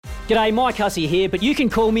G'day, Mike Hussey here, but you can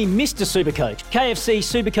call me Mr. Supercoach. KFC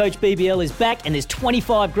Supercoach BBL is back and there's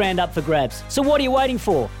 25 grand up for grabs. So what are you waiting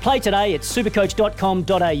for? Play today at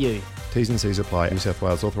supercoach.com.au. T's and C's apply. New South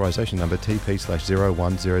Wales authorisation number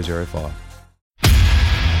TP/01005.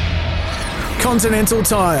 Continental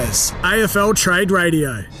Tires, AFL Trade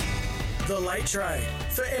Radio. The Late Trade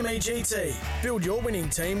for MEGT. Build your winning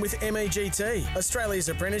team with MEGT, Australia's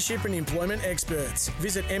apprenticeship and employment experts.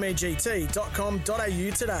 Visit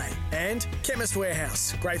MEGT.com.au today. And Chemist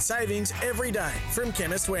Warehouse. Great savings every day from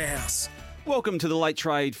Chemist Warehouse. Welcome to the Late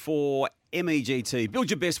Trade for MEGT. Build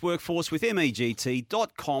your best workforce with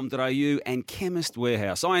MEGT.com.au and Chemist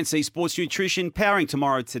Warehouse. INC Sports Nutrition, powering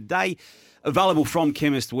tomorrow today. Available from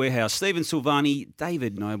Chemist Warehouse. Stephen Silvani,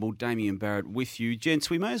 David Noble, Damien Barrett with you. Gents,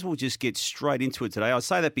 we may as well just get straight into it today. I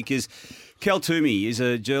say that because Cal Toomey is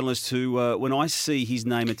a journalist who, when I see his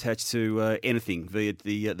name attached to anything, be it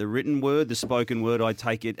the written word, the spoken word, I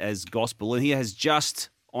take it as gospel. And he has just,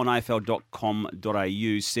 on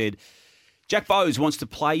AFL.com.au, said Jack Bowes wants to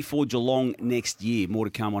play for Geelong next year. More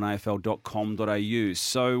to come on AFL.com.au.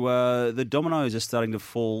 So the dominoes are starting to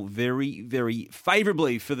fall very, very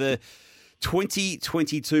favourably for the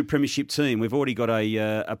 2022 Premiership team. We've already got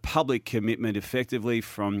a public commitment effectively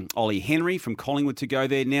from Ollie Henry from Collingwood to go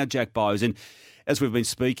there. Now Jack Bowes. And as we've been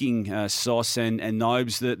speaking, Sauce and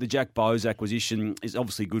Nobes, the Jack Bowes acquisition is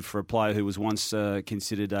obviously good for a player who was once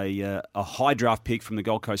considered a high draft pick from the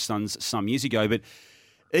Gold Coast Suns some years ago. But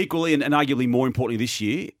equally and arguably more importantly this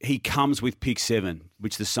year, he comes with pick 7,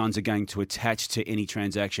 which the Suns are going to attach to any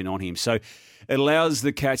transaction on him. So it allows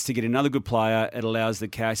the Cats to get another good player. It allows the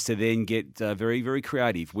Cats to then get very, very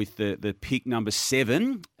creative with the pick number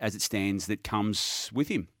 7, as it stands, that comes with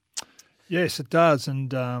him. Yes, it does.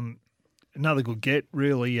 And another good get,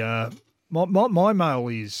 really. My mail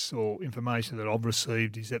is, or information that I've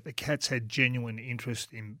received, is that the Cats had genuine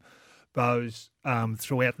interest in Bowes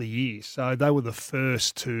throughout the year. So they were the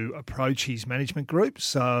first to approach his management group.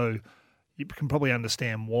 So you can probably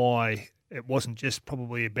understand why it wasn't just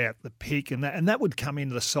probably about the pick, and that would come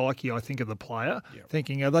into the psyche, I think, of the player,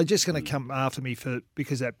 thinking, are they just going to come after me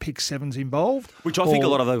because that pick 7's involved? Which I think a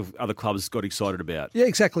lot of other clubs got excited about. Yeah,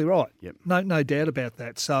 exactly right. Yep. No doubt about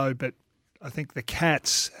that. So, but I think the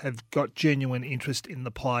Cats have got genuine interest in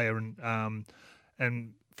the player, and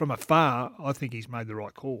from afar, I think he's made the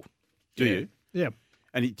right call. Do you? Yeah.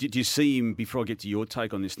 And do you see him, before I get to your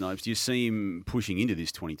take on this, Nobes, do you see him pushing into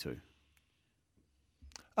this 22?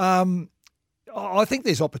 I think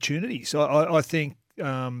there's opportunities. I think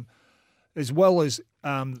as well as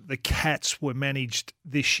the Cats were managed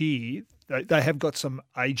this year, they have got some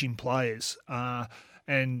ageing players,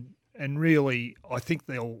 and really I think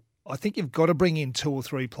you've got to bring in 2 or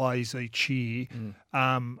 3 players each year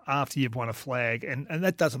after you've won a flag, and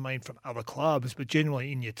that doesn't mean from other clubs, but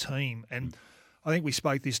generally in your team. And I think we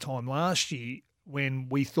spoke this time last year when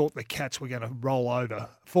we thought the Cats were going to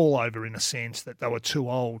fall over in a sense, that they were too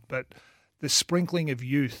old, but the sprinkling of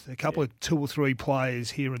youth, a couple of 2 or 3 players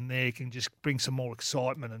here and there can just bring some more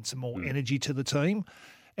excitement and some more energy to the team.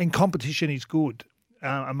 And competition is good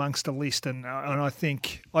amongst a list, and I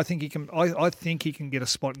think he can. I think he can get a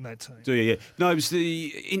spot in that team. Do you? Yeah. No, it was the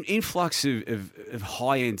influx of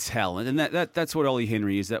high end talent, and that's what Ollie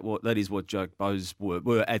Henry is. That is what Jack Bowes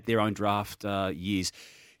were at their own draft years.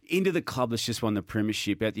 Into the club that's just won the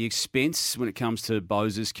premiership at the expense, when it comes to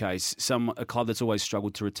Bowes' case, a club that's always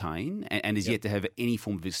struggled to retain and is yet to have any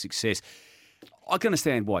form of success. I can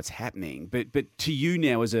understand why it's happening, but to you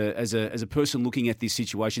now as a person looking at this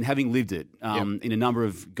situation, having lived it in a number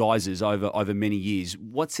of guises over many years,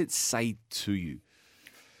 what's it say to you?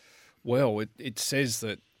 Well, it says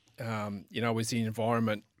that is the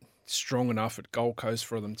environment strong enough at Gold Coast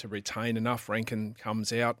for them to retain enough? Rankin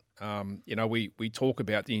comes out. We talk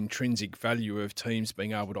about the intrinsic value of teams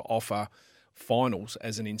being able to offer finals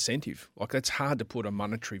as an incentive. Like, that's hard to put a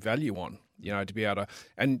monetary value on, to be able to.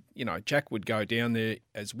 And, Jack would go down there,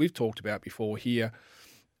 as we've talked about before here,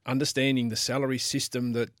 understanding the salary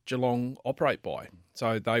system that Geelong operate by.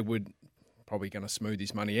 So they would probably going to smooth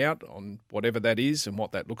his money out on whatever that is and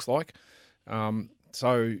what that looks like.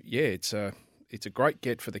 It's a great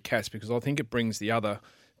get for the Cats, because I think it brings the other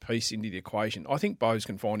piece into the equation. I think Bowes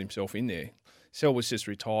can find himself in there. Selwood's just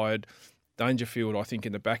retired. Dangerfield, I think,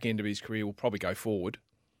 in the back end of his career will probably go forward.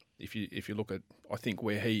 If you look at, I think,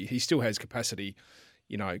 where he still has capacity,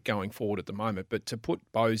 going forward at the moment. But to put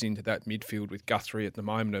Bowes into that midfield with Guthrie at the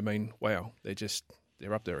moment, I mean, wow,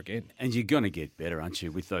 they're up there again. And you're going to get better, aren't you,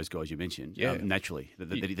 with those guys you mentioned? Yeah. Naturally.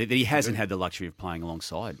 That he hasn't had the luxury of playing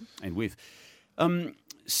alongside and with.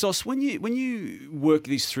 Sos, when you work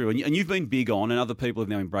this through, and you've been big on, and other people have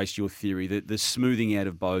now embraced your theory that the smoothing out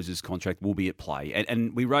of Bose's contract will be at play,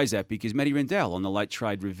 and we raise that because Matty Rendell on the Late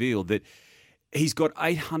Trade revealed that he's got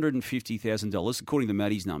 $850,000, according to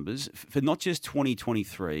Matty's numbers, for not just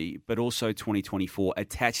 2023, but also 2024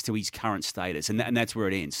 attached to his current status, and that's where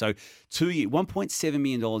it ends. So 2 years, $1.7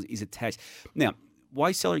 million is attached. Now,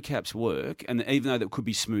 way salary caps work, and even though that could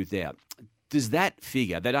be smoothed out, does that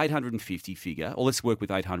figure, that 850 figure, or let's work with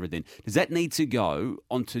 800 then, does that need to go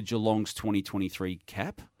onto Geelong's 2023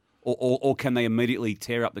 cap? Or can they immediately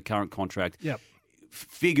tear up the current contract,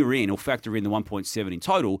 figure in or factor in the 1.7 in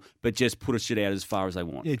total, but just put a shit out as far as they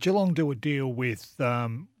want? Yeah, Geelong do a deal with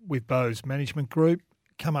Bo's management group,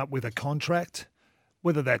 come up with a contract,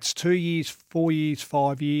 whether that's 2 years, 4 years,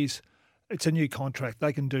 5 years. It's a new contract.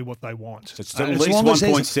 They can do what they want. So it's at least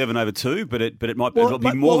 1.7 over 2, but it might be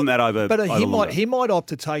more than that over. But over he might opt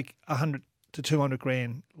to take 100 to 200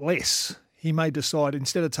 grand less. He may decide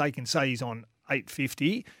instead of taking, say, he's on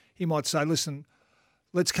 850, he might say, listen,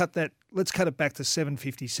 let's cut it back to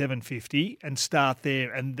 750 and start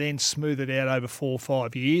there, and then smooth it out over 4 or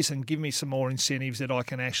 5 years, and give me some more incentives that I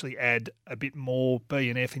can actually add a bit more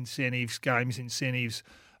B&F incentives, games incentives,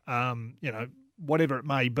 whatever it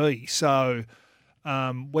may be. So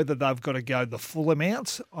whether they've got to go the full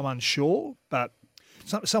amount, I'm unsure, but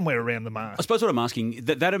somewhere around the mark. I suppose what I'm asking,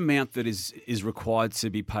 that amount that is required to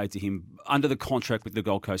be paid to him under the contract with the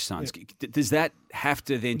Gold Coast Suns, does that have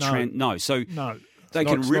to then No. So no. They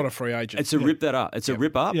it's not a free agent. It's a rip that up. It's a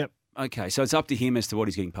rip up? Yep. Okay, so it's up to him as to what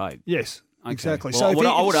he's getting paid. Yes, okay. exactly. Well,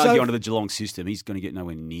 I would argue under the Geelong system, he's going to get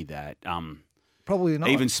nowhere near that. Probably not.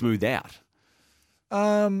 Even smoothed out.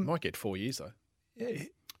 Might get 4 years, though. Yeah.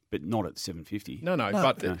 But not at 750. No.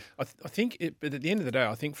 But I think, but at the end of the day,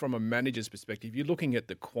 I think from a manager's perspective, you're looking at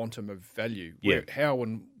the quantum of value. How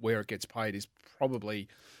and where it gets paid is probably,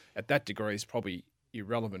 at that degree, is probably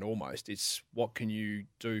irrelevant almost. It's what can you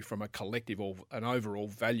do from a collective or an overall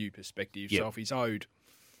value perspective. So if he's owed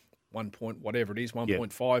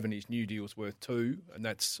 1.5 and his new deal's worth 2, and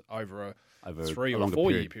that's over a 3 or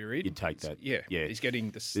 4 year period, you'd take that. Yeah. He's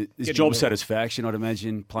getting this. There's job satisfaction, I'd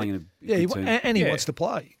imagine, playing in a good team. And he wants to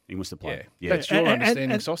play. He wants to play. Yeah. That's your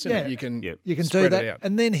understanding, Sauce, isn't it? You can do that.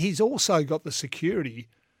 And then he's also got the security,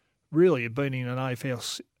 really, of being in an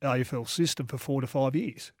AFL system for 4 to 5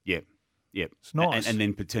 years. Yeah. It's nice. And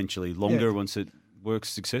then potentially longer once it works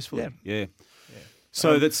successfully. Yeah.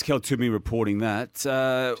 So that's Kel Toomey reporting that.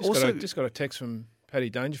 Just got a text from Paddy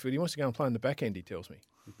Dangerfield. He wants to go and play on the back end, he tells me.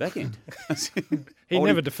 Back end? He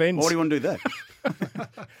never defends. Why do you want to do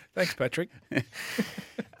that? Thanks, Patrick.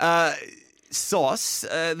 Sauce,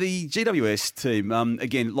 the GWS team,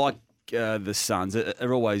 again, like the Suns,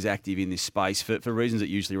 are always active in this space for reasons that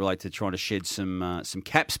usually relate to trying to shed some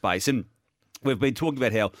cap space. And we've been talking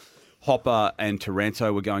about how Hopper and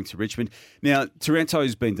Taranto were going to Richmond. Now,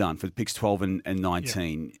 Taranto's been done for picks 12 and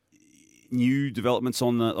 19. Yeah. New developments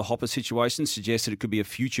on the Hopper situation suggest that it could be a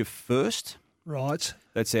future first. Right.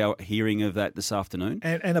 That's our hearing of that this afternoon.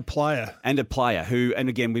 And a player. And a player who, and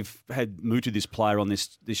again, we've had mooted this player on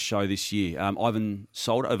this show this year, Ivan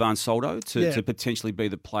Soldo, to potentially be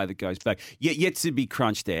the player that goes back. Yet to be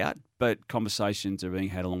crunched out, but conversations are being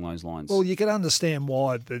had along those lines. Well, you can understand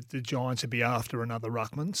why the Giants would be after another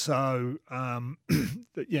ruckman. So,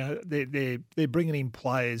 they're bringing in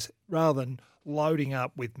players rather than loading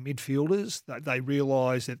up with midfielders. They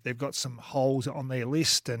realise that they've got some holes on their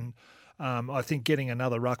list, and I think getting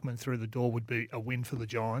another ruckman through the door would be a win for the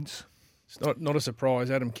Giants. It's not a surprise.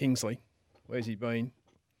 Adam Kingsley, where's he been?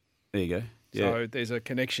 There you go. Yeah. So there's a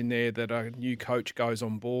connection there that a new coach goes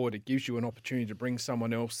on board. It gives you an opportunity to bring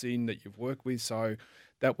someone else in that you've worked with. So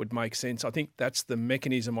that would make sense. I think that's the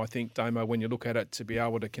mechanism, Damo, when you look at it, to be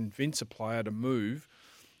able to convince a player to move,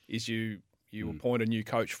 is you appoint a new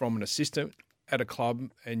coach from an assistant at a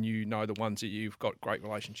club, and you know the ones that you've got great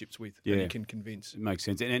relationships with that you can convince. It makes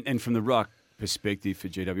sense. And from the ruck perspective for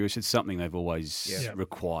GWS, it's something they've always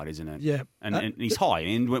required, isn't it? Yeah. And he's high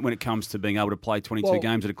end when it comes to being able to play 22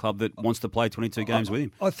 games at a club that wants to play 22 games with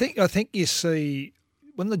him. I think you see,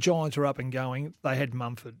 when the Giants were up and going, they had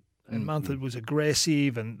Mumford. And Mumford was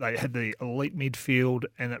aggressive, and they had the elite midfield,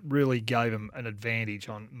 and it really gave them an advantage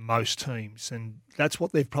on most teams. And that's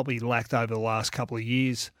what they've probably lacked over the last couple of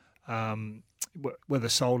years. Whether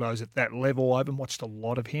Soldo's at that level, I haven't watched a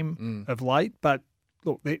lot of him of late, but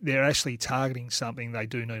look, they're actually targeting something they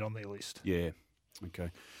do need on their list. Yeah,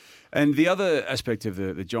 okay. And the other aspect of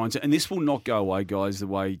the Giants, and this will not go away, guys, the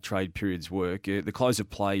way trade periods work. The close of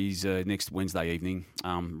play is next Wednesday evening,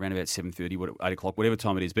 around about 7:30, 8 o'clock, whatever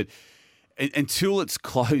time it is. But until it's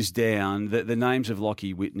closed down, the names of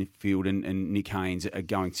Lockie Whitfield and Nick Haynes are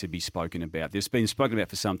going to be spoken about. They've been spoken about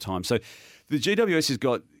for some time. So the GWS has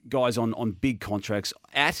got guys on big contracts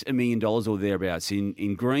at $1 million or thereabouts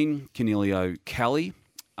in Green, Canelio, Kelly.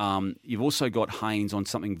 You've also got Haynes on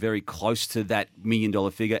something very close to that $1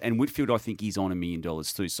 million figure, and Whitfield, I think, is on $1 million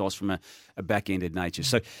too, so it's from a back-ended nature.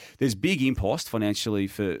 So there's big impost financially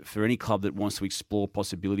for any club that wants to explore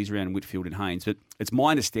possibilities around Whitfield and Haynes. But it's my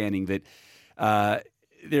understanding that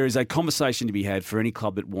there is a conversation to be had for any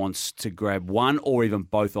club that wants to grab one or even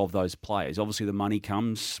both of those players. Obviously, the money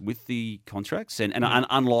comes with the contracts, and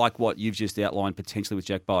unlike what you've just outlined potentially with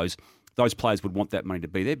Jack Bowes, those players would want that money to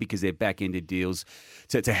be there because they're back-ended deals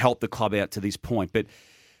to help the club out to this point. But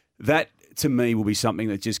that, to me, will be something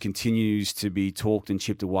that just continues to be talked and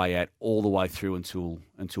chipped away at all the way through until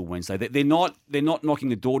Wednesday. They're not knocking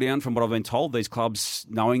the door down from what I've been told, these clubs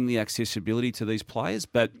knowing the accessibility to these players,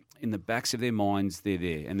 but in the backs of their minds, they're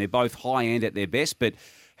there. And they're both high-end at their best, but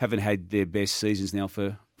haven't had their best seasons now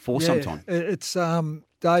for some time. It's,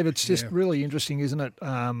 Dave, it's just really interesting, isn't it?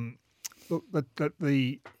 Look,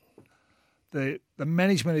 the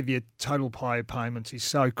management of your total player payments is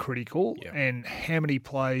so critical, and how many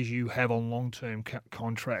players you have on long-term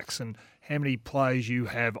contracts and how many players you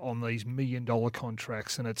have on these $1 million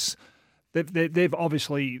contracts, and it's they've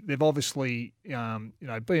obviously being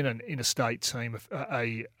an interstate team,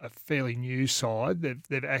 a fairly new side,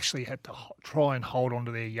 they've actually had to try and hold on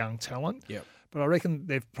to their young talent. Yep. But I reckon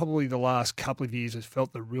they've probably the last couple of years has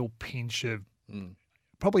felt the real pinch of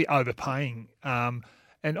probably overpaying.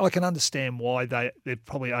 And I can understand why they're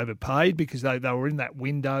probably overpaid, because they were in that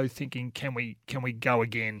window thinking, can we go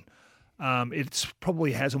again? It's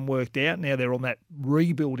probably hasn't worked out. Now they're on that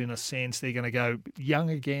rebuild in a sense. They're going to go young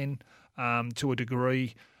again to a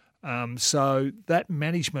degree. So that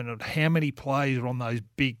management of how many players are on those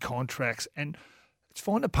big contracts, and it's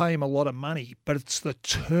fine to pay them a lot of money, but it's the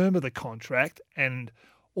term of the contract, and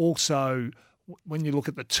also when you look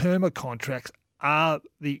at the term of contracts, are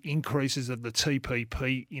the increases of the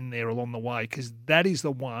TPP in there along the way, because that is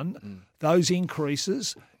the one, those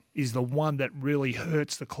increases is the one that really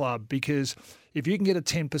hurts the club, because if you can get a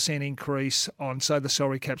 10% increase on, say, the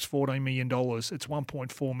salary cap's $14 million, it's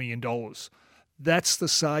 $1.4 million. That's the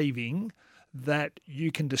saving that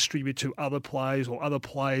you can distribute to other players or other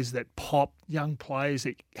players that pop, young players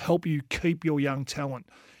that help you keep your young talent.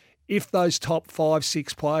 If those top 5,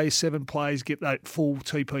 6 players, 7 players get that full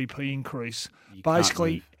TPP increase,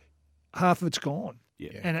 basically half of it's gone.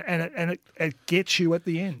 Yeah. And it gets you at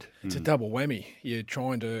the end. It's a double whammy. You're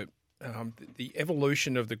trying to the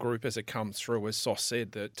evolution of the group as it comes through, as Sauce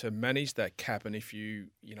said, that to manage that cap, and if you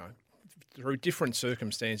through different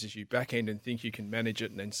circumstances you back end and think you can manage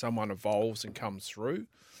it, and then someone evolves and comes through,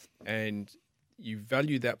 and you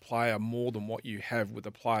value that player more than what you have with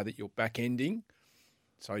a player that you're back ending.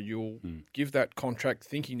 So you'll give that contract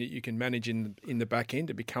thinking that you can manage in the back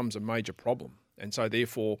end. It becomes a major problem. And so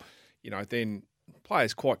therefore, then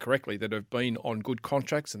players quite correctly that have been on good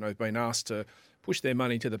contracts and have been asked to push their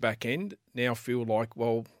money to the back end now feel like,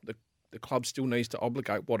 well, the club still needs to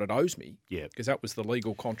obligate what it owes me. Yeah. Because that was the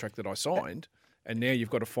legal contract that I signed. And now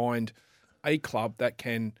you've got to find a club that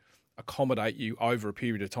can accommodate you over a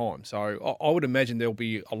period of time. So I would imagine there'll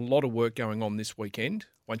be a lot of work going on this weekend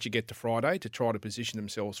once you get to Friday to try to position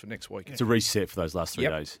themselves for next week. It's a reset for those last 3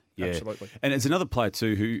 days. Yeah, absolutely. And there's another player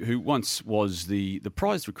too who once was the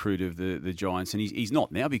prized recruit of the Giants, and he's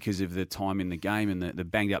not now because of the time in the game and the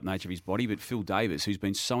banged up nature of his body, but Phil Davis, who's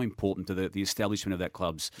been so important to the establishment of that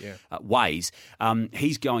club's ways,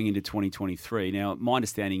 he's going into 2023. Now, my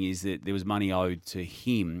understanding is that there was money owed to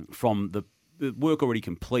him from the work already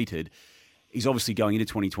completed. He's obviously going into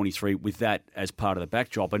 2023 with that as part of the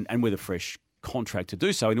backdrop and with a fresh contract to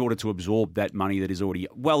do so in order to absorb that money that is already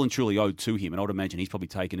well and truly owed to him. And I would imagine he's probably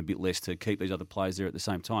taken a bit less to keep these other players there at the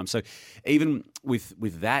same time. So even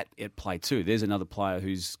with that at play too, there's another player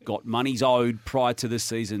who's got monies owed prior to the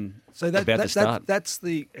season about to start. That's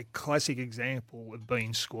the classic example of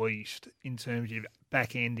being squeezed in terms of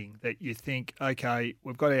back ending, that you think, okay,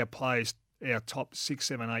 we've got our players, our top 6,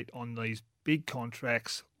 7, 8 on these big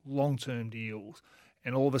contracts, long-term deals,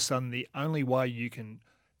 and all of a sudden the only way you can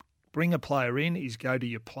bring a player in is go to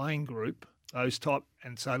your playing group, those type,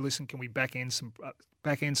 and say, listen, can we back end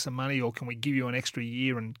some money, or can we give you an extra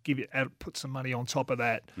year and put some money on top of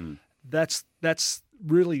that? That's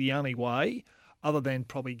really the only way, other than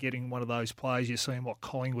probably getting one of those players. You're seeing what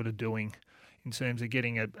Collingwood are doing in terms of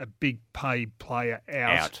getting a big paid player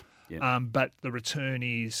out. But the return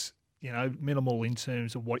is minimal in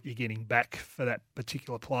terms of what you're getting back for that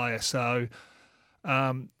particular player. So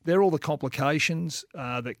They're all the complications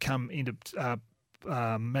that come into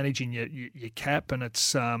managing your cap, and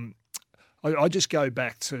it's. I just go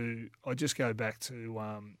back to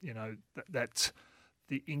that's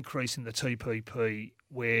the increase in the TPP,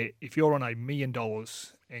 where if you're on $1 million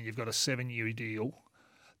and you've got a 7-year deal,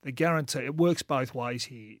 the guarantee, it works both ways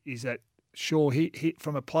here, is that sure,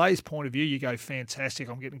 from a player's point of view, you go, fantastic,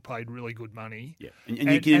 I'm getting paid really good money. Yeah,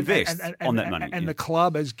 and you can invest on that money. And the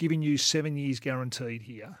club has given you 7 years guaranteed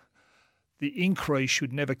here. The increase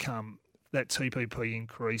should never come, that TPP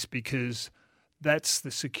increase, because that's the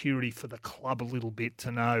security for the club a little bit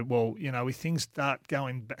to know, well, if things start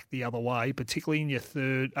going back the other way, particularly in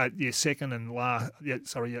your second and last,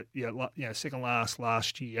 second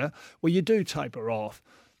last year, well, you do taper off.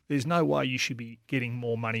 There's no way you should be getting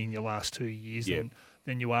more money in your last 2 years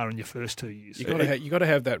than you are in your first 2 years. You got to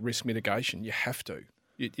have that risk mitigation. You have to,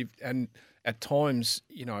 and at times,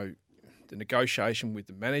 the negotiation with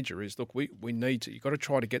the manager is, look, we need to. You've got to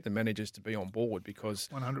try to get the managers to be on board, because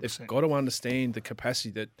 100%. They've got to understand the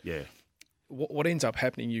capacity that. Yeah. What ends up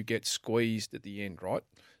happening, you get squeezed at the end, right?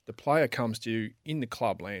 The player comes to you in the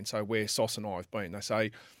club land, so where Sauce and I have been. They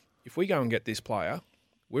say, if we go and get this player,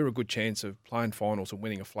 we're a good chance of playing finals and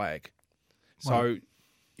winning a flag. So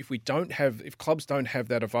if clubs don't have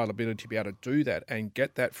that availability to be able to do that and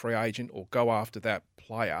get that free agent or go after that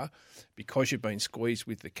player because you've been squeezed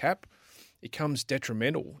with the cap, it comes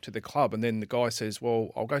detrimental to the club. And then the guy says, well,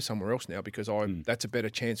 I'll go somewhere else now because that's a better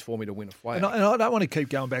chance for me to win a flag. And I don't want to keep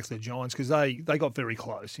going back to the Giants, because they got very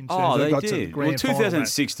close. In terms they got did. To the grand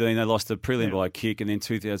 2016, they lost the prelim by a kick, and then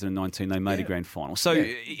 2019, they made a grand final. So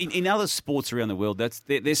in other sports around the world,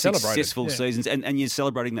 they're successful seasons, and you're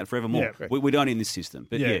celebrating that forevermore. Yeah. We don't in this system.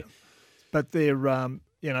 But But they're...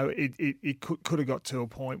 it could have got to a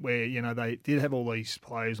point where, they did have all these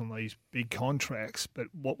players on these big contracts, but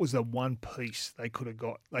what was the one piece they could have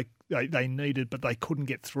got? They needed, but they couldn't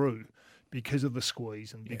get through because of the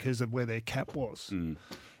squeeze and because of where their cap was. Mm.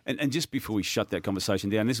 And just before we shut that conversation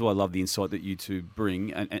down, this is why I love the insight that you two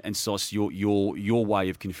bring, and Sauce, your way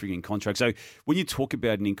of configuring contracts. So when you talk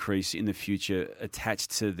about an increase in the future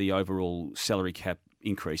attached to the overall salary cap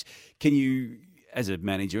increase, can you, as a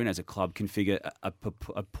manager and as a club, configure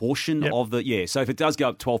a portion of the... So if it does go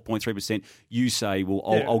up 12.3%, you say, well,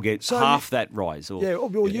 I'll get half that rise. Or,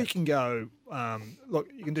 you can go... look,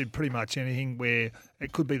 you can do pretty much anything where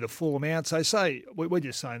it could be the full amount. So say, we're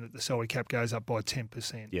just saying that the salary cap goes up by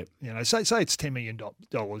 10%. Yep. Say it's $10 million,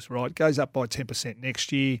 right? It goes up by 10%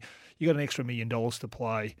 next year. You got an extra $1 million to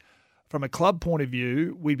play. From a club point of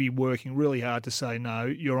view, we'd be working really hard to say, no,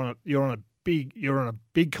 you're on a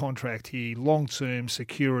big contract here, long-term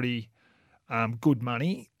security, good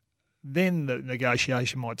money. Then the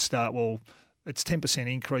negotiation might start, well, it's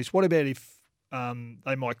 10% increase. What about if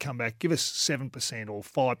they might come back, give us 7% or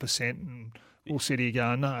 5%, and we'll sit here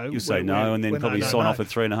going, no. You'll say no, and then probably sign off at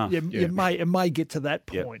 3.5. It may get to that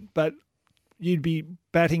point, but you'd be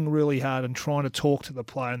batting really hard and trying to talk to the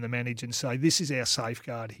player and the manager and say, this is our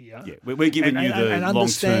safeguard here. Yeah, we're giving you the and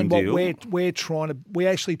long-term deal.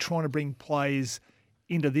 We're actually trying to bring players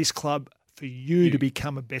into this club for you to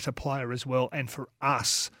become a better player as well, and for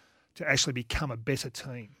us to actually become a better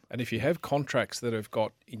team. And if you have contracts that have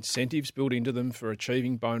got incentives built into them for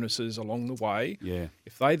achieving bonuses along the way,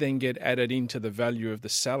 if they then get added into the value of the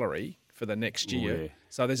salary for the next year,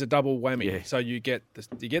 so there's a double whammy. Yeah. So you get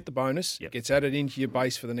the bonus, it gets added into your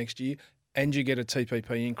base for the next year, and you get a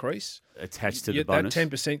TPP increase attached to the bonus. That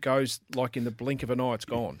 10% goes like in the blink of an eye, it's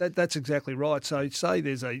gone. That's exactly right. So say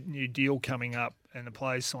there's a new deal coming up and the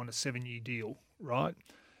players signed a 7-year deal, right?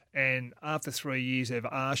 And after 3 years, they've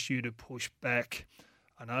asked you to push back.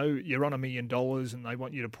 I know you're on $1 million and they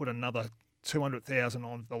want you to put another $200,000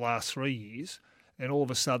 on the last 3 years. And all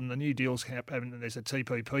of a sudden, the new deals happen and there's a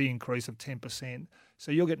TPP increase of 10%.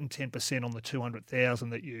 So you're getting 10% on the $200,000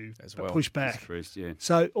 that you push back.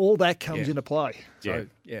 So all that comes into play. So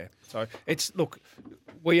it's, look,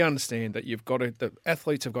 we understand that the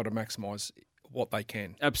athletes have got to maximise what they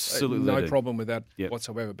can. Absolutely. No problem with that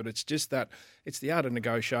whatsoever. But it's just that it's the art of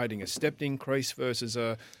negotiating a stepped increase versus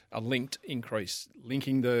a linked increase,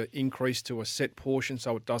 linking the increase to a set portion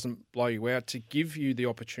so it doesn't blow you out, to give you the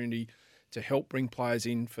opportunity to help bring players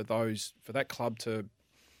in for that club to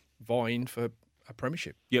vie in for a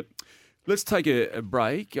premiership. Yep. Let's take a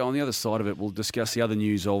break. On the other side of it, we'll discuss the other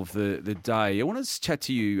news of the day. I want to chat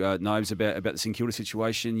to you, Nobes, about the St Kilda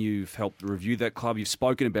situation. You've helped review that club. You've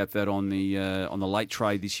spoken about that on the late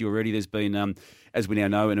trade this year already. There's been, as we now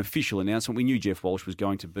know, an official announcement. We knew Jeff Walsh was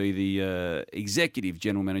going to be the executive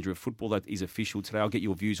general manager of football. That is official today. I'll get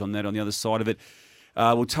your views on that on the other side of it.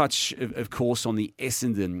 We'll touch, of course, on the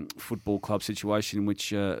Essendon Football Club situation,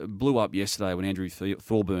 which blew up yesterday when Andrew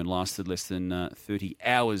Thorburn lasted less than 30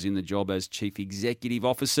 hours in the job as Chief Executive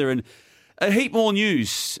Officer. And a heap more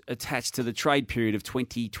news attached to the trade period of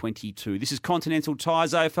 2022. This is Continental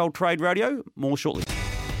Tires AFL Trade Radio. More shortly.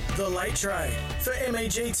 The Late Trade for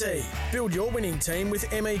MEGT. Build your winning team with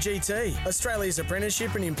MEGT, Australia's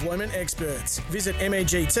apprenticeship and employment experts. Visit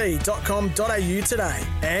MEGT.com.au today.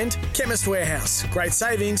 And Chemist Warehouse. Great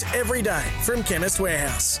savings every day from Chemist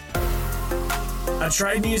Warehouse. A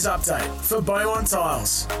trade news update for Beaumont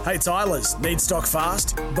Tiles. Hey Tilers, need stock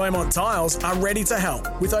fast? Beaumont Tiles are ready to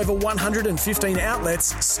help with over 115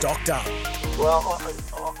 outlets stocked up. Well,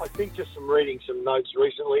 I think just from reading some notes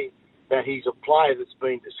recently that he's a player that's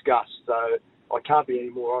been discussed. So I can't be any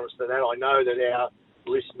more honest than that. I know that our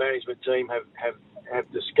list management team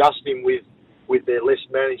have discussed him with their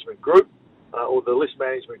list management group or the list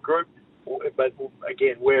management group. But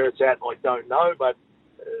again, where it's at, I don't know. But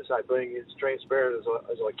so being as transparent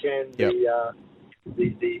as I can, yep.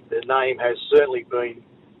 the name has certainly been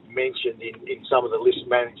mentioned in some of the list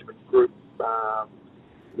management group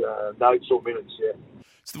notes or minutes. Yeah.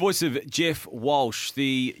 It's the voice of Jeff Walsh,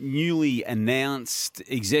 the newly announced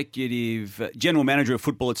executive general manager of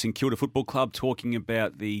football at St Kilda Football Club, talking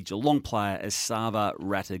about the Geelong player Esava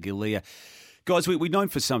Ratugolea. Guys, we've known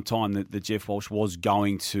for some time that Jeff Walsh was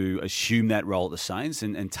going to assume that role at the Saints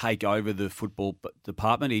and take over the football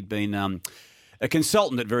department. He'd been a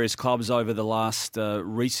consultant at various clubs over the last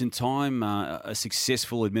recent time, a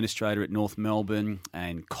successful administrator at North Melbourne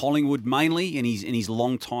and Collingwood mainly in his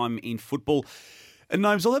long time in football. And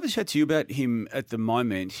Gnomes, I'll have a chat to you about him at the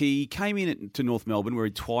moment. He came in to North Melbourne where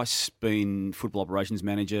he'd twice been football operations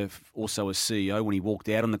manager, also a CEO when he walked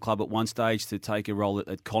out on the club at one stage to take a role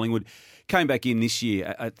at Collingwood. Came back in this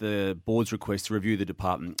year at the board's request to review the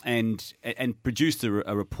department and produced a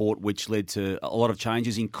report which led to a lot of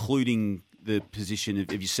changes, including the position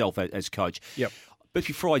of yourself as coach. Yep. But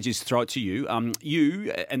before I just throw it to you, and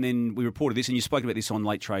then we reported this, and you spoke about this on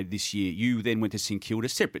Late Trade this year. You then went to St Kilda,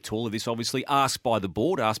 separate to all of this, obviously, asked by the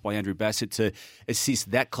board, asked by Andrew Bassett to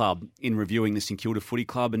assist that club in reviewing the St Kilda Footy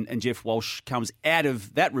Club, and Jeff Walsh comes out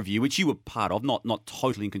of that review, which you were part of, not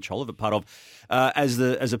totally in control of, but part of, as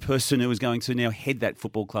a person who is going to now head that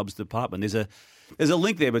football club's department. There's a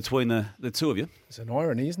link there between the two of you. There's an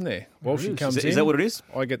irony, isn't there? Walsh comes in. Is that what it is?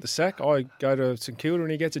 I get the sack. I go to St Kilda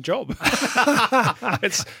and he gets a job. I'm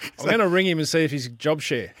going to ring him and see if he's job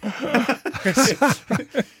share.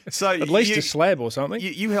 So at least a slab or something.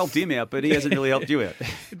 You helped him out, but he hasn't really helped you out.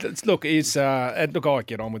 Look, I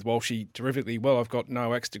get on with Walshy terrifically well. I've got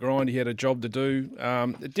no axe to grind. He had a job to do.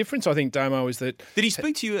 The difference, I think, Damo, is that... Did he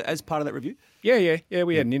speak to you as part of that review? Yeah.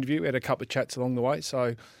 We had an interview. We had a couple of chats along the way.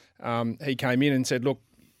 So... he came in and said, look,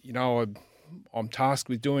 I'm tasked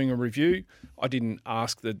with doing a review. I didn't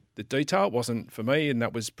ask the detail. It wasn't for me, and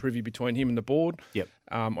that was privy between him and the board. Yep.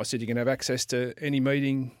 I said you can have access to any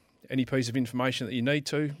meeting, any piece of information that you need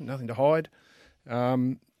to, nothing to hide.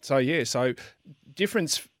 So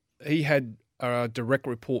difference, he had a direct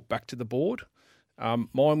report back to the board.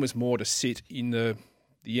 Mine was more to sit in the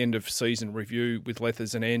end of season review with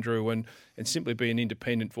Lethers and Andrew and simply be an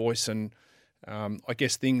independent voice and I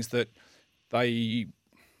guess things that they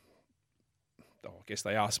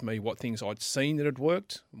asked me what things I'd seen that had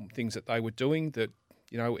worked, things that they were doing that,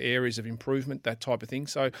 areas of improvement, that type of thing.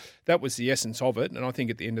 So that was the essence of it. And I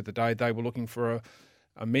think at the end of the day, they were looking for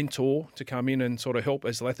a mentor to come in and sort of help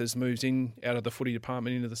as Lethers moves in out of the footy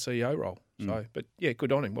department into the CEO role. So, but yeah,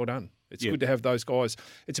 good on him. Well done. It's good to have those guys.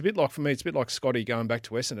 It's a bit like, for me, it's a bit like Scotty going back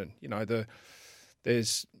to Essendon.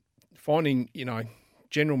 There's finding,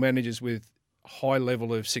 general managers with high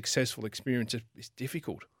level of successful experience is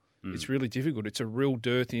difficult. It's really difficult. It's a real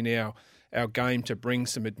dearth in our game to bring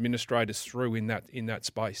some administrators through in that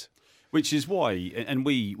space. Which is why, and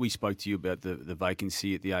we spoke to you about the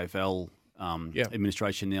vacancy at the AFL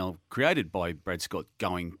administration now created by Brad Scott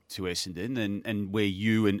going to Essendon, and where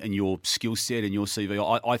you and your skill set and your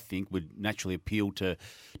CV, I think, would naturally appeal to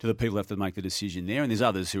the people who have to make the decision there. And there's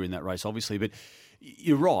others who are in that race, obviously, but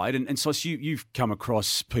you're right. And so you've come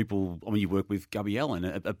across people, you work with Gubby Allen,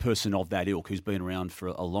 a person of that ilk who's been around for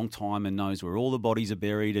a long time and knows where all the bodies are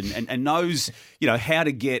buried and knows, how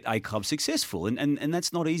to get a club successful. And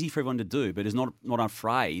that's not easy for everyone to do, but is not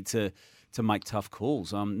afraid to make tough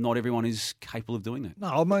calls. Not everyone is capable of doing that.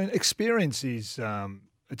 No, experience is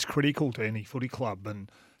it's critical to any footy club,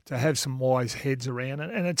 and to have some wise heads around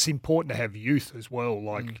it. And it's important to have youth as well,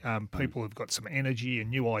 people who've got some energy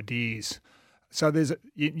and new ideas. So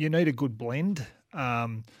you need a good blend,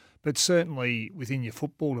 but certainly within your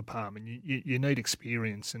football department, you need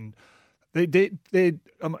experience. And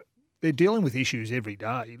they're dealing with issues every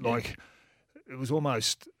day. Like it was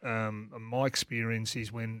almost my experience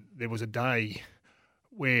is when there was a day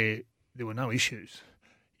where there were no issues.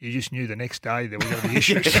 You just knew the next day there were going to be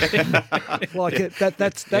issues.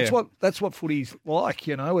 That's what footy's like,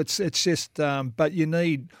 you know. It's just but you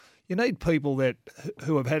need people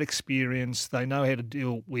who have had experience. They know how to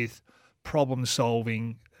deal with problem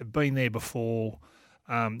solving. Have been there before.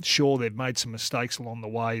 Sure, they've made some mistakes along the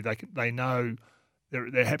way. They know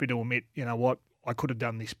they're happy to admit, you know what, I could have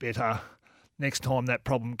done this better. Next time that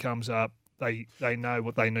problem comes up, they know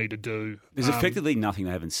what they need to do. There's effectively nothing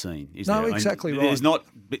they haven't seen, isn't there? Exactly right. There's not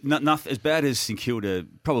as bad as St Kilda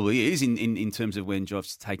probably is in terms of when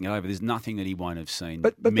Joff's taking over. There's nothing that he won't have seen.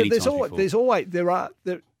 But many there's times always before.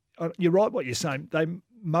 You're right what you're saying.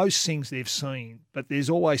 Most things they've seen, but there's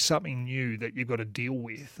always something new that you've got to deal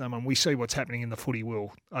with. I mean, we see what's happening in the footy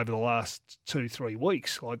world over the last 2-3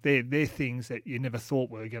 weeks. Like they're things that you never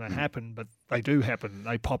thought were going to happen, but they do happen.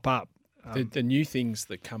 They pop up. The new things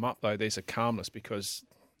that come up, though, there's a calmness because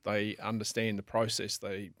they understand the process.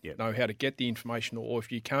 They know how to get the information, or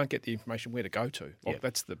if you can't get the information, where to go to.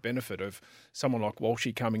 That's the benefit of someone like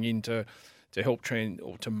Walshy coming in to help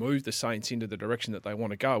or to move the Saints into the direction that they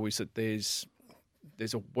want to go, is that there's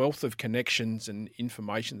a wealth of connections and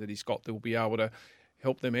information that he's got that will be able to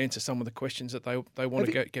help them answer some of the questions that they want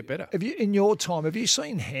to get better. In your time, have you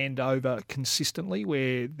seen handover consistently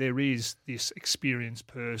where there is this experienced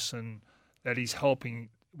person that is helping,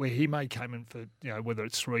 where he may come in for, you know, whether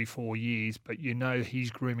it's 3-4 years, but you know he's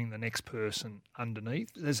grooming the next person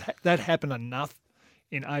underneath? Does that happen enough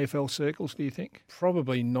in AFL circles, do you think?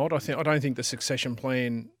 Probably not. I don't think the succession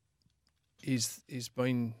plan is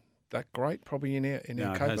been that great, probably in our It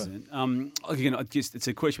hasn't. Again, it's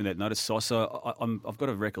a question without notice, So I've got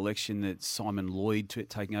a recollection that Simon Lloyd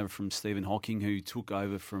taking over from Stephen Hocking, who took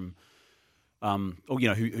over from,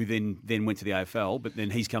 who then went to the AFL, but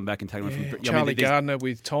then he's come back and taken over from Charlie Gardner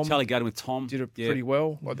with Tom. Charlie Gardner with Tom did it pretty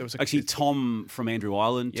well. Like there was actually Tom from Andrew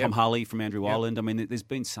Island, Tom Harley from Andrew Island. I mean, there's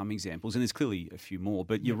been some examples, and there's clearly a few more.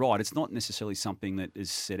 But you're right; it's not necessarily something that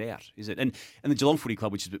is set out, is it? And the Geelong Footy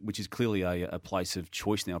Club, which is clearly a place of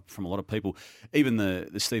choice now from a lot of people. Even the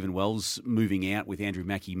Stephen Wells moving out with Andrew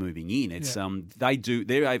Mackie moving in. It's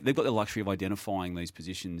they've got the luxury of identifying these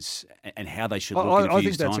positions and how they should look in a few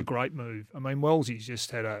years' time. I think that's a great move. I mean, Wellesley's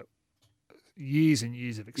just had years and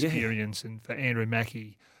years of experience, and for Andrew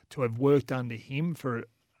Mackie to have worked under him for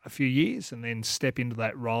a few years and then step into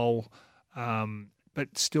that role,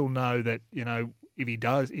 but still know that, you know,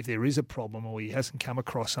 if there is a problem or he hasn't come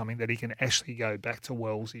across something, that he can actually go back to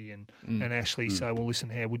Wellesley and actually say, well, listen,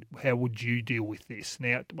 how would you deal with this?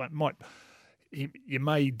 Now, you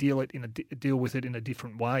may deal with it in a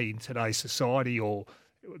different way in today's society or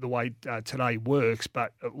the way today works,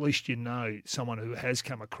 but at least you know someone who has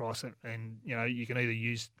come across it, and you know you can either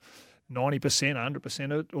use 90%, 100%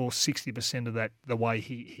 of it, or 60% of that the way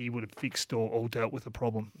he would have fixed or dealt with the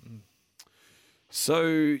problem.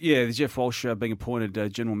 So, Jeff Walsh being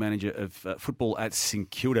appointed General Manager of football at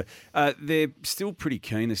St Kilda. They're still pretty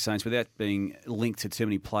keen, the Saints, without being linked to too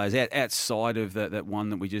many players, outside of that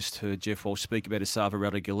one that we just heard Jeff Walsh speak about, Esava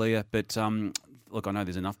Ratugolea. But, look, I know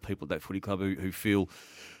there's enough people at that footy club who feel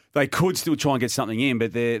they could still try and get something in,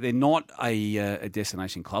 but they're not a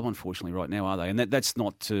destination club, unfortunately, right now, are they? And that's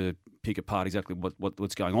not to pick apart exactly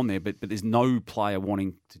what's going on there, but there's no player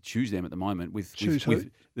wanting to choose them at the moment with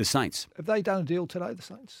the Saints. Have they done a deal today, the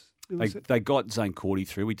Saints? They got Zane Cordy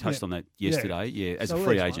through. We touched on that yesterday, as a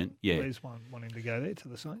free agent. There's one wanting to go there to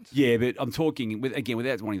the Saints. Yeah, but I'm talking,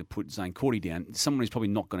 without wanting to put Zane Cordy down, someone who's probably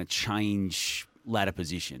not going to change ladder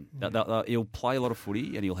position. He'll play a lot of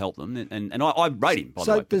footy and he'll help them. And I rate him, by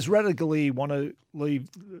the way. So does Ratugolea want to leave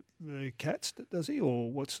the Cats, does he?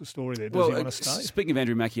 Or what's the story there? Does he want to stay? Speaking of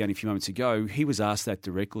Andrew Mackie only a few moments ago, he was asked that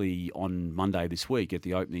directly on Monday this week at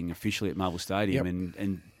the opening officially at Marvel Stadium. Yep.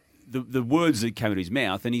 And the words that came out of his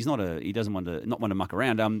mouth, and he doesn't want to muck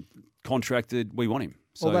around, contracted, we want him.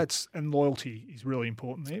 So, and loyalty is really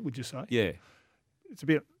important there, would you say? Yeah. It's a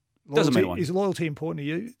bit loyalty. Doesn't mean one. Is loyalty important to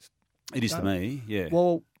you? It is to me, yeah.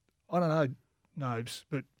 Well, I don't know, Nobes,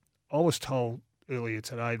 but I was told earlier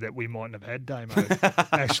today that we mightn't have had Damo.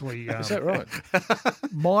 Actually, is that right?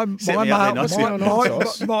 My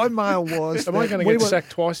mail was. Am I going to get sacked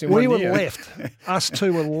twice in 1 year? We were left. Us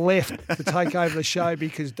two were left to take over the show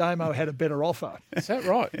because Damo had a better offer. Is that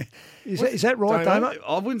right? Is that right, Damo?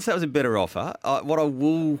 I wouldn't say it was a better offer. What I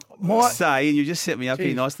will say, and you just set me up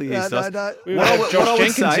here nicely. No. We would have Josh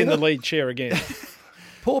Jenkins in the lead chair again.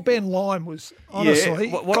 Poor Ben Lyme was,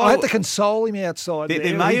 honestly, I had to console him outside there.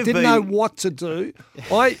 He didn't know what to do.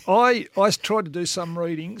 I tried to do some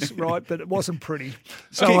readings, right, but it wasn't pretty.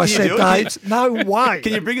 So I said, Dave, no way.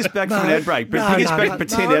 Can you bring us back from an ad break? Bring us back to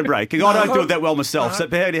pretend ad break. I don't do it that well myself, so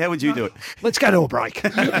how would you do it? Let's go to a break.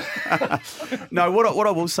 No, what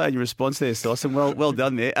I will say in your response there, Sauce, and well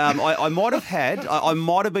done there. I might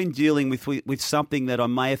have been dealing with something that I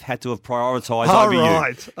may have had to have prioritised over you.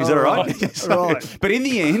 Is that all right? Right. But in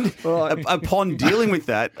the end, upon dealing with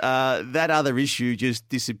that, that other issue just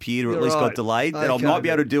disappeared, or at least got delayed. And I might be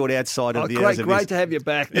able to do it outside of the hours of this. Great to have you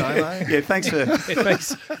back, though, mate. Yeah, thanks for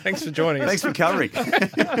joining us. Thanks for covering.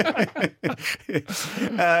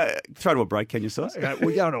 Throw to a break, can you, Sauce? Okay,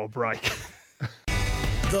 we're going to a break.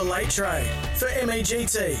 The Late Trade for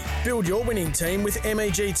MEGT. Build your winning team with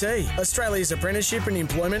MEGT, Australia's apprenticeship and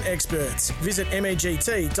employment experts. Visit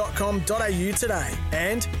MEGT.com.au today.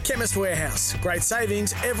 And Chemist Warehouse. Great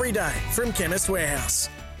savings every day from Chemist Warehouse.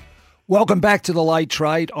 Welcome back to The Late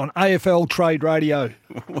Trade on AFL Trade Radio.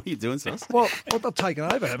 What are you doing, Sauce? Well, I've taken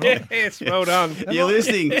over, haven't I? Yes, well done. You're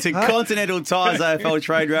listening to Continental Tires AFL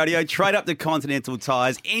Trade Radio. Trade up to Continental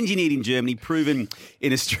Tires, engineered in Germany, proven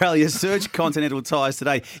in Australia. Search Continental Tires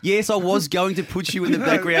today. Yes, I was going to put you in the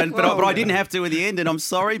background, but I didn't have to in the end, and I'm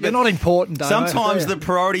sorry. But you're not important, Damo. Sometimes the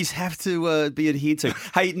priorities have to be adhered to.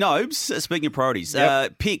 Hey, Nobes, speaking of priorities,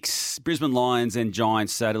 picks, Brisbane Lions and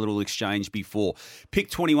Giants had a little exchange before. Pick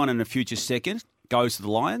 21 and a future second goes to the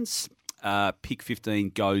Lions. Pick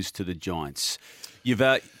 15 goes to the Giants. You've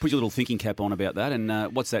put your little thinking cap on about that,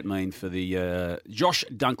 and what's that mean for the Josh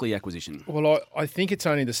Dunkley acquisition? Well, I think it's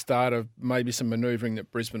only the start of maybe some manoeuvring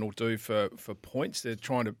that Brisbane will do for points. I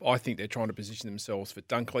think they're trying to position themselves for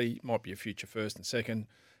Dunkley. Might be a future first and second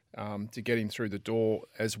to get him through the door,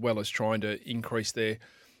 as well as trying to increase their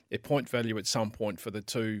point value at some point for the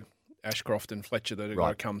two, Ashcroft and Fletcher, that are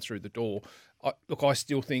going to come through the door. I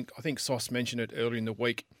think Sauce mentioned it earlier in the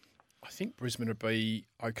week. I think Brisbane would be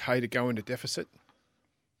okay to go into deficit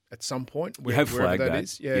at some point. We have flagged that.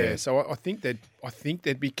 Is. Yeah. So I think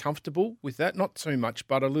they'd be comfortable with that. Not too much,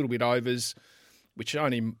 but a little bit overs, which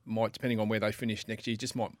only might, depending on where they finish next year,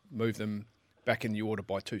 just might move them back in the order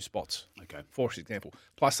by 2 spots. Okay. For example.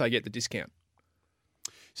 Plus they get the discount.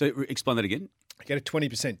 So explain that again. Get a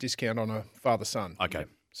 20% discount on a father-son. Okay.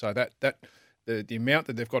 So that the amount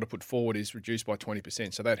that they've got to put forward is reduced by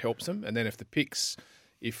 20%. So that helps them. And then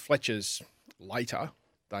if Fletcher's later,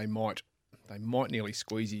 they might nearly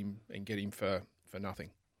squeeze him and get him for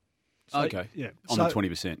nothing. So, okay. Yeah. On the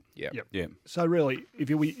 20%. Yeah. Yeah. So really, if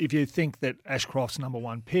you think that Ashcroft's number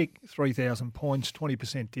one pick, 3,000 points,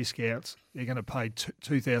 20% discounts, you're going to pay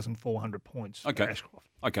 2,400 points for Ashcroft.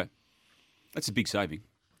 Okay. That's a big saving.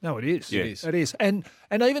 No, it is. Yeah. It is. And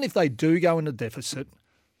even if they do go into deficit,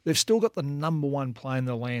 they've still got the number one player in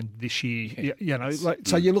the land this year.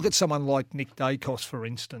 So you look at someone like Nick Dacos, for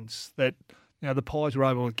instance, that the Pies were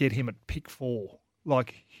able to get him at pick 4,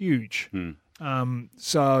 huge.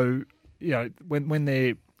 So when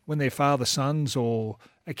they're father sons or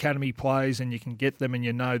academy players, and you can get them,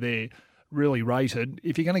 and they're really rated.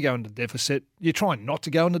 If you're going to go into deficit, you're trying not to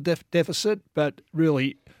go into deficit, but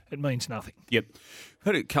really it means nothing. Yep.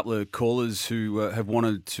 Heard a couple of callers who have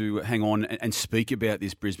wanted to hang on and speak about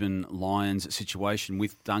this Brisbane Lions situation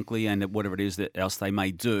with Dunkley and whatever it is that else they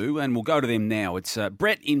may do, and we'll go to them now. It's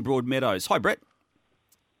Brett in Broadmeadows. Hi, Brett.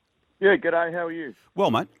 Yeah, g'day. How are you? Well,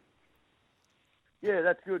 mate. Yeah,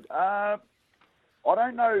 that's good. I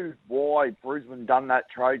don't know why Brisbane done that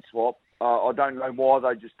trade swap. I don't know why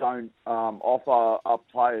they just don't offer up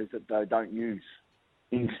players that they don't use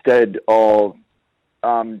instead of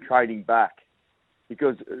trading back,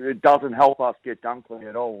 because it doesn't help us get Dunkley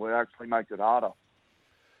at all. It actually makes it harder.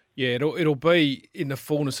 Yeah, it'll be in the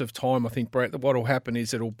fullness of time. I think, Brett, what will happen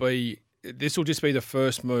is this will just be the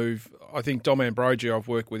first move. I think Dom Ambrogio, I've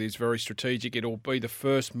worked with, is very strategic. It'll be the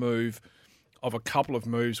first move of a couple of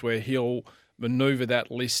moves where he'll manoeuvre that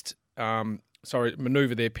list,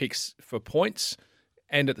 manoeuvre their picks for points,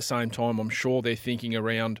 and at the same time, I'm sure they're thinking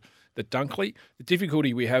around the Dunkley. The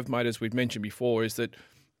difficulty we have, mate, as we've mentioned before, is that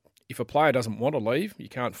if a player doesn't want to leave, you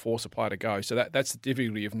can't force a player to go. So that's the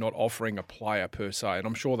difficulty of not offering a player per se. And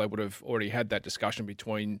I'm sure they would have already had that discussion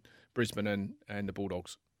between Brisbane and the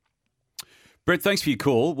Bulldogs. Brett, thanks for your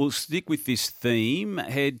call. We'll stick with this theme.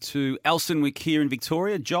 Head to Elsternwick here in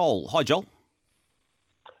Victoria. Joel. Hi, Joel.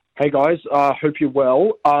 Hey, guys. Hope you're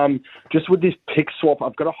well. Just with this pick swap,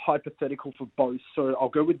 I've got a hypothetical for both. So I'll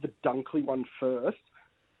go with the Dunkley one first.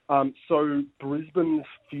 So Brisbane's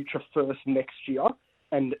future first next year,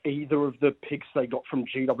 and either of the picks they got from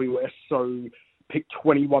GWS, so pick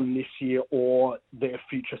 21 this year or their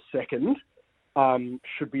future second,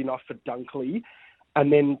 should be enough for Dunkley,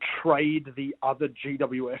 and then trade the other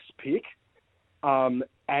GWS pick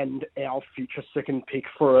and our future second pick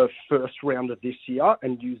for a first rounder this year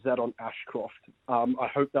and use that on Ashcroft. I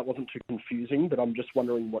hope that wasn't too confusing, but I'm just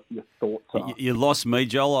wondering what your thoughts are. You lost me,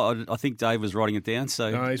 Joel. I think Dave was writing it down. So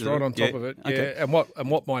no, he's right on top of it. Yeah, okay. and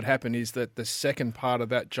what might happen is that the second part of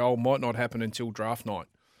that, Joel, might not happen until draft night.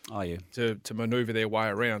 Oh yeah, to manoeuvre their way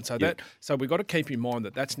around. So so we've got to keep in mind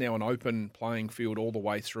that that's now an open playing field all the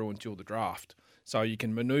way through until the draft. So you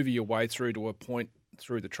can manoeuvre your way through to a point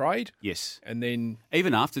through the trade. Yes, and then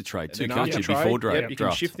even after trade too, can't you? Trade, before draft, you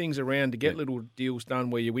can shift things around to get little deals done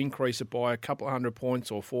where you increase it by a couple of 100 points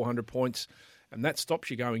or 400 points, and that stops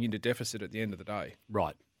you going into deficit at the end of the day.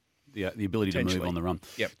 Right. The ability to move on the run.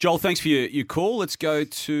 Yep. Joel, thanks for your call. Let's go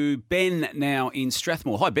to Ben now in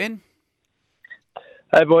Strathmore. Hi, Ben.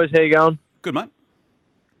 Hey boys, how you going? Good, mate.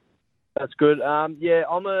 That's good. Yeah,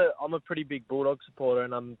 I'm a pretty big Bulldog supporter,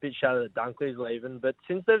 and I'm a bit shattered that Dunkley's leaving. But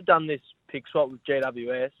since they've done this pick swap with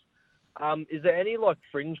GWS, is there any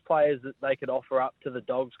fringe players that they could offer up to the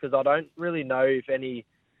Dogs? Because I don't really know if any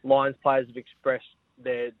Lions players have expressed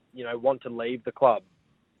their want to leave the club.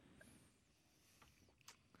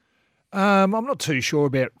 I'm not too sure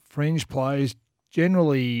about fringe players.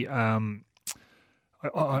 Generally, I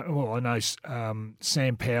know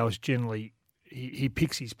Sam Powers generally. He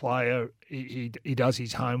picks his player. He does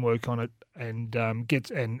his homework on it and gets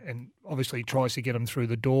and obviously tries to get them through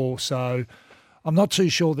the door. So I'm not too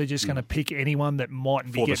sure they're just going to pick anyone that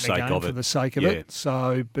mightn't be getting a game for the sake of it.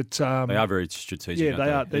 So, but they are very strategic. Yeah,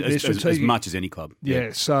 they are. They're strategic as much as any club.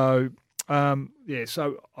 Yeah. So,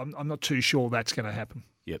 So I'm not too sure that's going to happen.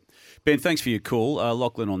 Yep. Ben, thanks for your call.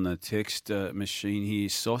 Lachlan on the text machine here.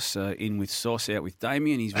 Sauce in with Sauce, out with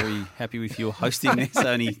Damien. He's very happy with your hosting there, so,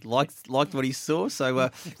 and he liked what he saw. So, I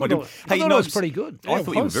thought it was pretty good. I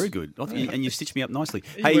thought you were very good, and you stitched me up nicely.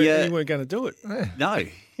 You weren't going to do it. No,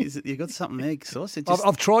 you got something there, Sauce.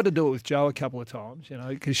 I've tried to do it with Jo a couple of times,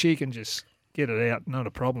 because she can just get it out, not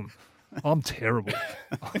a problem. I'm terrible.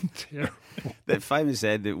 That famous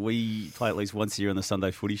ad that we play at least once a year on the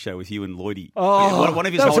Sunday Footy Show with you and Lloydie. Oh, one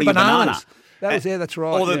of his holding a banana. That's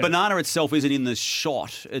right. Or the banana itself isn't in the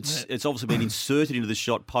shot. It's obviously been inserted into the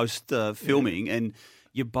shot post filming, and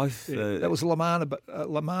you both. That was a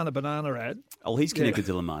Lamana banana ad. Oh, he's connected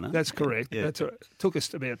to Lamana. That's correct. Yeah. That's right. It took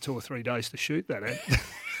us about 2 or 3 days to shoot that ad.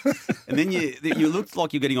 And then you looked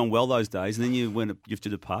like you're getting on well those days, and then you have to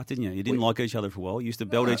depart, didn't you? You didn't like each other for a while. You used to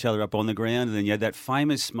belt each other up on the ground, and then you had that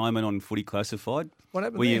famous moment on Footy Classified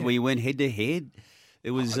where you went head to head. It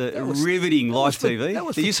was riveting live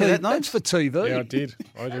TV. Did you see that? That's for TV. Yeah, I did.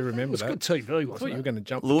 I do remember that. It was good TV, wasn't it? I thought you were going to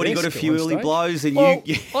jump. Lordy got a few early blows, and I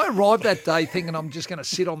arrived that day thinking I'm just going to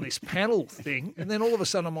sit on this panel thing, and then all of a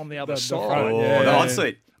sudden I'm on the other side. The hot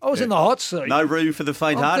seat. I was in the hot seat. No room for the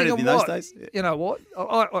faint-hearted in those days. You know what?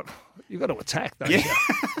 You've got to attack, don't you?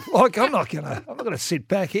 I'm not gonna sit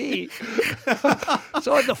back here.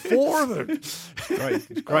 So I had the 4 of them. It's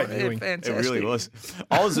great viewing. Fantastic. It really was.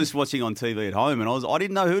 I was just watching on TV at home, and I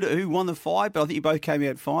didn't know who won the fight, but I think you both came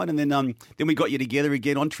out fine. And then we got you together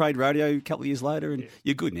again on Trade Radio a couple of years later, and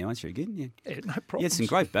you're good now, aren't you? Again, yeah, no problem. You had some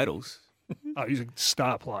great battles. Oh, he's a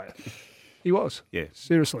star player. He was. Yeah,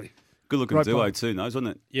 seriously. Good looking duo too, Nose,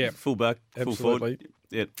 wasn't it? Yeah, full back, full forward.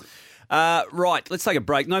 Yeah. Right, let's take a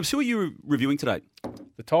break. No, so who are you reviewing today?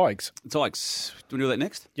 The Tigers. Do you want to do that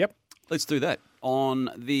next? Yep. Let's do that. On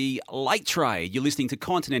the Late Trade, you're listening to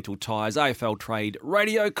Continental Tires, AFL Trade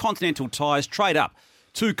Radio. Continental Tires, trade up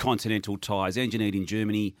to Continental Tires, engineered in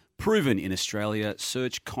Germany, proven in Australia.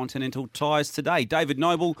 Search Continental Tires today. David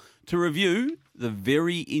Noble to review the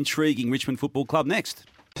very intriguing Richmond Football Club next.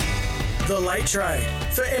 The Late Trade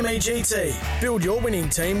for MEGT. Build your winning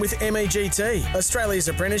team with MEGT, Australia's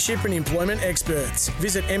apprenticeship and employment experts.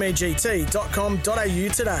 Visit MEGT.com.au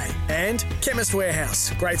today. And Chemist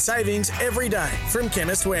Warehouse. Great savings every day from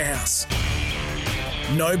Chemist Warehouse.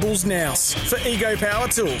 Nobles Nous for Ego Power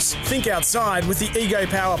Tools. Think outside with the Ego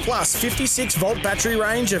Power Plus 56-volt battery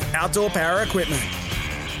range of outdoor power equipment.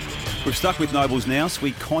 We've stuck with Nobles Nous.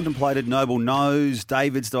 We contemplated Noble Nose,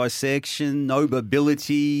 David's dissection,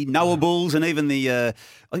 Knowability, Knowables, and even the, I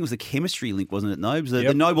think it was the chemistry link, wasn't it, Nobes?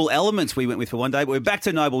 The Noble Elements we went with for one day. But we're back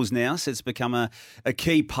to Nobles Nous. It's become a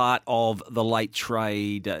key part of the Late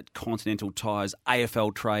Trade at Continental Tires,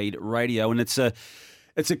 AFL Trade Radio. And it's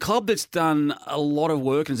a club that's done a lot of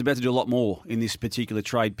work and is about to do a lot more in this particular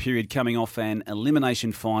trade period, coming off an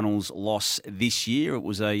elimination finals loss this year. It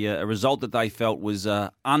was a result that they felt was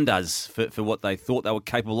unders for what they thought they were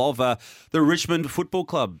capable of. The Richmond Football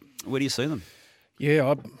Club, where do you see them?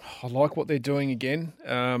 Yeah, I like what they're doing again.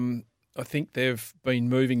 I think they've been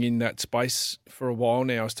moving in that space for a while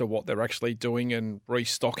now as to what they're actually doing and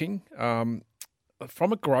restocking.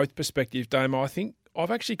 From a growth perspective, Damo, I think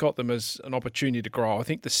I've actually got them as an opportunity to grow. I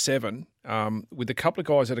think the 7, with a couple of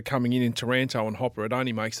guys that are coming in Taranto and Hopper, it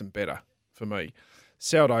only makes them better for me.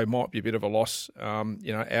 Sourdough might be a bit of a loss, out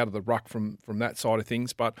of the ruck from that side of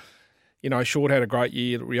things. But, Short had a great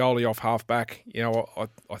year. Rioli off half-back.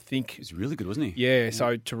 I think... He's really good, wasn't he? Yeah,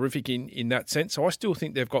 so terrific in that sense. So I still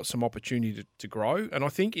think they've got some opportunity to grow. And I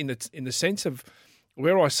think in the sense of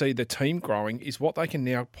where I see the team growing is what they can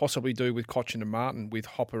now possibly do with Cochin and Martin, with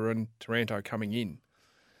Hopper and Taranto coming in.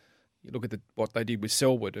 You look at what they did with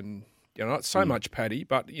Selwood and, not so much Paddy,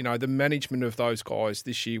 but, the management of those guys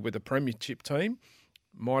this year with a premiership team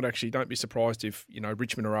might actually, don't be surprised if,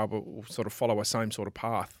 Richmond are able to sort of follow a same sort of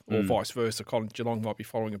path or vice versa. Geelong might be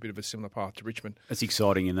following a bit of a similar path to Richmond. That's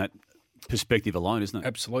exciting in that perspective alone, isn't it?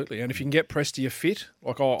 Absolutely. And if you can get Prestia fit,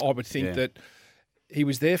 like I would think that he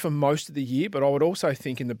was there for most of the year, but I would also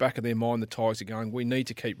think in the back of their mind the Tigers are going, we need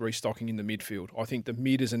to keep restocking in the midfield. I think the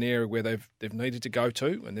mid is an area where they've needed to go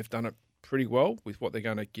to, and they've done it pretty well with what they're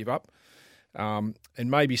going to give up. And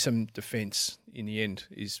maybe some defence in the end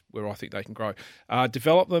is where I think they can grow.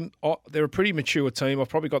 Develop them. They're a pretty mature team. I've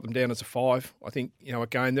probably got them down as a 5. I think,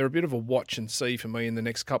 again, they're a bit of a watch and see for me in the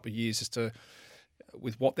next couple of years as to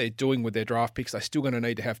with what they're doing with their draft picks. They're still going to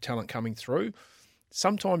need to have talent coming through.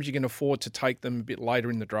 Sometimes you can afford to take them a bit later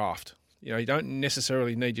in the draft. You don't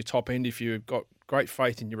necessarily need your top end. If you've got great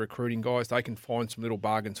faith in your recruiting guys, they can find some little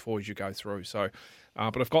bargains for you as you go through. So,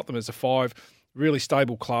 but I've got them as a 5. Really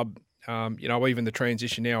stable club. Even the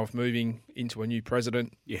transition now of moving into a new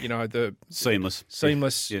president, the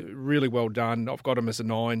seamless, really well done. I've got them as a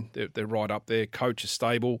 9. They're right up there. Coach is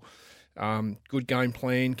stable. Good game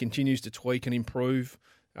plan, continues to tweak and improve.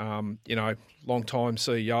 Long-time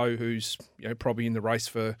CEO who's probably in the race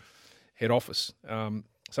for head office.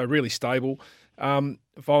 So really stable.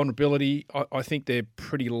 Vulnerability, I think they're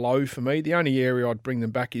pretty low for me. The only area I'd bring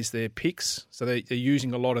them back is their picks. So they're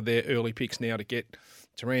using a lot of their early picks now to get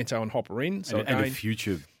Taranto and Hopper in. So and a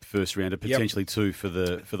future first rounder, potentially too, for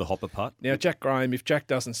the Hopper putt. Now, Jack Graham, if Jack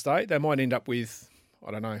doesn't stay, they might end up with,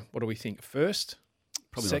 I don't know, what do we think, first?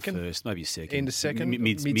 Probably second, not first, maybe second. End of second,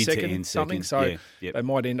 mid-second, to end something. So they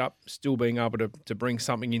might end up still being able to bring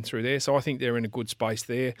something in through there. So I think they're in a good space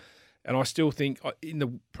there. And I still think in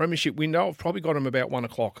the premiership window, I've probably got them about 1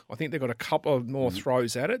 o'clock. I think they've got a couple of more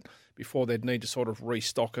throws at it before they'd need to sort of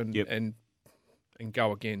restock and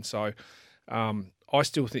go again. So I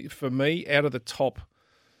still think, for me, out of the top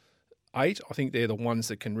 8, I think they're the ones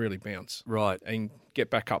that can really bounce. Right. And get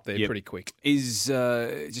back up there pretty quick. Is,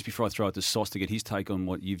 just before I throw it to Sauce to get his take on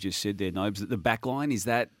what you've just said there, Nobes, the back line, is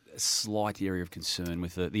that a slight area of concern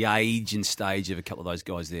with the age and stage of a couple of those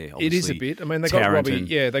guys there? Obviously, it is a bit. I mean, they got Robbie.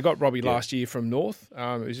 They got Robbie last year from North.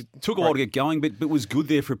 Took a while to get going, but was good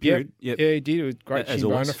there for a period. Yeah, he did. It was a great shin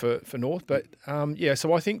boner for North. But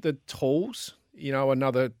so I think the tools,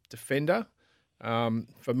 another defender,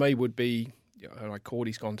 for me would be, I know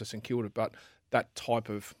Cordy's gone to St Kilda, but that type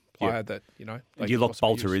of player that, you lock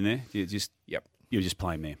Bolter in there? You just You're just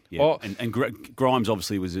playing there. Yeah. Well, and Grimes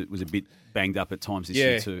obviously was a bit banged up at times this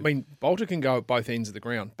year too. I mean, Bolter can go at both ends of the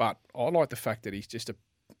ground, but I like the fact that he's just a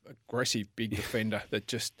aggressive big defender that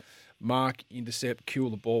just mark, intercept, kill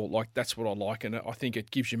the ball. Like, that's what I like, and I think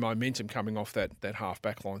it gives you momentum coming off that half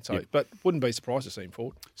back line. So, but wouldn't be surprised to see him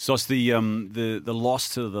forward. So it's the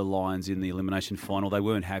loss to the Lions in the elimination final. They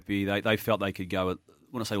weren't happy. They felt they could go,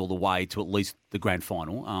 when I say all the way, to at least the grand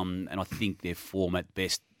final. And I think their form at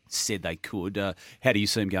best said they could. How do you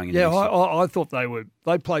see them going? I thought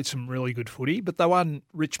they played some really good footy, but they weren't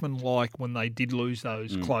Richmond-like when they did lose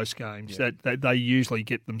those close games. That they usually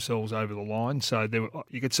get themselves over the line. So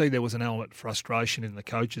you could see there was an element of frustration in the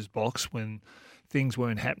coach's box when things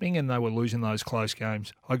weren't happening and they were losing those close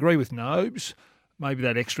games. I agree with Nobes. Maybe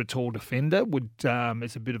that extra tall defender would,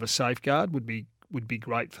 as a bit of a safeguard, would be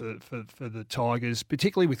great for the Tigers,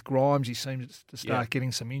 particularly with Grimes. He seems to start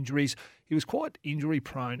getting some injuries. He was quite injury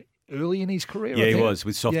prone early in his career. Yeah, he was,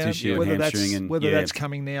 with soft tissue and hamstring. Whether that's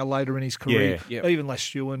coming now later in his career. Yeah. Even Les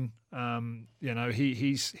Stewart,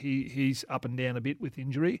 he's up and down a bit with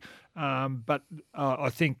injury. But I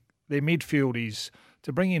think their midfield is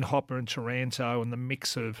to bring in Hopper and Taranto and the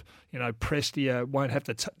mix of, Prestia won't have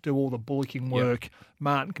to do all the bullocking work. Yep.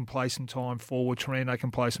 Martin can play some time forward. Taranto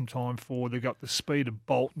can play some time forward. They've got the speed of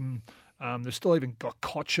Bolton. They've still even got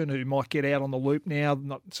Cochin, who might get out on the loop now,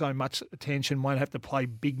 not so much attention, won't have to play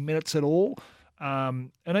big minutes at all.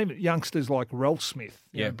 And even youngsters like Ralph Smith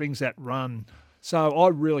brings that run. So I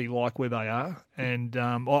really like where they are, and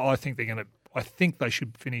I think they're going to I think they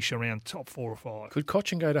should finish around top 4 or 5. Could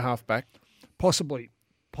Cochin go to half-back? Possibly.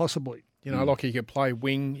 You know, like he could play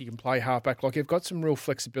wing, he can play half-back. Like, you've got some real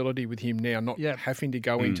flexibility with him now, not having to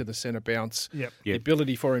go into the centre bounce. The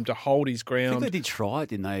ability for him to hold his I ground. think they did try it,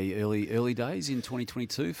 didn't they, early days in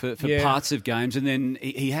 2022 for parts of games, and then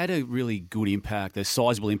he had a really good impact, a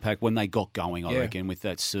sizable impact when they got going, I reckon, with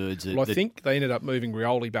that surge. Well, I think they ended up moving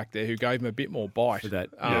Rioli back there, who gave him a bit more bite.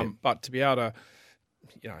 But to be able to,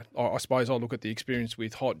 you know, I suppose I look at the experience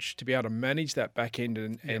with Hodge, to be able to manage that back end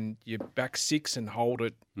and your back six and hold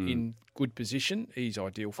it in good position, he's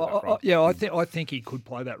ideal for that role. I think he could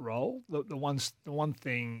play that role. The one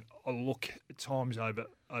thing I look at times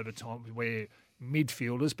over time where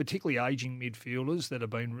midfielders, particularly ageing midfielders that have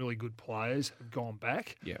been really good players, have gone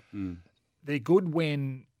back. They're good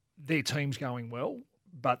when their team's going well,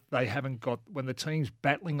 but they haven't got, when the team's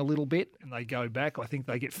battling a little bit and they go back, I think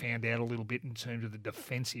they get found out a little bit in terms of the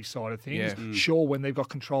defensive side of things. Sure, when they've got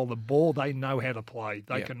control of the ball, they know how to play.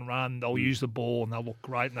 They can run, they'll use the ball and they'll look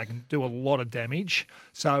great and they can do a lot of damage.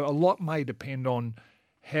 So a lot may depend on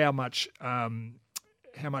how much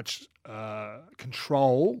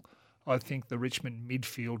control I think the Richmond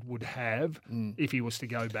midfield would have if he was to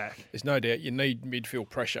go back. There's no doubt you need midfield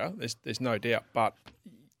pressure. There's no doubt, but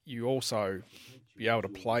you also be able to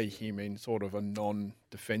play him in sort of a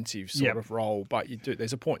non-defensive sort of role, but you do.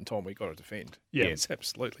 There's a point in time where you've got to defend. Yes,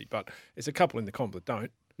 absolutely. But there's a couple in the comp that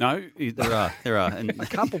don't. No, there are. And a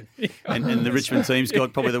couple. and the Richmond team's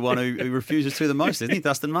got probably the one who refuses to the most, isn't he?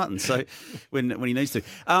 Dustin Martin. So when he needs to.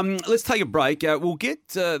 Let's take a break. We'll get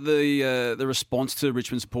the response to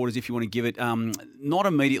Richmond supporters if you want to give it. Not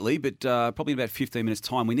immediately, but probably in about 15 minutes'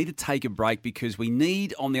 time. We need to take a break because we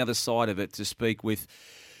need, on the other side of it, to speak with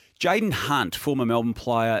Jayden Hunt, former Melbourne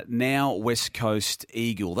player, now West Coast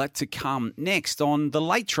Eagle. That to come next on The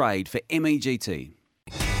Late Trade for MEGT.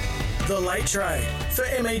 The Late Trade for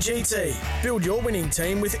MEGT. Build your winning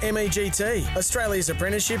team with MEGT, Australia's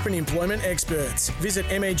apprenticeship and employment experts. Visit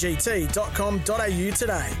MEGT.com.au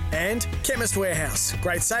today. And Chemist Warehouse.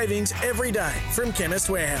 Great savings every day from Chemist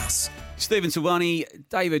Warehouse. Stephen Silvani,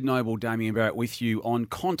 David Noble, Damien Barrett with you on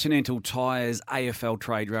Continental Tires AFL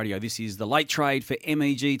Trade Radio. This is The Late Trade for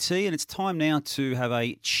MEGT, and it's time now to have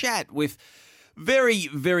a chat with very,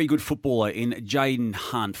 very good footballer in Jayden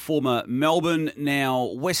Hunt, former Melbourne, now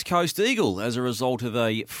West Coast Eagle, as a result of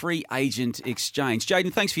a free agent exchange.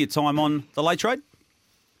 Jayden, thanks for your time on The Late Trade.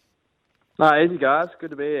 No, easy, guys.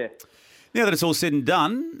 Good to be here. Now that it's all said and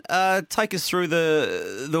done, take us through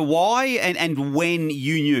the why and when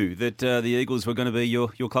you knew that the Eagles were going to be your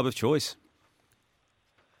club of choice.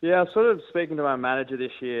 Yeah, I was sort of speaking to my manager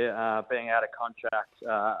this year, being out of contract.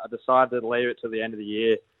 I decided to leave it to the end of the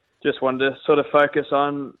year. Just wanted to sort of focus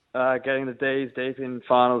on getting the Ds deep in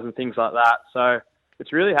finals and things like that. So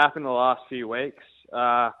it's really happened the last few weeks.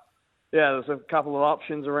 There's a couple of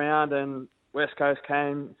options around, and West Coast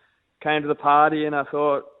came to the party, and I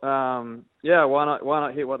thought, why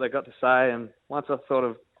not hit what they got to say? And once I sort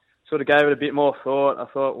of gave it a bit more thought, I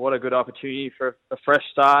thought, what a good opportunity for a fresh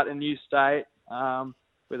start in a new state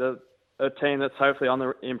with a team that's hopefully on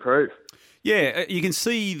the improve. Yeah, you can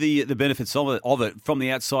see the benefits of it from the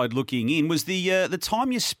outside looking in. Was the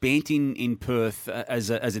time you spent in Perth as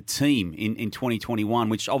a team in 2021,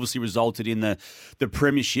 which obviously resulted in the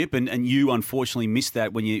premiership, and you unfortunately missed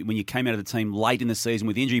that when you came out of the team late in the season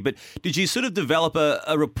with injury. But did you sort of develop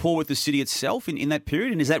a rapport with the city itself in that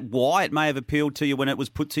period? And is that why it may have appealed to you when it was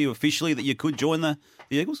put to you officially that you could join the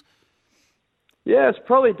Eagles? Yeah, it's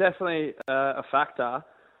probably definitely a factor.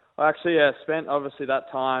 I actually spent obviously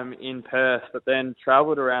that time in Perth, but then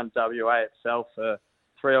travelled around WA itself for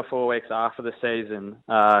 3 or 4 weeks after the season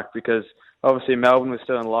because obviously Melbourne was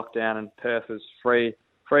still in lockdown and Perth was free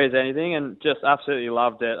as anything, and just absolutely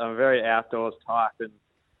loved it. I'm a very outdoors type, and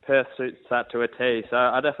Perth suits that to a T, so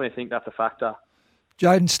I definitely think that's a factor.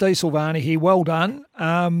 Jayden, Steve Silvani here. Well done.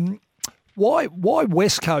 Why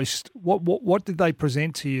West Coast? What did they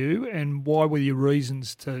present to you, and why were your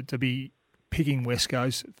reasons to be picking West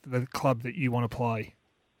Coast for the club that you want to play?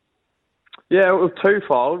 Yeah, it was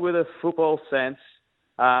twofold. With a football sense,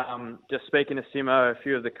 just speaking to Simo, a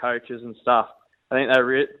few of the coaches and stuff, I think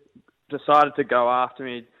they decided to go after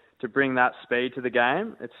me to bring that speed to the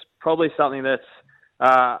game. It's probably something that's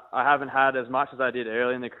I haven't had as much as I did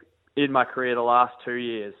early in my career the last 2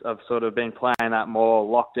 years. I've sort of been playing that more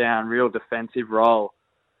lockdown, real defensive role.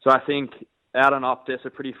 So I think out on Optus, a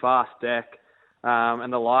pretty fast deck,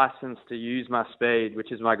 and the license to use my speed,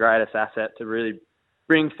 which is my greatest asset, to really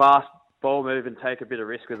bring fast ball move and take a bit of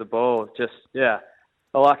risk with the ball. I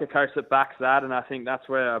like a coach that backs that, and I think that's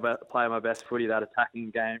where I play my best footy, that attacking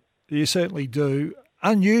game. You certainly do.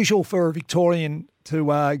 unusual for a Victorian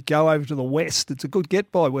to go over to the West. It's a good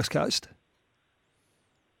get by West Coast.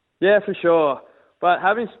 Yeah, for sure. But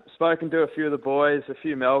having spoken to a few of the boys, a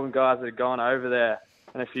few Melbourne guys that have gone over there,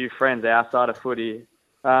 and a few friends outside of footy,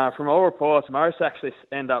 from all reports, most actually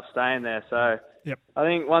end up staying there. So yep. I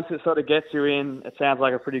think once it sort of gets you in, it sounds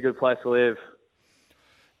like a pretty good place to live.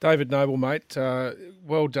 David Noble, mate,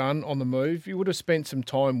 well done on the move. You would have spent some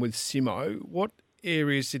time with Simo. What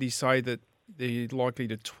areas did he say that they're likely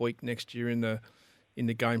to tweak next year in the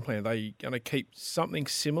game plan? Are they going to keep something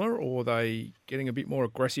similar, or are they getting a bit more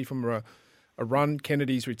aggressive from a run?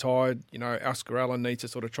 Kennedy's retired. Oscar Allen needs to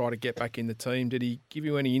sort of try to get back in the team. Did he give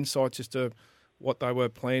you any insights as to what they were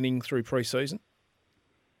planning through pre-season?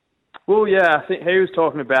 Well, yeah, I think he was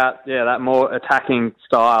talking about, that more attacking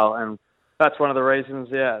style, and that's one of the reasons,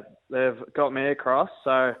 they've got me across.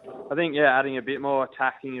 So I think, adding a bit more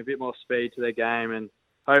attacking, a bit more speed to their game, and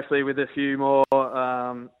hopefully with a few more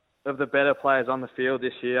of the better players on the field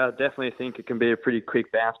this year, I definitely think it can be a pretty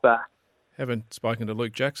quick bounce back. Haven't spoken to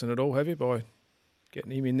Luke Jackson at all, have you, by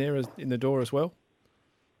getting him in there in the door as well?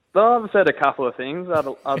 Well, I've said a couple of things.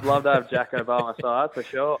 I'd love to have Jacko by my side, for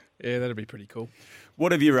sure. Yeah, that'd be pretty cool.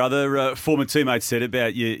 What have your other former teammates said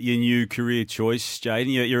about your new career choice,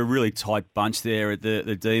 Jayden? You're a really tight bunch there at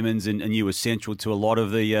the Demons, and you were central to a lot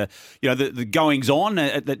of the the goings on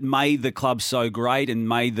that made the club so great and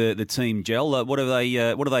made the team gel. What have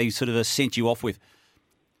they sort of sent you off with?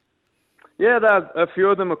 Yeah, a few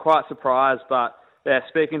of them were quite surprised, but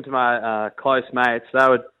speaking to my close mates, they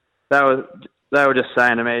were just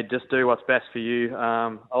saying to me, just do what's best for you.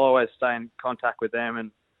 I'll always stay in contact with them, and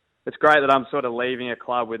it's great that I'm sort of leaving a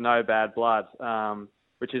club with no bad blood,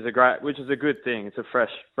 which is a good thing. It's a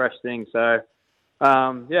fresh thing. So, I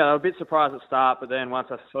was a bit surprised at the start, but then once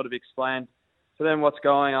I sort of explained to them what's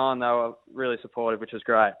going on, they were really supportive, which was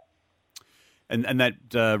great. And that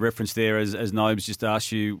reference there, as Nobes just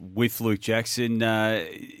asked you, with Luke Jackson,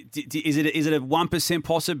 is it a 1%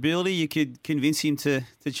 possibility you could convince him to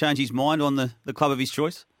change his mind on the club of his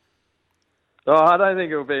choice? Oh, I don't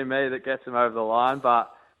think it'll be me that gets him over the line, but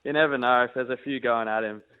you never know. If there's a few going at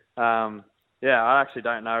him, I actually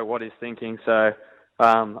don't know what he's thinking. So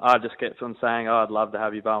I just get from saying, "Oh, I'd love to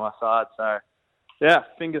have you by my side." So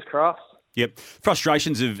fingers crossed. Yep.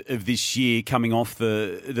 Frustrations of this year coming off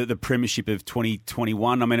the premiership of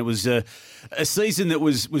 2021. I mean, it was a season that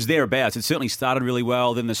was thereabouts. It certainly started really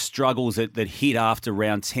well. Then the struggles that hit after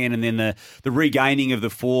round 10, and then the regaining of the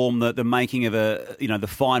form, the making of the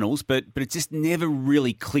finals. But it just never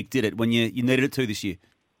really clicked, did it, when you needed it to this year?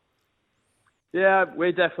 Yeah,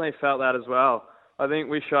 we definitely felt that as well. I think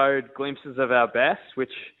we showed glimpses of our best,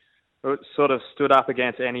 which sort of stood up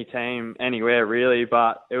against any team anywhere really,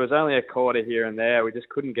 but it was only a quarter here and there. We just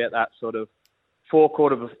couldn't get that sort of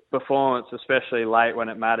four-quarter performance, especially late when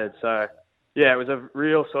it mattered. So, it was a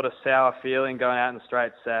real sort of sour feeling going out in the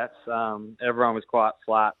straight sets. Everyone was quite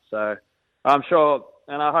flat. So I'm sure,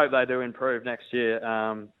 and I hope they do improve next year.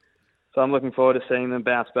 So I'm looking forward to seeing them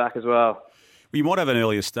bounce back as well. Well, you might have an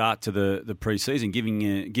earlier start to the pre-season, given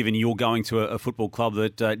you're going to a football club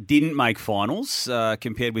that didn't make finals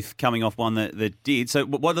compared with coming off one that did. So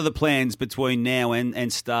what are the plans between now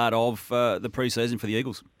and start of the pre-season for the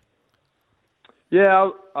Eagles? Yeah,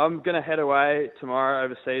 I'm going to head away tomorrow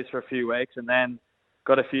overseas for a few weeks, and then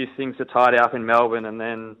got a few things to tidy up in Melbourne, and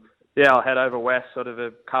then I'll head over west sort of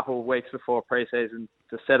a couple of weeks before pre-season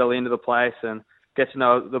to settle into the place and get to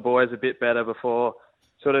know the boys a bit better before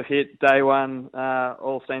sort of hit day one,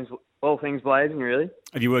 all things blazing, really.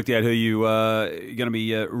 Have you worked out who you're going to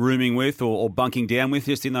be rooming with or bunking down with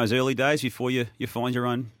just in those early days before you find your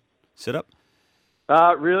own setup?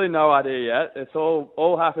 Really no idea yet. It's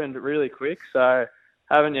all happened really quick, so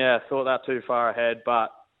haven't thought that too far ahead.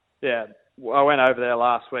 But I went over there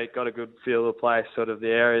last week, got a good feel of the place, sort of the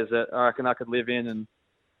areas that I reckon I could live in, and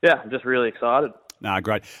I'm just really excited.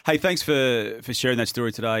 Great. Hey, thanks for sharing that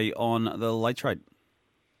story today on The Late Trade.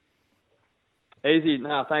 Easy.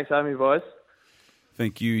 No, thanks for having me, boys.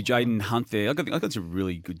 Thank you, Jayden Hunt there. I think it's a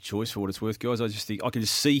really good choice for what it's worth, guys. I just think I can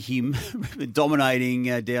just see him dominating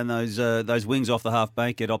down those wings off the half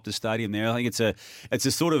bank at Optus Stadium there. I think it's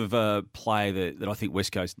a sort of play that I think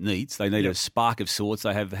West Coast needs. They need a spark of sorts.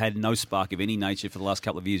 They have had no spark of any nature for the last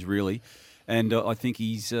couple of years, really. And I think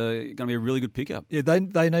he's going to be a really good pickup. Yeah,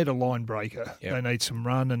 they need a line breaker. Yep. They need some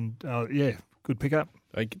run and, good pickup.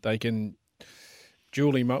 They can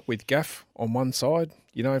duel him up with Gaff on one side,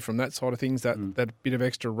 from that side of things, that bit of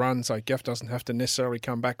extra run, so Gaff doesn't have to necessarily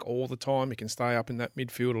come back all the time. He can stay up in that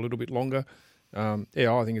midfield a little bit longer. I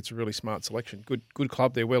think it's a really smart selection. Good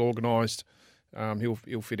club. They're well organised.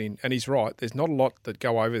 He'll fit in. And he's right. There's not a lot that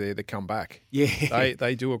go over there that come back. Yeah.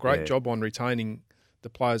 They do a great job on retaining the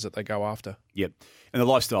players that they go after. Yep. And the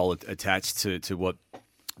lifestyle attached to what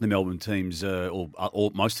the Melbourne teams, or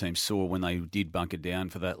most teams, saw when they did bunker down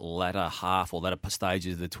for that latter half or latter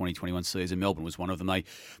stages of the 2021 season. Melbourne was one of them. They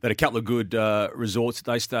had a couple of good resorts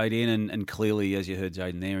that they stayed in, and clearly, as you heard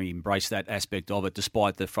Jayden there, he embraced that aspect of it,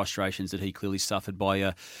 despite the frustrations that he clearly suffered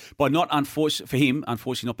by not, unfortunately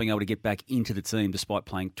not being able to get back into the team despite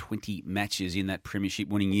playing 20 matches in that premiership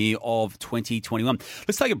winning year of 2021.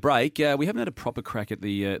 Let's take a break. We haven't had a proper crack at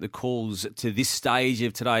the calls to this stage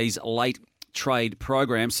of today's late trade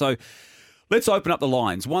program. So let's open up the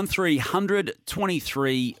lines. 1300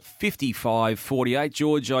 23 55 48.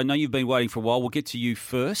 George, I know you've been waiting for a while. We'll get to you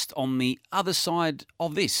first on the other side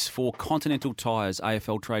of this for Continental Tires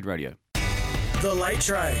AFL Trade Radio. The Late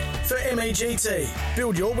Trade for MEGT.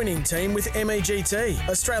 Build your winning team with MEGT,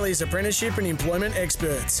 Australia's apprenticeship and employment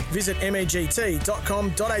experts. Visit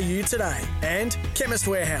MEGT.com.au today. And Chemist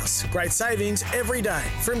Warehouse. Great savings every day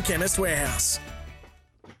from Chemist Warehouse.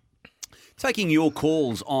 Taking your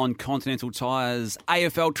calls on Continental Tires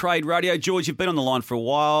AFL Trade Radio. George, you've been on the line for a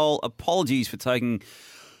while. Apologies for taking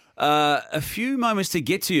a few moments to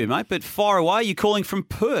get to you, mate, but fire away. You're calling from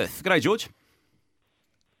Perth. G'day, George.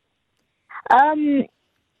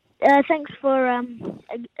 Thanks for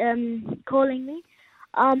calling me.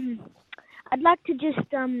 I'd like to just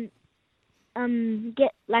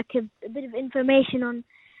get like a bit of information on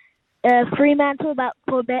Fremantle, about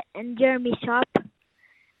Corbett and Jeremy Sharp,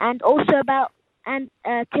 and also about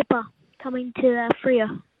Tipper coming to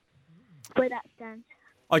Freo, where that stands.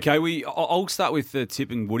 Okay, I'll start with the Tip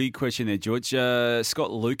and Woody question there, George.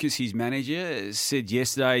 Scott Lucas, his manager, said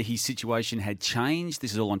yesterday his situation had changed.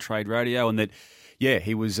 This is all on Trade Radio, and that, yeah,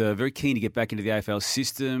 he was very keen to get back into the AFL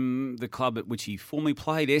system. The club at which he formerly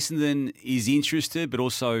played, Essendon, is interested, but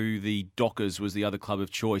also the Dockers was the other club of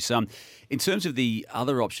choice. In terms of the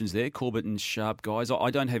other options there, Corbett and Sharp guys, I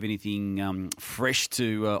don't have anything fresh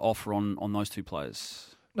to offer on those two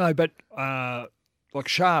players. No, but like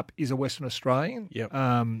Sharp is a Western Australian. Yep.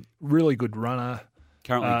 Really good runner.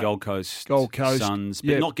 Currently Gold Coast Suns,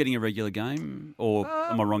 but not getting a regular game? Or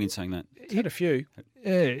am I wrong in saying that? He's had a few.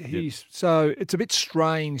 Yeah, so it's a bit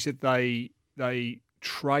strange that they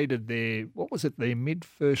traded their mid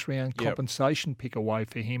first round compensation pick away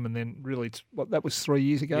for him, and then really that was 3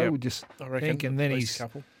 years ago. Yep. We just I reckon, think, and then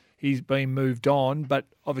he's been moved on, but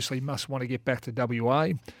obviously must want to get back to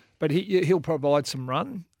WA. But he'll provide some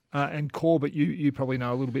run. And Corbett, you probably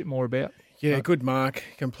know a little bit more about. Yeah, good mark.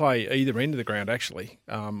 Can play either end of the ground, actually.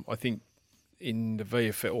 I think in the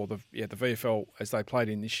VFL, or the VFL, as they played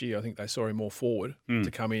in this year, I think they saw him more forward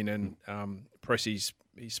to come in and press his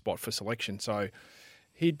spot for selection. So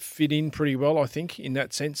he'd fit in pretty well, I think, in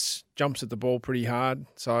that sense. Jumps at the ball pretty hard.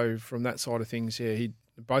 So from that side of things, yeah,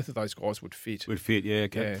 both of those guys would fit. Yeah,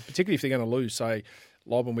 okay. Yeah, particularly if they're going to lose, say,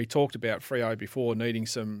 Lob, and we talked about Freo before needing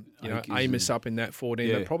some, Amos up in that forward end.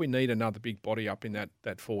 Yeah. They probably need another big body up in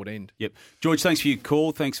that forward end. Yep. George, thanks for your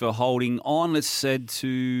call. Thanks for holding on. Let's head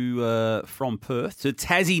to from Perth to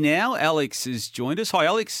Tassie now. Alex has joined us. Hi,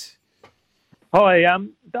 Alex. Hi,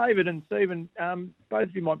 David and Stephen. Both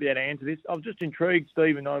of you might be able to answer this. I was just intrigued,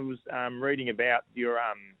 Stephen. I was reading about your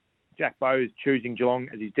Jack Bowes choosing Geelong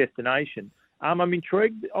as his destination. I'm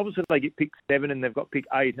intrigued. Obviously, they get pick 7 and they've got pick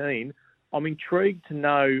 18. I'm intrigued to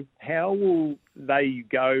know how will they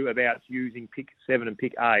go about using pick 7 and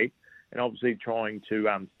pick 8, and obviously trying to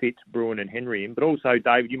fit Bruin and Henry in. But also,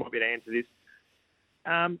 David, you might be able to answer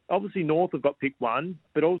this. Obviously, North have got pick 1,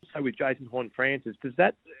 but also with Jason Horne-Francis, does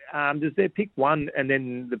their pick 1 and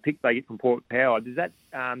then the pick they get from Port Power, does that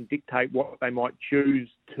dictate what they might choose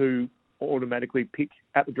to automatically pick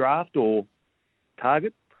at the draft or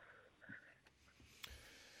target?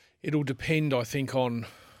 It'll depend, I think, on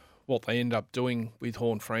what they end up doing with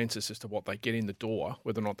Horne-Francis as to what they get in the door.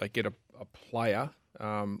 Whether or not they get a player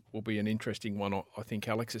will be an interesting one, I think,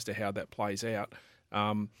 Alex, as to how that plays out.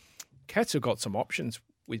 Cats have got some options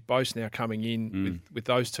with Bose now coming in with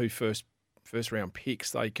those two first round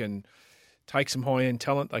picks. They can take some high end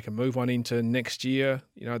talent. They can move one into next year.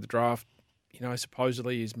 The draft,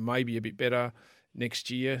 supposedly is maybe a bit better next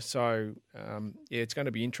year. So it's going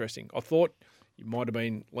to be interesting. I thought you might have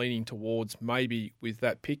been leaning towards maybe with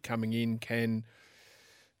that pick coming in, can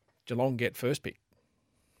Geelong get first pick?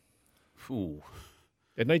 Ooh.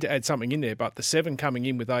 They'd need to add something in there, but the 7 coming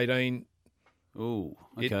in with 18, Oh,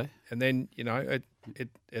 okay. And then,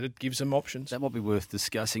 it gives them options. That might be worth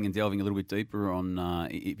discussing and delving a little bit deeper on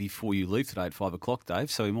before you leave today at 5 o'clock, Dave.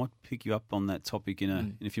 So we might pick you up on that topic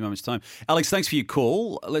in a few moments' time. Alex, thanks for your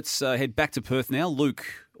call. Let's head back to Perth now. Luke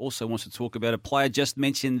also wants to talk about a player just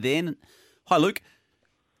mentioned then. Hi, Luke.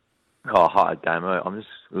 Oh, hi, Damo. I'm just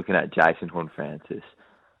looking at Jason Horne-Francis.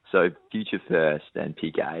 So future first and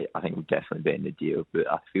pick 8, I think would definitely be in the deal, but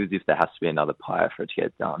I feel as if there has to be another player for it to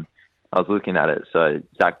get done. I was looking at it, so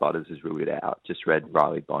Zach Butters has ruled it out. Just read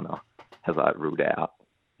Riley Bonner has ruled out.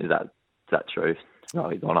 Is that true?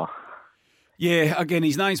 Riley Bonner. Yeah, again,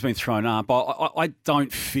 his name's been thrown up. I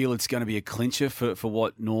don't feel it's going to be a clincher for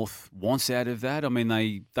what North wants out of that. I mean,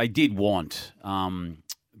 they did want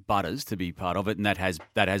Butters to be part of it, and that has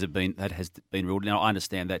been ruled. Now I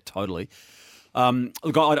understand that totally.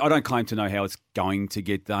 Look, I don't claim to know how it's going to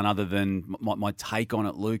get done. Other than my take on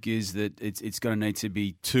it, Luke, is that it's going to need to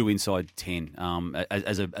be 2 inside 10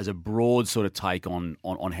 as a broad sort of take on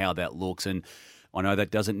how that looks. And I know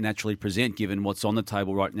that doesn't naturally present, given what's on the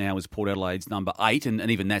table right now is Port Adelaide's number 8, and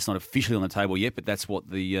even that's not officially on the table yet. But that's what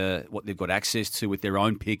what they've got access to with their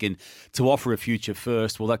own pick, and to offer a future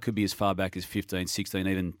first. Well, that could be as far back as 15, 16,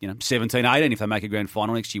 even 17, 18 if they make a grand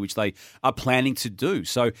final next year, which they are planning to do.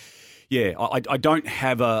 So. Yeah, I don't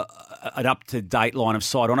have an up-to-date line of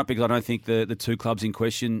sight on it because I don't think the two clubs in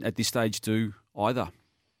question at this stage do either.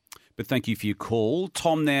 But thank you for your call.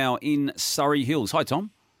 Tom now in Surrey Hills. Hi,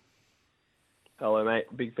 Tom. Hello, mate.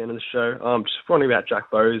 Big fan of the show. Just wondering about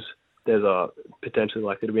Jack Bowes. There's potentially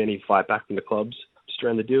likely to be any fight back from the clubs just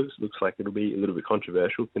around the deals. Looks like it'll be a little bit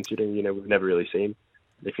controversial considering, we've never really seen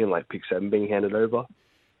anything like pick 7 being handed over.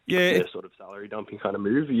 Yeah, sort of salary dumping kind of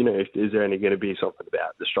move. Is there only going to be something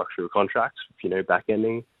about the structure of contracts, back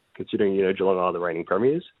ending, considering Geelong are the reigning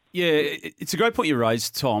premiers? Yeah, it's a great point you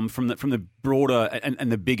raised, Tom, from the broader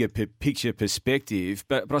and the bigger picture perspective.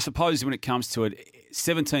 But I suppose when it comes to it,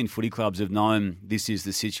 17 footy clubs have known this is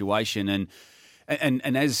the situation, and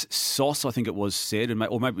as Sauce, I think it was said,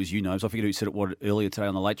 or maybe it was I forget who said it earlier today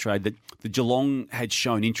on the Late Trade, that the Geelong had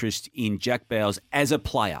shown interest in Jack Bowes as a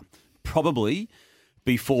player, probably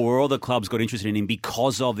before all the clubs got interested in him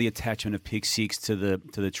because of the attachment of pick 6 to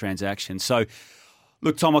the transaction. So,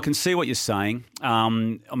 look, Tom, I can see what you're saying.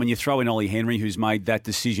 You throw in Ollie Henry, who's made that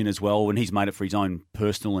decision as well, and he's made it for his own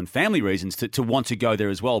personal and family reasons to want to go there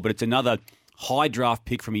as well. But it's another high draft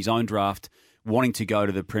pick from his own draft wanting to go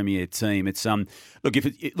to the premier team. It's look if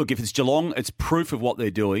it's Geelong, it's proof of what they're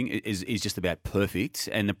doing is just about perfect,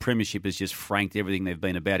 and the premiership has just franked everything they've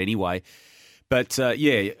been about anyway. But,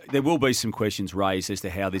 there will be some questions raised as to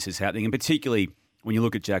how this is happening, and particularly when you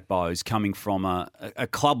look at Jack Bowes coming from a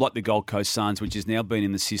club like the Gold Coast Suns, which has now been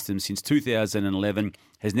in the system since 2011,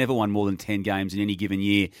 has never won more than 10 games in any given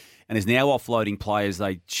year, and is now offloading players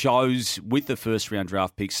they chose with the first-round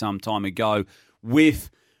draft pick some time ago with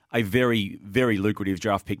a very, very lucrative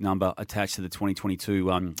draft pick number attached to the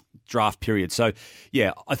 2022 draft period. So,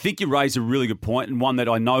 yeah, I think you raise a really good point, and one that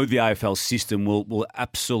I know the AFL system will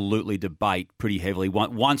absolutely debate pretty heavily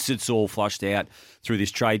once it's all flushed out through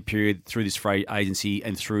this trade period, through this free agency,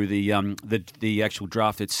 and through the actual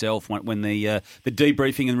draft itself when the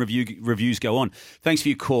debriefing and reviews go on. Thanks for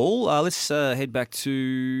your call. Let's head back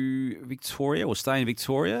to Victoria. We'll stay in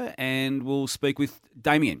Victoria, and we'll speak with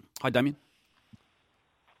Damien. Hi, Damien.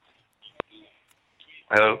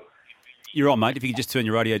 Hello. You're on, mate. If you could just turn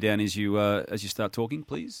your radio down as you start talking,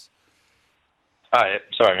 please. Oh, yeah.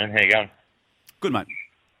 Sorry, man. How you going? Good, mate.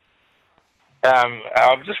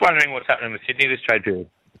 I'm just wondering what's happening with Sydney this trade period.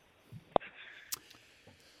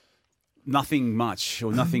 Nothing much,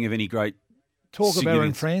 or nothing of any great. Talk of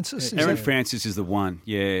Aaron Francis. Aaron Francis is the one,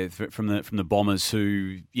 from the Bombers.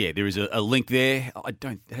 Who, there is a link there.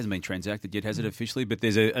 It hasn't been transacted yet, has it officially? But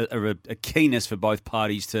there's a keenness for both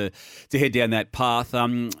parties to head down that path.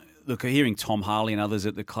 Look, hearing Tom Harley and others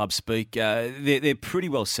at the club speak, they're pretty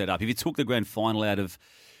well set up. If you took the grand final out of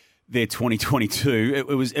their 2022,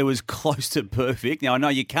 it was close to perfect. Now I know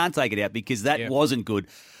you can't take it out because that wasn't good,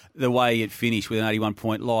 the way it finished with an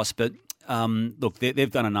 81-point loss, but. Look,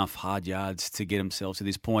 they've done enough hard yards to get themselves to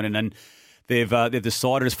this point, and then they've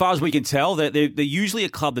decided, as far as we can tell, they're usually a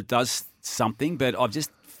club that does something, but I've just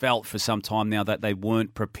felt for some time now that they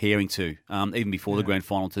weren't preparing to, even before the grand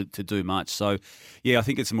final, to do much. So, I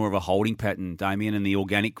think it's more of a holding pattern, Damien, and the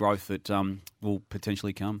organic growth that will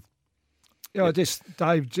potentially come. Yeah,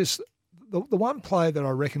 Dave, the one player that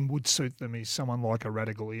I reckon would suit them is someone like a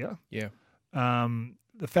Radaglia. Yeah.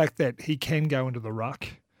 The fact that he can go into the ruck.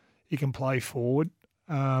 He can play forward.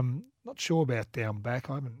 Not sure about down back.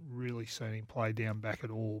 I haven't really seen him play down back at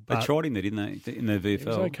all. But they tried him there, didn't they, in the VFL? It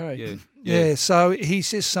was okay. Yeah, so he's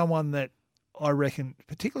just someone that I reckon,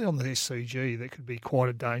 particularly on the SCG, that could be quite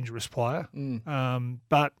a dangerous player.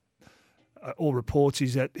 But all reports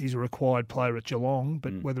is that he's a required player at Geelong,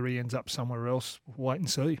 but whether he ends up somewhere else, we'll wait and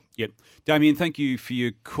see. Yep. Damien, thank you for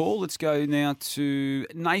your call. Let's go now to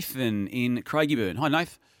Nathan in Craigieburn. Hi,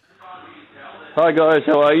 Nath. Hi guys,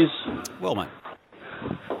 how are you? Well, mate.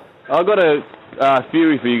 I've got a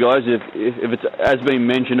theory for you guys. If it has been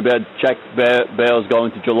mentioned about Jack Bowes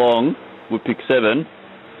going to Geelong with pick 7,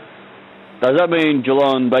 does that mean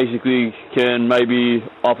Geelong basically can maybe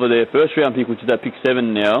offer their first round pick, which is that pick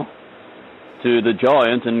 7 now, to the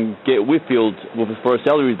Giants and get Whitfield for a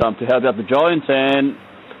salary dump to help out the Giants, and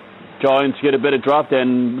Giants get a better draft,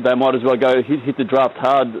 and they might as well go hit the draft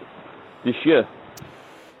hard this year?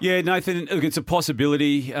 Yeah, Nathan, look, it's a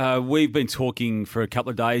possibility. We've been talking for a couple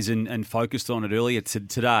of days and focused on it earlier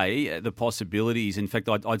today, the possibilities. In fact,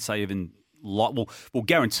 I'd say even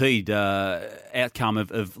guaranteed outcome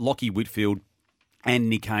of Lockie Whitfield and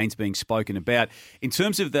Nick Haynes being spoken about. In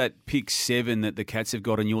terms of that pick 7 that the Cats have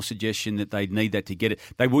got, and your suggestion that they'd need that to get it,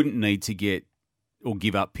 they wouldn't need to get or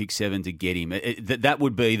give up pick 7 to get him. That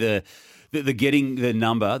would be the getting the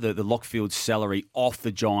number, the Lockfield salary off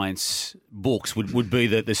the Giants' books would be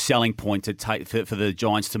the selling point to take for the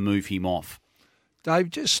Giants to move him off.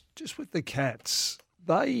 Dave, just with the Cats,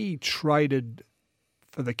 they traded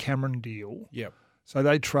for the Cameron deal. Yep. So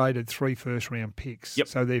they traded 3 first-round picks. Yep.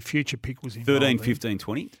 So their future pick was in 13, 15,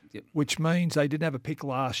 20. Yep. Which means they didn't have a pick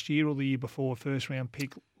last year or the year before, first-round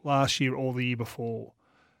pick last year or the year before.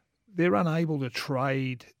 They're unable to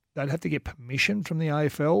trade. They'd have to get permission from the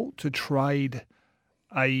AFL to trade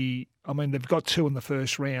they've got 2 in the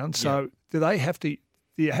first round. So do they have to?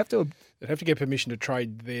 They'd have to get permission to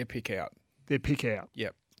trade their pick out. Their pick out.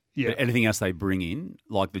 Yep. Yeah. But anything else they bring in,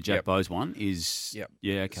 like the Jack Bowes one, is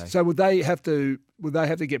okay. So would they have to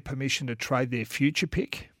get permission to trade their future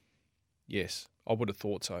pick? Yes, I would have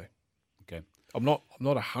thought so. Okay. I'm not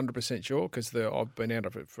 100% sure because I've been out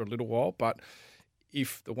of it for a little while, but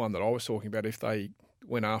if the one that I was talking about, if they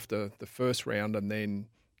went after the first round and then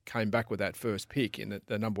came back with that first pick in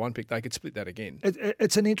the number 1 pick, they could split that again.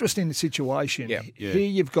 It's an interesting situation. Yeah. Here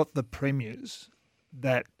you've got the Premiers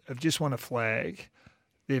that have just won a flag.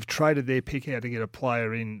 They've traded their pick out to get a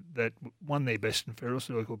player in that won their best and fairest,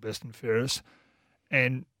 so they call best and fairest.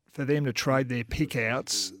 And for them to trade their pick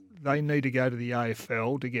outs, they need to go to the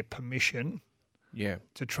AFL to get permission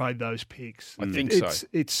to trade those picks. I think so.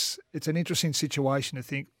 It's an interesting situation to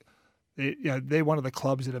think. They're one of the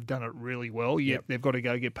clubs that have done it really well, yet they've got to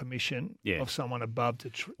go get permission of someone above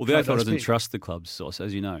to Well, the AFL doesn't trust the clubs, Sauce,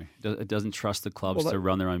 as you know. It doesn't trust the clubs to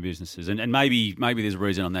run their own businesses. And maybe there's a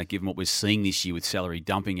reason on that, given what we're seeing this year with salary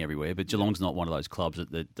dumping everywhere. But Geelong's not one of those clubs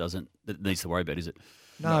that needs to worry about, is it?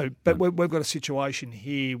 No, but we've got a situation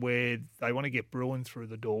here where they want to get Bruin through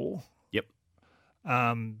the door. Yep.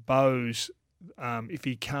 Bowes, if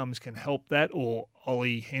he comes, can help that, or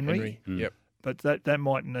Ollie Henry. Yep. But that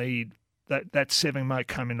might need... That 7 might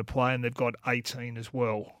come into play, and they've got 18 as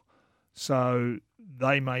well. So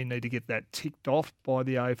they may need to get that ticked off by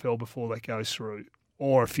the AFL before that goes through,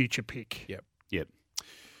 or a future pick. Yep.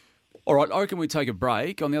 All right, I reckon we take a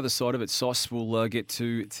break. On the other side of it, Sauce will get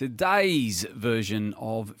to today's version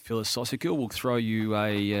of Philosophical. We'll throw you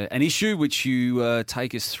an issue which you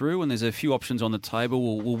take us through, and there's a few options on the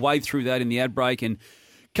table. We'll wade through that in the ad break and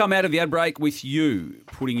come out of the ad break with you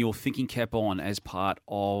putting your thinking cap on as part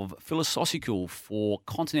of Philosophical for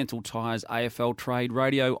Continental Tires AFL Trade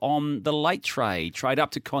Radio on the Late Trade. Trade up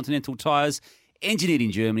to Continental Tires, engineered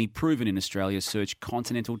in Germany, proven in Australia. Search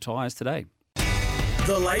Continental Tires today.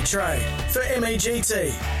 The Late Trade for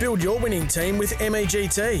MEGT. Build your winning team with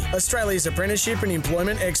MEGT, Australia's apprenticeship and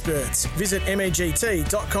employment experts. Visit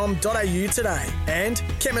MEGT.com.au today. And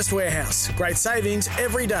Chemist Warehouse. Great savings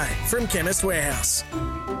every day from Chemist Warehouse.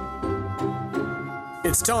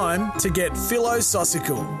 It's time to get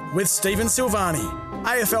philosophical with Stephen Silvani,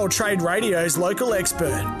 AFL Trade Radio's local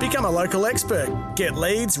expert. Become a local expert. Get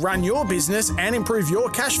leads, run your business and improve your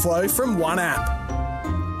cash flow from one app.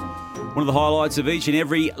 One of the highlights of each and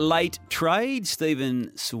every late trade,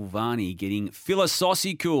 Stephen Silvani getting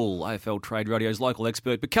philosophical. AFL Trade Radio's local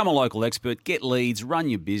expert. Become a local expert, get leads, run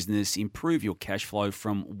your business, improve your cash flow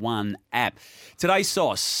from one app. Today's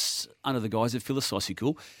Sauce, under the guise of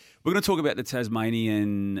philosophical, we're going to talk about the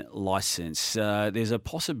Tasmanian licence. There's a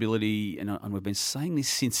possibility, and we've been saying this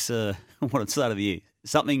since the start of the year,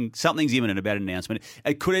 something's imminent about an announcement.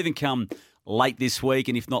 It could even come late this week,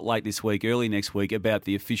 and if not late this week, early next week, about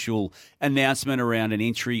the official announcement around an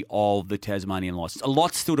entry of the Tasmanian licence. A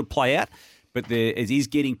lot still to play out, but it is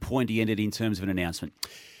getting pointy-ended in terms of an announcement.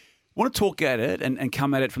 want to talk at it and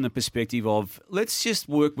come at it from the perspective of let's just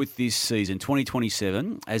work with this season,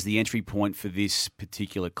 2027, as the entry point for this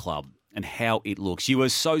particular club and how it looks. You were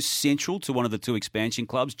so central to one of the two expansion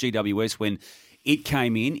clubs, GWS, when it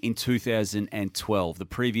came in 2012. The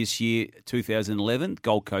previous year, 2011,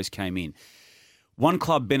 Gold Coast came in. One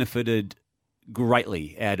club benefited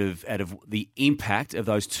greatly out of the impact of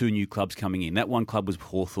those two new clubs coming in. That one club was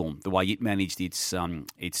Hawthorn, the way it managed its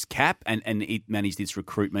cap and it managed its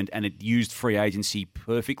recruitment, and it used free agency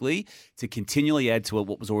perfectly to continually add to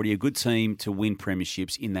what was already a good team to win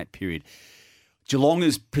premierships in that period. Geelong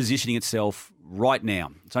is positioning itself right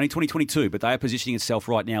now. It's only 2022, but they are positioning itself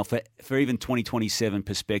right now for even 2027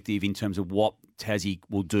 perspective in terms of what Tassie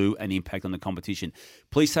will do and impact on the competition.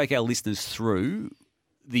 Please take our listeners through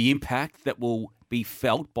the impact that will be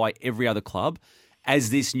felt by every other club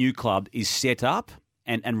as this new club is set up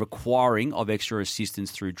and requiring of extra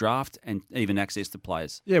assistance through draft and even access to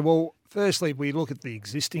players. Yeah, well, firstly, if we look at the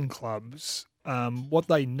existing clubs, what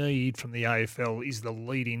they need from the AFL is the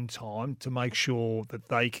lead-in time to make sure that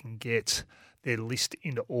they can get their list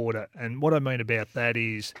into order. And what I mean about that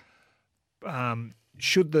is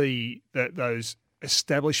should those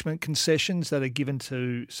establishment concessions that are given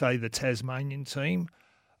to, say, the Tasmanian team,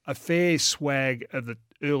 a fair swag of the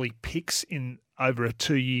early picks in over a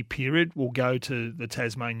 2-year period will go to the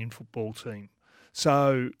Tasmanian football team.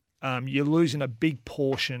 So you're losing a big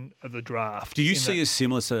portion of the draft. Do you see a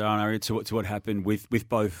similar scenario to what happened with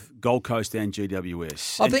both Gold Coast and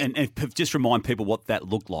GWS? And just remind people what that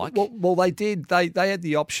looked like. Well, they did. They had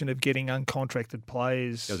the option of getting uncontracted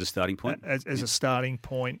players as a starting point. As a starting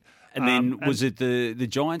point. And then was it the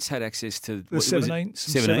Giants had access to the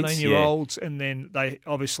 17-year-olds, and then they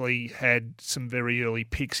obviously had some very early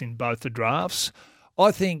picks in both the drafts.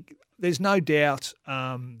 I think there's no doubt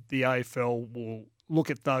the AFL will look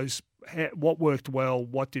at those, what worked well,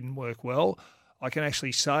 what didn't work well. I can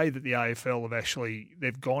actually say that the AFL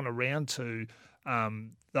they've gone around to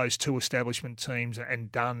those two establishment teams and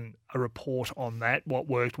done a report on that, what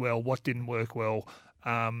worked well, what didn't work well.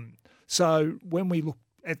 So when we look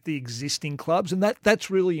at the existing clubs, and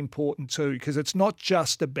that's really important too, because it's not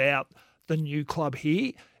just about the new club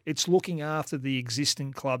here, it's looking after the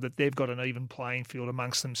existing club, that they've got an even playing field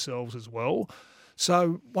amongst themselves as well.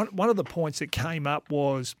 So one of the points that came up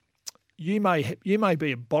was you may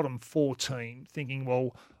be a bottom 4 team thinking,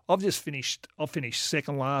 well, I've finished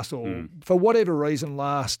second last, or for whatever reason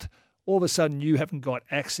last. All of a sudden, you haven't got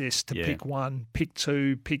access to pick 1, pick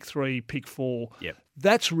 2, pick 3, pick 4. Yep.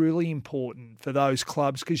 That's really important for those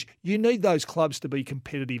clubs, because you need those clubs to be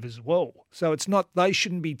competitive as well. So it's not they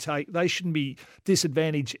shouldn't be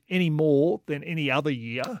disadvantaged any more than any other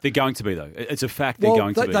year. They're going to be, though. It's a fact they're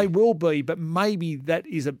going to be. They will be, but maybe that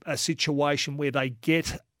is a situation where they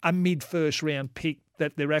get a mid-first round pick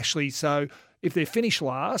that they're actually so. If they're finished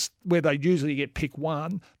last, where they usually get pick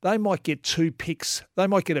 1, they might get 2 picks. They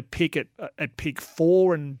might get a pick at pick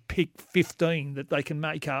 4 and pick 15 that they can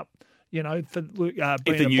make up. For if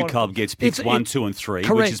the new club gets picks 1, 2, and 3,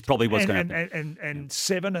 correct. Which is probably what's going to happen, and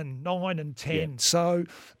 7 and 9 and 10. Yeah. So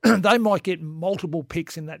they might get multiple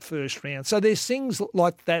picks in that first round. So there's things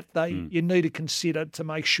like that you need to consider to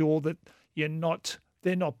make sure that they're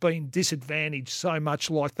not being disadvantaged so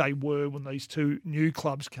much like they were when these two new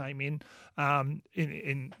clubs came in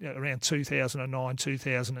around 2009,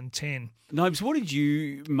 2010. Nobes, what did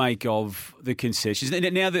you make of the concessions?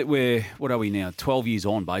 Now that we're, 12 years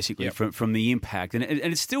on, basically, from the impact, and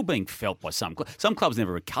it's still being felt by some clubs. Some clubs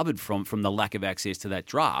never recovered from the lack of access to that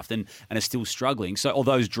draft and are still struggling. So, or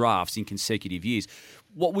those drafts in consecutive years.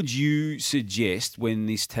 What would you suggest when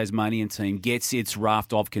this Tasmanian team gets its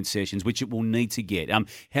raft of concessions, which it will need to get?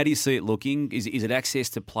 How do you see it looking? Is it access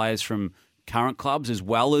to players from current clubs as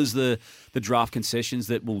well as the draft concessions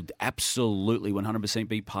that will absolutely 100%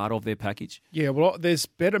 be part of their package? Yeah, well, there's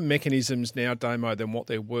better mechanisms now, Damo, than what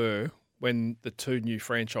there were when the two new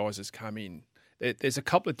franchises come in. There's a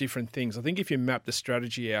couple of different things. I think if you map the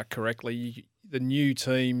strategy out correctly, the new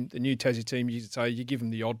Tassie team, you could say you give them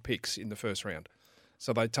the odd picks in the first round.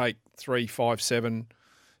 So they take 3, 5, 7,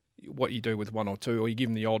 what you do with 1 or 2, or you give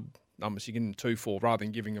them the odd numbers. You give them 2, 4, rather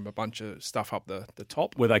than giving them a bunch of stuff up the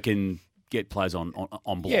top. Where they can get players on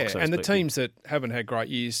block. Yeah, so and the teams that haven't had great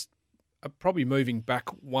years are probably moving back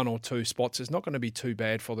 1 or 2 spots. It's not going to be too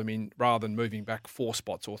bad for them rather than moving back 4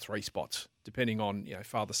 spots or 3 spots, depending on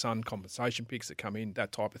father-son compensation picks that come in,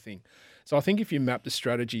 that type of thing. So I think if you map the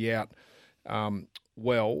strategy out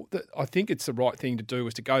I think it's the right thing to do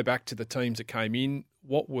is to go back to the teams that came in,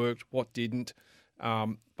 what worked, what didn't.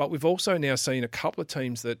 But we've also now seen a couple of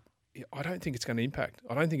teams that I don't think it's going to impact.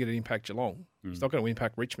 I don't think it'll impact Geelong. It's not going to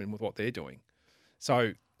impact Richmond with what they're doing.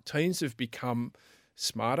 So teams have become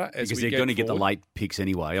smarter as because we they're get going to get the forward. late picks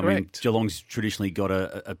anyway. I mean, Correct. Geelong's traditionally got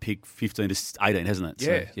a pick 15 to 18, hasn't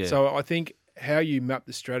it? Yeah. So I think how you map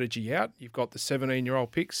the strategy out, you've got the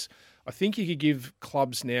 17-year-old picks. I think you could give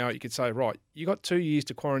clubs now, you could say, right, you got 2 years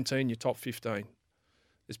to quarantine your top 15.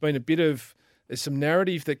 There's been there's some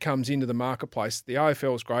narrative that comes into the marketplace. The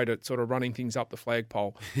AFL is great at sort of running things up the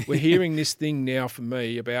flagpole. We're hearing this thing now for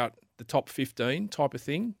me about the top 15 type of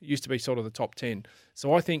thing. It used to be sort of the top 10.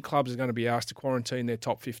 So I think clubs are going to be asked to quarantine their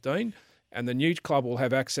top 15, and the new club will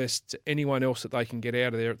have access to anyone else that they can get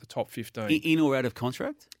out of there at the top 15. In or out of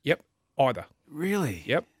contract? Yep, either. Really?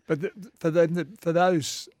 Yep. But for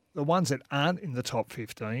those, the ones that aren't in the top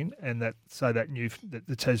 15, and that say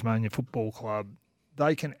the Tasmania Football Club,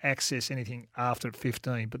 they can access anything after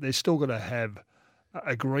 15, but they're still going to have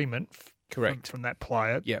agreement from that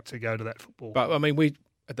player to go to that football. But I mean,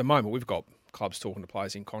 at the moment we've got clubs talking to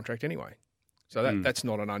players in contract anyway, so that's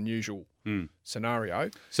not an unusual scenario.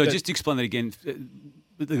 So just to explain that again,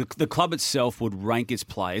 the club itself would rank its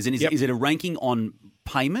players, and is it a ranking on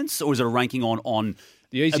payments or is it a ranking on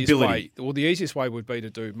the easiest ability? way? Well, the easiest way would be to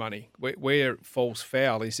do money. Where it falls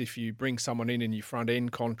foul is if you bring someone in your front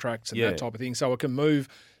end contracts and that type of thing. So it can move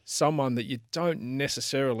someone that you don't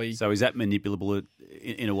necessarily. So is that manipulable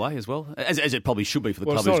in a way as well, as it probably should be for the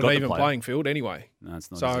club It's who's not got an the even player? playing field anyway. No,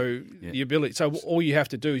 it's not. So the ability. So all you have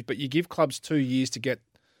to do is, but you give clubs 2 years to get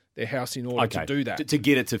their house in order to do that. To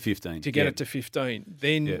get it to 15. To get it to 15.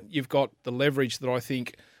 Then you've got the leverage that I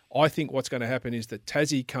think what's going to happen is that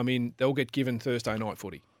Tassie come in, they'll get given Thursday night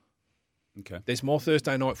footy. Okay. There's more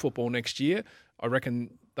Thursday night football next year. I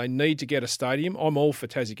reckon they need to get a stadium. I'm all for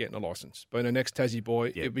Tassie getting a licence. Being a next Tassie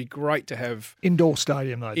boy, it'd be great to have indoor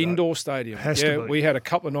stadium though. Indoor stadium. Has to be. We had a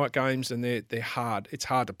couple of night games and they're hard. It's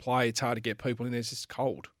hard to play. It's hard to get people in there. It's just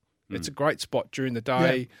cold. It's a great spot during the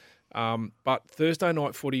day. But Thursday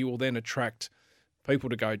night footy will then attract people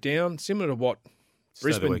to go down, similar to what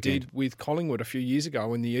Brisbane did with Collingwood a few years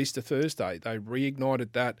ago in the Easter Thursday. They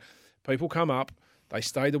reignited that. People come up, they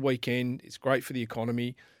stay the weekend. It's great for the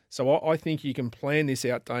economy. So I think you can plan this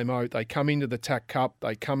out, Damo. They come into the TAC Cup.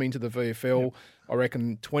 They come into the VFL. I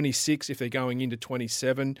reckon 26, if they're going into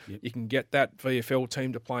 27, you can get that VFL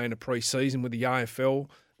team to play in a pre-season with the AFL.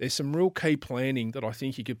 There's some real key planning that I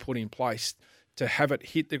think you could put in place to have it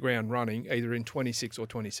hit the ground running either in 26 or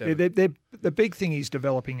 27. Yeah, the big thing is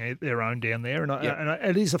developing their own down there, and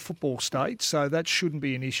it is a football state, so that shouldn't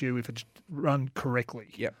be an issue if it's run correctly.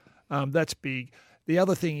 Yep. That's big. The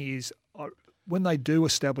other thing is when they do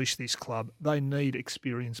establish this club, they need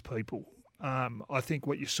experienced people. I think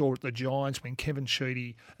what you saw at the Giants when Kevin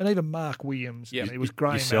Sheedy and even Mark Williams, it was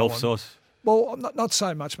Graham Yourself, Allen. Sauce? Well, not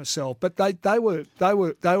so much myself, but they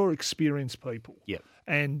were experienced people. Yep.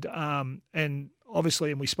 And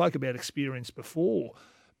obviously, and we spoke about experience before,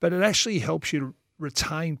 but it actually helps you to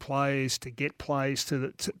retain players, to get players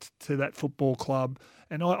to that football club,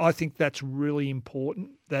 and I think that's really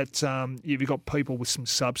important. That you've got people with some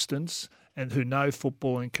substance and who know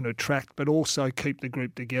football and can attract, but also keep the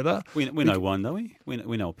group together. We know one, don't we?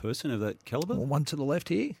 We know a person of that calibre. Well, one to the left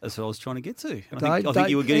here. That's what I was trying to get to. I think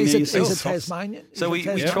you were getting there yourself. He's a Tasmanian. So we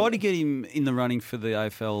tried to get him in the running for the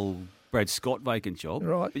AFL Brad Scott vacant job.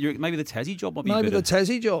 Right. But maybe the Tassie job might be Maybe better. the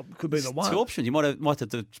Tassie job could be the one. Two options. You might have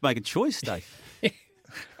to make a choice, Dave.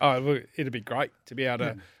 Look, it'd be great to be able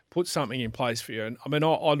to put something in place for you. And I mean,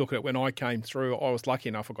 I look at it when I came through, I was lucky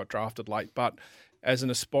enough I got drafted late, but as an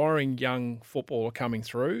aspiring young footballer coming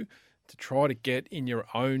through, to try to get in your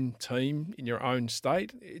own team, in your own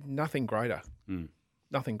state, nothing greater.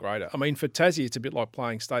 Nothing greater. I mean, for Tassie, it's a bit like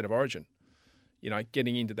playing State of Origin,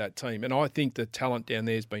 getting into that team. And I think the talent down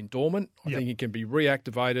there has been dormant. I think it can be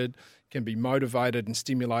reactivated, can be motivated and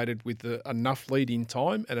stimulated with enough lead-in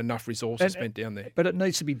time and enough resources spent down there. But it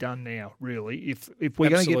needs to be done now, really. If we're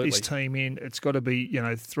going to get this team in, it's got to be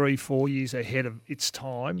 3-4 years ahead of its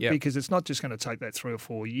time, because it's not just going to take that 3 or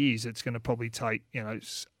 4 years. It's going to probably take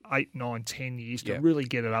 8, 9, 10 years to really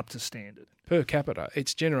get it up to standard. Per capita,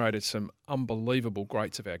 it's generated some unbelievable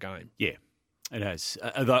greats of our game. Yeah. It has.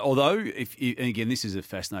 Although, and again, this is a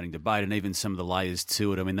fascinating debate, and even some of the layers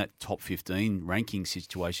to it. I mean, that top 15 ranking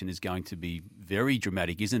situation is going to be very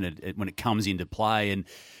dramatic, isn't it, when it comes into play? And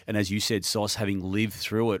as you said, Sauce, having lived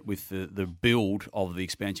through it with the build of the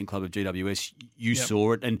expansion club of GWS, you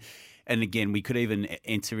saw it. And again, we could even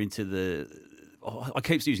enter into I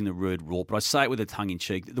keep using the word raw, but I say it with a tongue in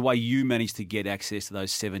cheek. The way you managed to get access to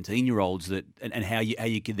those 17-year-olds and how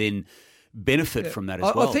you could then benefit from that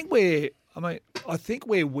as well. I think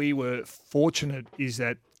where we were fortunate is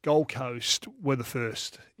that Gold Coast were the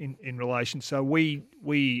first in relation. So we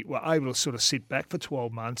were able to sort of sit back for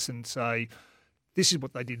 12 months and say, this is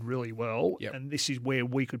what they did really well, Yep. and this is where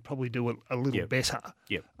we could probably do it a little Yep. better.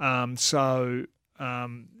 Yep.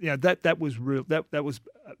 That was real. That was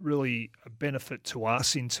really a benefit to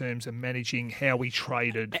us in terms of managing how we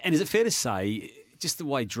traded. And is it fair to say, just the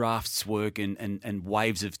way drafts work and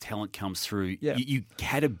waves of talent comes through, Yeah. you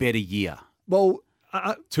had a better year? Well,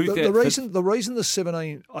 Two the thou- reason the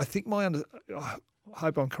 17, I think I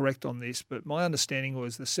hope I'm correct on this, but my understanding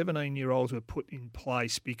was the 17-year-olds were put in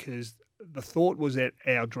place because the thought was that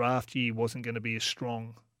our draft year wasn't going to be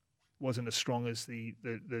wasn't as strong as the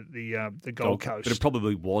Gold Coast. But it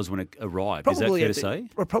probably was when it arrived. Is that fair to say?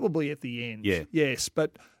 Probably at the end. Yeah. Yes,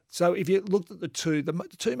 but so if you looked at the two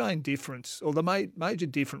main difference, or the major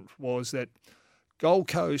difference was that Gold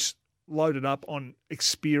Coast loaded up on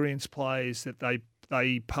experienced players that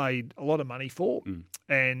they paid a lot of money for,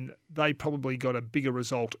 and they probably got a bigger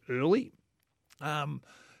result early.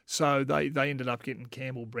 So they ended up getting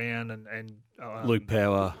Campbell Brown and Luke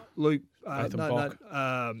Power.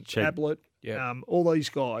 Chad- Ablett, Yep. all these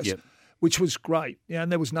guys, Yep. which was great. Yeah,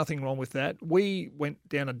 and there was nothing wrong with that. We went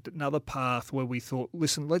down another path where we thought,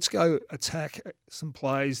 listen, let's go attack some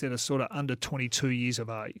players that are sort of under 22 years of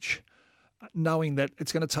age, knowing that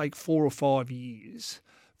it's going to take 4 or 5 years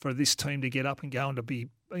for this team to get up and go and to be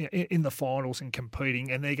in the finals and competing,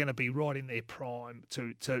 and they're going to be right in their prime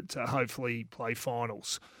to hopefully play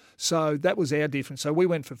finals. So that was our difference. So we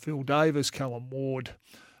went for Phil Davis, Callum Ward,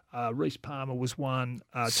 Reece Palmer was one,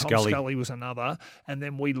 Tom Scully was another, and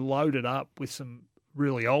then we loaded up with some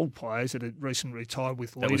really old players that had recently retired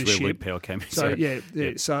with That leadership. was where Luke Power came in. So Sorry.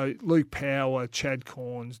 yeah. So Luke Power, Chad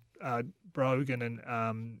Corns, Brogan,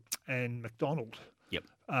 and McDonald. Yep.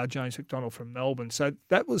 James McDonald from Melbourne. So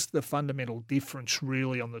that was the fundamental difference,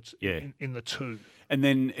 really, on the in the two. And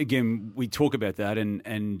then again, we talk about that,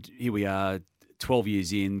 and here we are, 12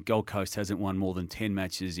 years in. Gold Coast hasn't won more than 10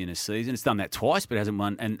 matches in a season. It's done that twice, but hasn't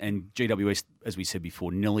won. And GWS, as we said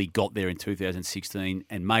before, nearly got there in 2016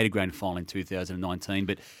 and made a grand final in 2019.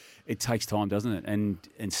 But it takes time, doesn't it?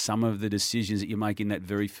 And some of the decisions that you make in that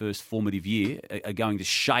very first formative year are going to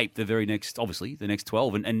shape the very next, obviously, the next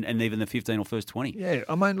 12 and even the 15 or first 20. Yeah,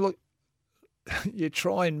 I mean, look, you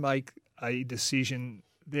try and make a decision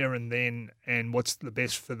there and then and what's the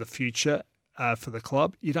best for the future for the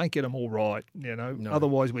club. You don't get them all right, you know. No.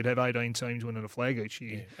 Otherwise, we'd have 18 teams winning a flag each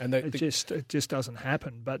year. Yeah. And it just doesn't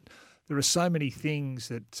happen. But there are so many things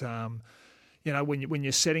that when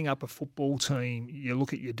you're setting up a football team, you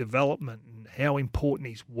look at your development and how important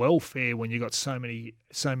is welfare when you've got so many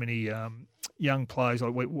young players.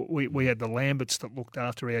 Like we had the Lamberts that looked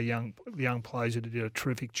after our young players who did a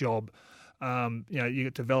terrific job. You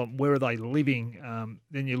get development. Where are they living?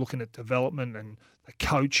 Then you're looking at development and the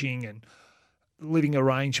coaching and living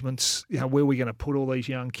arrangements. Where are we going to put all these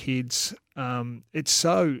young kids? It's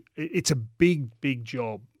a big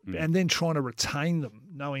job. And then trying to retain them,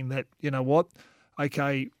 knowing that, you know what,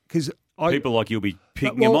 okay, because people like you'll be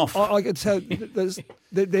picking them off. I could tell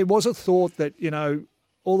there was a thought that,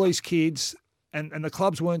 all these kids, and the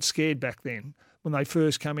clubs weren't scared back then when they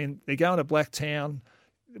first come in. They're going to Blacktown.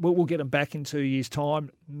 We'll get them back in 2 years' time.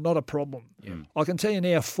 Not a problem. Yeah. I can tell you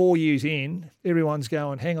now, 4 years in, everyone's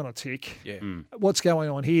going, hang on a tick. Yeah. What's going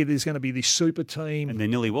on here? There's going to be this super team. And there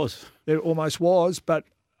nearly was. There almost was, but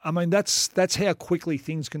I mean, that's how quickly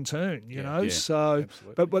things can turn, you know. yeah, So,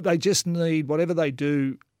 but they just need whatever they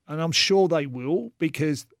do, and I'm sure they will,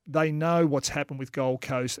 because they know what's happened with Gold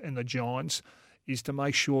Coast and the Giants, is to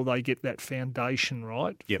make sure they get that foundation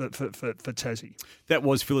right for Tassie. That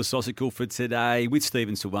was Philosophical for today with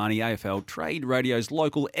Stephen Silvani, AFL Trade Radio's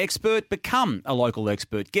local expert. Become a local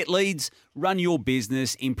expert. Get leads, run your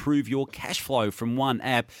business, improve your cash flow from one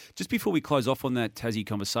app. Just before we close off on that Tassie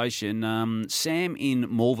conversation, Sam in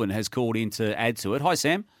Malvern has called in to add to it. Hi,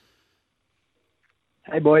 Sam.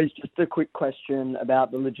 Hey, boys. Just a quick question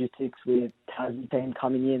about the logistics with Tassie team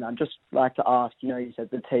coming in. I'd just like to ask, you said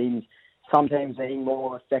the teams, some teams being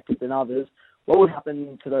more effective than others. What would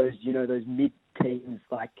happen to those, those mid teams,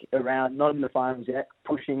 like around, not in the finals yet,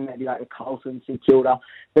 pushing maybe like a Carlton, St Kilda?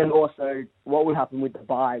 Then also, what would happen with the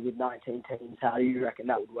bye with 19 teams? How do you reckon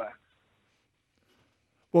that would work?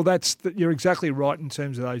 Well, you're exactly right in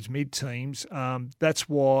terms of those mid teams. That's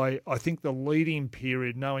why I think the lead-in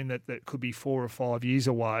period, knowing that could be 4 or 5 years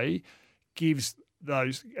away, gives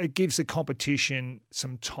the competition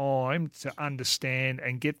some time to understand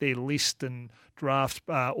and get their list and draft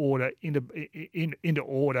order into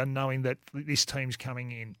order, knowing that this team's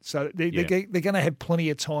coming in. So they're going to have plenty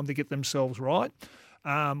of time to get themselves right.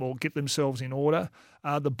 or get themselves in order.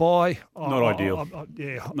 The bye, Not ideal.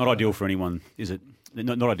 Not I- ideal for anyone, is it?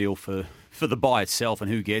 Not ideal for the buy itself and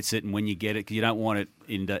who gets it and when you get it, because you don't want it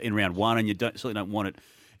in round one, and you certainly don't want it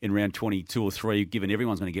in round 22 or 3, given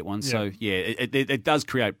everyone's going to get one. So, it does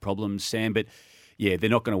create problems, Sam, but, yeah, they're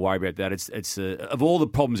not going to worry about that. It's of all the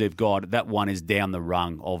problems they've got, that one is down the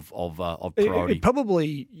rung of priority.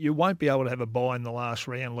 Probably you won't be able to have a bye in the last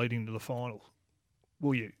round leading to the final,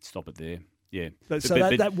 will you? Stop it there. Yeah. So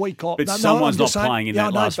that week off. But No, someone's I'm not just saying- playing in yeah, that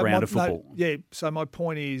I know, last but round of football. So my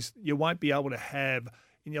point is you won't be able to have,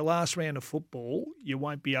 in your last round of football, you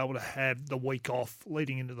won't be able to have the week off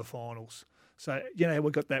leading into the finals. So,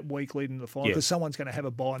 we've got that week leading to the final because someone's going to have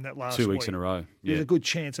a bye in that last 2 weeks week. in a row. There's Yeah. a good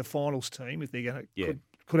chance a finals team, if they're going to,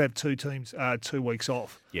 could have two teams 2 weeks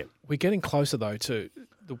off. Yeah. We're getting closer, though, to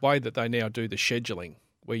the way that they now do the scheduling,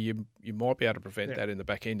 where you might be able to prevent that in the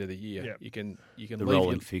back end of the year. Yeah. You can The leave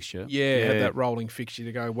rolling fixture. have that rolling fixture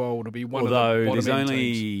to go, well, it'll be one Although of the there's bottom end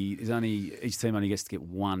only teams. each team only gets to get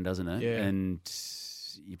one, doesn't it? Yeah. And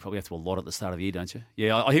you probably have to allot at the start of the year, don't you?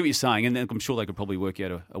 Yeah, I hear what you're saying, and I'm sure they could probably work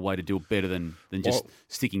out a way to do it better than just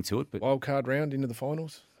sticking to it. But Wild card round into the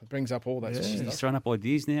finals. It brings up all that sort of he's stuff. throwing up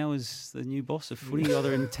ideas now as the new boss of footy,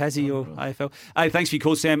 either in Tassie or AFL. Hey, thanks for your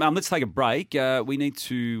call, Sam. Let's take a break. We need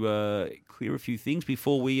to clear a few things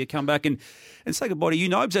before we come back and say goodbye to you,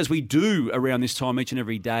 Nobes, as we do around this time each and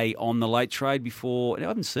every day on the Late Trade. I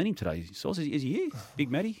haven't seen him today. Sauce, is he here?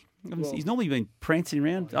 Big Matty? He's normally been prancing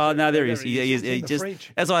around. Oh, no, there he is. He's in the just,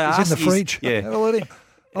 fridge. as I asked, He's in the fridge. Yeah. Have a look at him.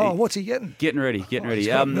 Oh, what's he getting? Getting ready. He's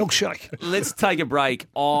got a milkshake. Let's take a break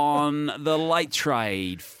on the Late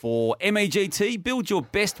Trade for MEGT. Build your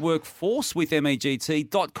best workforce with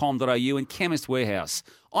MEGT.com.au and Chemist Warehouse.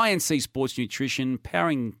 INC Sports Nutrition,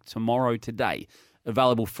 powering tomorrow today.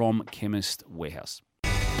 Available from Chemist Warehouse.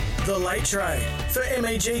 The Late Trade for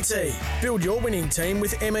MEGT. Build your winning team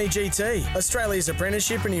with MEGT, Australia's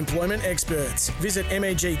apprenticeship and employment experts. Visit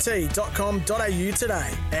MEGT.com.au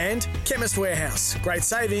today. And Chemist Warehouse. Great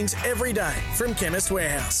savings every day from Chemist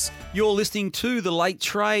Warehouse. You're listening to The Late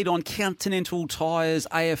Trade on Continental Tires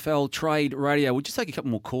AFL Trade Radio. We'll just take a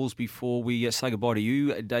couple more calls before we say goodbye to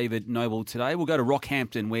you, David Noble, today. We'll go to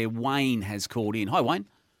Rockhampton, where Wayne has called in. Hi, Wayne.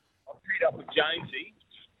 I'll treat up with Jonesy.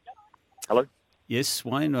 Hello? Yes,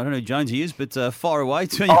 Wayne. I don't know who Jonesy is, but fire away.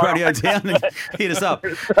 Turn your radio down and hit us up.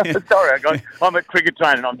 Sorry, I'm at cricket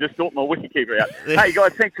training. I'm just sorting my wicketkeeper out. Hey,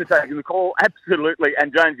 guys, thanks for taking the call. Absolutely.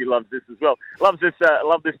 And Jonesy loves this as well. Love this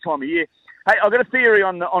time of year. Hey, I've got a theory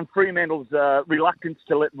on Fremantle's reluctance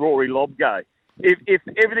to let Rory Lobb go. If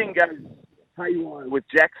everything goes haywire with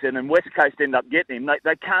Jackson and West Coast end up getting him,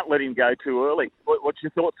 they can't let him go too early. What's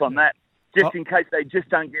your thoughts on that? Just in case they just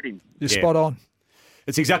don't get him. You're spot on.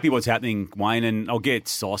 It's exactly what's happening, Wayne, and I'll get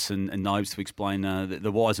Sauce and Nobes to explain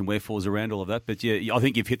the whys and wherefores around all of that. But, yeah, I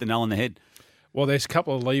think you've hit the nail on the head. Well, there's a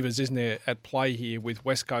couple of levers, isn't there, at play here with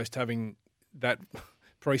West Coast having that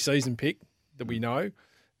pre-season pick that we know.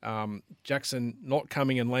 Jackson not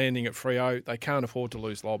coming and landing at Freo, they can't afford to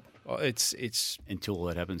lose Lobb. It's until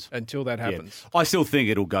that happens. Until that happens. Yeah. I still think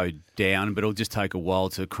it'll go down, but it'll just take a while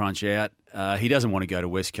to crunch out. He doesn't want to go to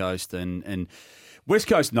West Coast, and West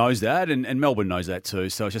Coast knows that, and Melbourne knows that too.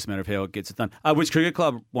 So it's just a matter of how it gets it done. Which cricket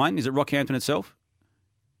club, Wayne? Is it Rockhampton itself?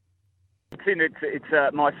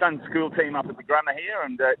 It's my son's school team up at the grammar here,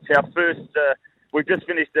 and it's our first. We've just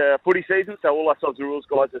finished footy season, so all our Sods Rules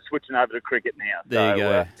guys are switching over to cricket now. There you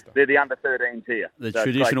go. They're the under-13s here. The So it's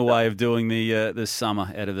traditional great way of doing the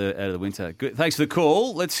summer out of the winter. Good. Thanks for the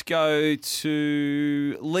call. Let's go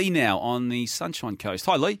to Lee now on the Sunshine Coast.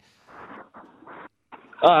 Hi, Lee.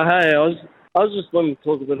 Hey, I was just wanting to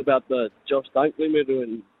talk a bit about the Josh Dunkley move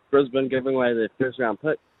in Brisbane giving away their first round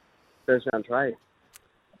trade.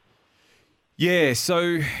 Yeah,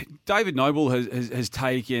 so David Noble has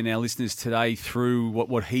taken our listeners today through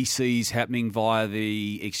what he sees happening via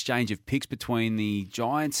the exchange of picks between the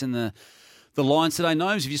Giants and the Lions today.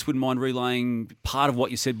 Nobes, if you just wouldn't mind relaying part of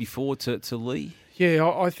what you said before to Lee. Yeah,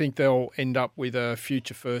 I think they'll end up with a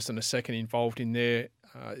future first and a second involved in there.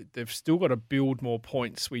 They've still got to build more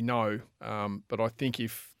points, we know. But I think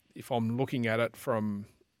if I'm looking at it from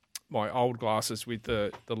my old glasses with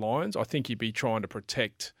the Lions, I think you'd be trying to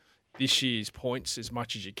protect this year's points as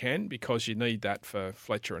much as you can because you need that for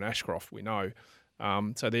Fletcher and Ashcroft, we know.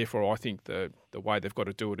 So therefore, I think the way they've got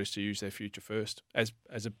to do it is to use their future first as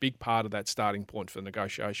a big part of that starting point for the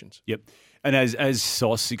negotiations. Yep. And as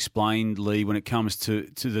Sauce explained, Lee, when it comes to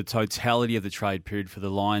the totality of the trade period for the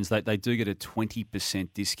Lions, they do get a 20%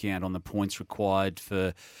 discount on the points required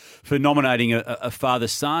for nominating a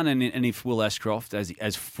father-son. And if Will Ashcroft,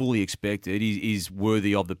 as fully expected, is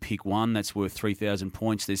worthy of the pick one, that's worth 3,000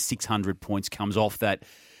 points. There's 600 points comes off that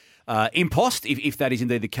impost, if that is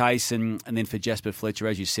indeed the case. And then for Jasper Fletcher,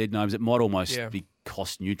 as you said, Gnomes, it might almost be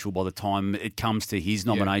cost neutral by the time it comes to his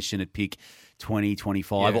nomination at pick 20,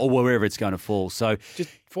 25, or wherever it's going to fall. So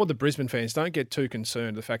just for the Brisbane fans, don't get too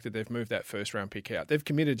concerned the fact that they've moved that first-round pick out. They've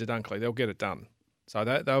committed to Dunkley. They'll get it done. So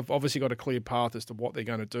they've obviously got a clear path as to what they're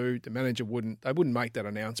going to do. The manager wouldn't make that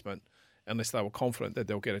announcement unless they were confident that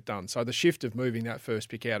they'll get it done. So the shift of moving that first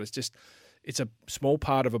pick out is just... it's a small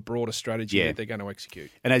part of a broader strategy that they're going to execute.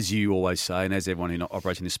 And as you always say, and as everyone who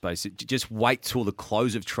operates in this space, just wait till the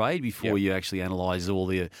close of trade before you actually analyse all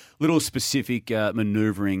the little specific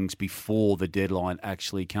manoeuvrings before the deadline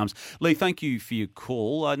actually comes. Lee, thank you for your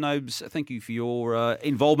call. Nobes, thank you for your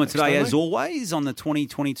involvement today, as always, on the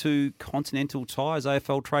 2022 Continental Tires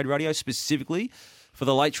AFL Trade Radio, specifically for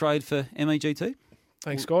the late trade for MEGT.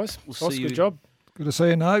 Thanks, guys. We'll Ross, see you. good job. Good to see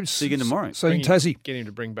you, Nobes. See you again tomorrow. See you in Tassie. Get him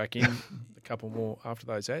to bring back in a couple more after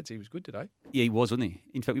those ads. He was good today. Yeah, he was, wasn't he?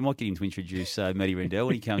 In fact, we might get him to introduce Matty Rendell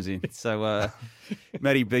when he comes in. So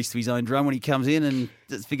Matty beats to his own drum when he comes in and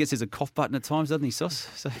forgets there's a cough button at times, doesn't he, Sauce?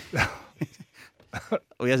 So... well,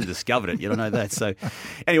 he hasn't discovered it yet, I know that. So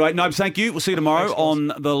anyway, Nobes, thank you. We'll see you tomorrow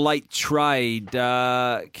on The Late Trade.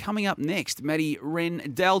 Coming up next, Matty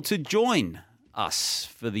Rendell to join us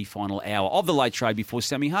for the final hour of The Late Trade before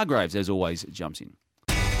Sammy Hargraves, as always, jumps in.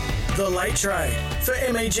 The Late Trade for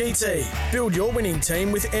MEGT. Build your winning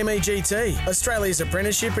team with MEGT, Australia's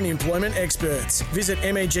apprenticeship and employment experts. Visit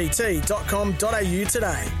MEGT.com.au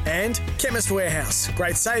today. And Chemist Warehouse.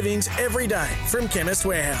 Great savings every day from Chemist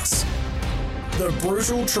Warehouse. The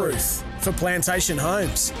brutal truth for Plantation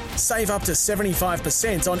Homes. Save up to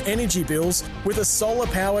 75% on energy bills with a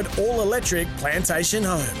solar-powered all-electric Plantation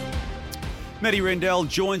Home. Matty Rendell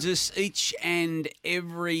joins us each and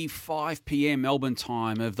every 5 p.m. Melbourne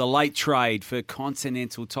time of The Late Trade for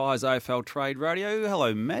Continental Tires AFL Trade Radio.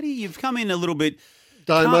 Hello, Matty. You've come in a little bit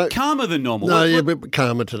calmer than normal. No, you're a bit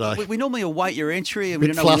calmer today. We normally await your entry and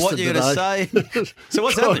we don't know what you're going to say. So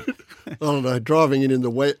what's happening? I don't know, driving in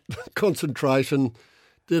the wet, concentration.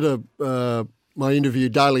 Did my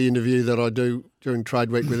daily interview that I do during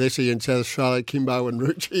Trade Week with Essie in South Australia, Kimbo and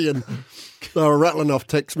Rucci, and they were rattling off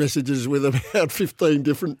text messages with about 15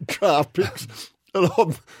 different draft picks,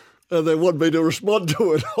 and they want me to respond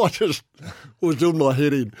to it. I just was doing my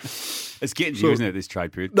head in. It's getting to you, isn't it, this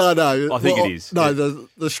trade period? No. I think it is. No,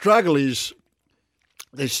 the struggle is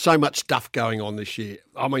there's so much stuff going on this year,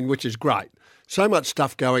 which is great. So much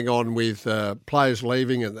stuff going on with players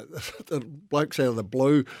leaving and the blokes out of the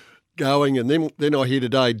blue going, and then I hear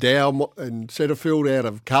today Dow and Setterfield out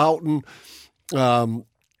of Carlton.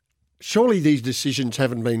 Surely these decisions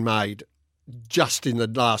haven't been made just in the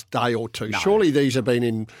last day or two. No. Surely these have been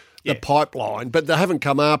in the pipeline, but they haven't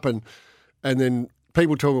come up, and then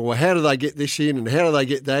people talk, well, how do they get this in and how do they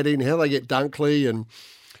get that in, how do they get Dunkley,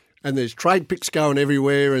 and there's trade picks going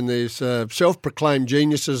everywhere, and there's self-proclaimed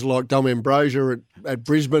geniuses like Dom Ambrosia at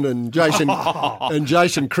Brisbane and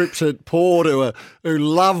Jason Cripps at Port who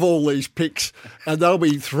love all these picks, and they'll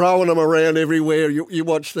be throwing them around everywhere. You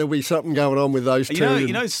watch, there'll be something going on with those two.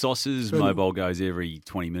 You know, Sauce's mobile goes every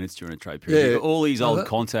 20 minutes during a trade period. Yeah. All these old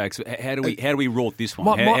contacts. How do we rort this one?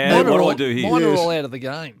 What do I do here? Mine are all out of the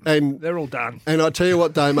game. And they're all done. And I tell you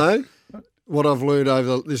what, Damo, what I've learned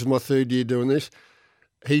this is my third year doing this.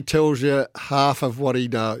 He tells you half of what he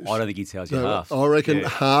knows. I don't think he tells you half. I reckon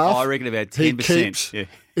half. I reckon about 10%. He keeps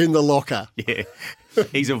in the locker. Yeah.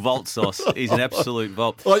 He's a vault, Sauce. He's an absolute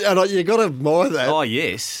vault. You got to admire that. Oh,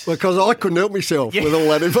 yes. Because I couldn't help myself with all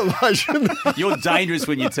that information. You're dangerous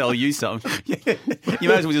when you tell you something. You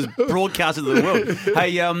may as well just broadcast it to the world.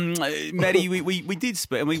 Hey, Matty, we did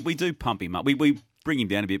speak, and we do pump him up. We bring him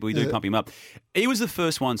down a bit, but we do pump him up. He was the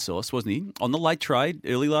first one, Sauce, wasn't he, on the Late Trade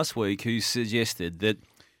early last week, who suggested that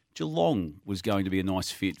Geelong was going to be a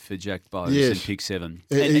nice fit for Jack Bowes in pick 7.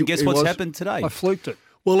 And guess what's happened today? I fluked it.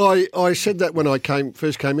 Well, I said that when I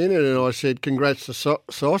first came in, and I said, congrats to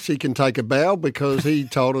Sauce. He can take a bow because he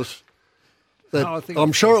told us that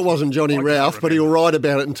I'm sure it wasn't Johnny Ralph, but he'll write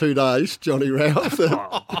about it in 2 days, Johnny Ralph.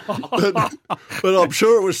 But I'm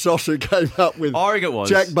sure it was Sauce who came up with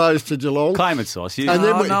Jack Bowes to Geelong. Claim it, Sauce. No,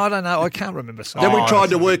 I don't know. I can't remember. Then we tried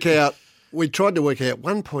to work out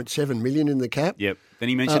 1.7 million in the cap. Yep. Then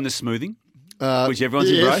he mentioned the smoothing. Which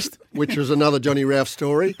everyone's embraced. Which was another Johnny Ralph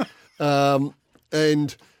story.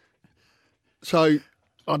 And so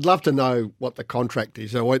I'd love to know what the contract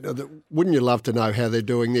is. Wouldn't you love to know how they're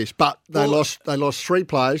doing this? But they lost 3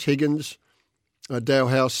 players, Higgins,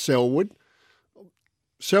 Dalhouse, Selwood.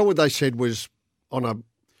 Selwood, they said, was on a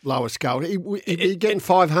lower scale. He'd be getting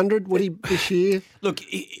 500, would he, this year? Look,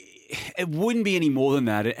 it wouldn't be any more than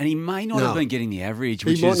that, and he may not have been getting the average,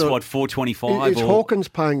 which is, 425? Is Hawkins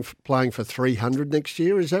playing for 300 next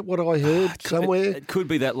year? Is that what I heard somewhere? It could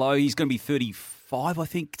be that low. He's going to be 35, I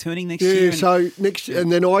think, turning next year. Yeah, so next year,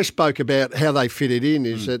 and then I spoke about how they fit it in,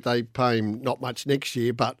 is that they pay him not much next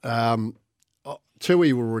year, but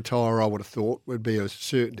Tui will retire, I would have thought, would be a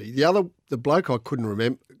certainty. The bloke I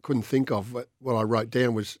couldn't think of, what I wrote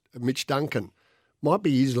down was Mitch Duncan. Might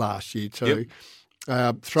be his last year too.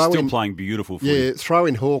 Yep. Still playing beautiful for you. Throw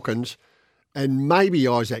in Hawkins and maybe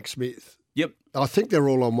Isaac Smith. Yep. I think they're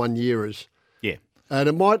all on 1 years. Yeah. And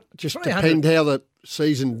it might just depend how the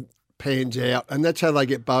season pans out, and that's how they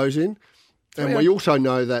get Bowes in. And we also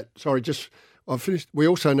know that, I've finished. We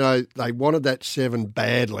also know they wanted that 7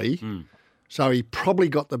 badly. So he probably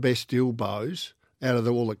got the best deal, Bowes, out of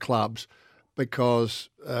all the clubs, because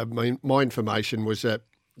my information was that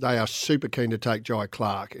they are super keen to take Jai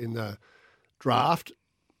Clark in the draft.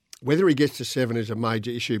 Whether he gets to 7 is a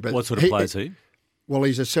major issue. But what sort of player is he? Well,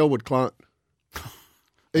 he's a Selwood client.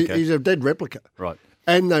 Okay. He's a dead replica. Right.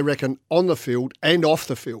 And they reckon on the field and off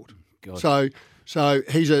the field. God. So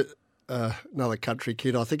he's another country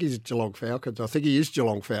kid. I think he's Geelong Falcons. I think he is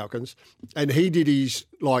Geelong Falcons. And he did his,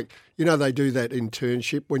 they do that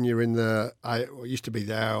internship when you're in it used to be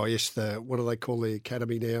the AIS, what do they call the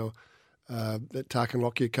academy now? That Tarkin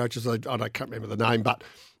Lockyer coaches. I can't remember the name, but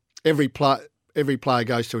every player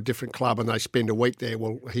goes to a different club and they spend a week there.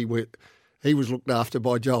 Well, he was looked after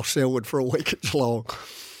by Joel Selwood for a week at Geelong.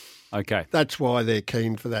 Okay. That's why they're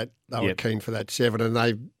keen for that. They were keen for that 7, and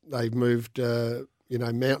they've moved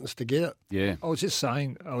mountains to get it. Yeah. I was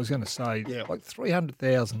going to say,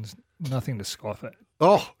 300,000 is nothing to scoff at.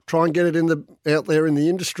 Oh, try and get it out there in the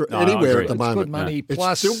industry anywhere at the moment. It's good money. No.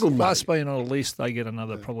 Plus, it's still good money. Plus being on a list, they get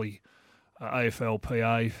another probably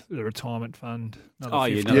AFLPA, the retirement fund.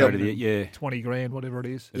 Another 20 grand, whatever it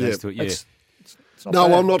is. It's not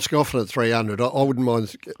bad. I'm not scoffing at 300. I wouldn't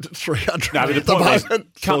mind 300. No, but the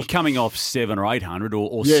point was coming off 700 or 800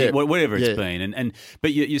 or 6, whatever it's been.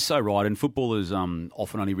 But you're so right. And footballers often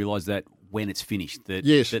only realise that when it's finished.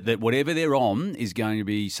 That whatever they're on is going to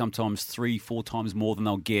be sometimes 3-4 times more than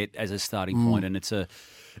they'll get as a starting point. And it's a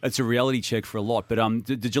reality check for a lot. But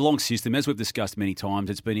the Geelong system, as we've discussed many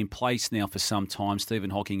times, it's been in place now for some time.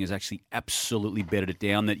 Stephen Hocking has actually absolutely bedded it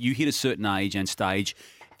down that you hit a certain age and stage,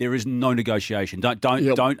 there is no negotiation.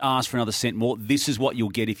 Don't ask for another cent more. This is what you'll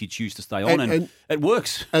get if you choose to stay on, and it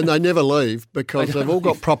works. And they never leave because they've all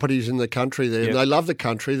got properties in the country there. Yep. They love the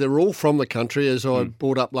country. They're all from the country. As I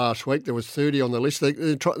brought up last week, there was 30 on the list.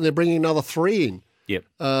 They're bringing another 3 in. Yep.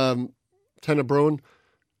 Tanner Bruin,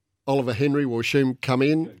 Oliver Henry will assume come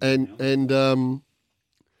in, and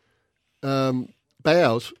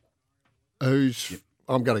Bowes, who's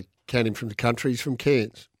I'm going to count him from the country. He's from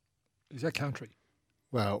Cairns. Is that country?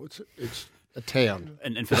 Well, it's a town.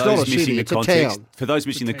 And for those missing the context,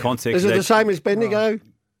 is it the same as Bendigo?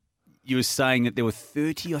 You were saying that there were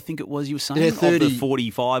 30, I think it was. You were saying 30 of the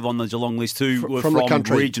 45 on the Geelong list who were from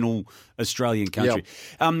regional Australian country.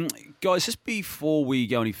 Yep. Guys, just before we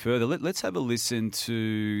go any further, let's have a listen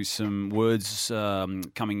to some words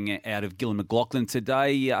coming out of Gillon McLachlan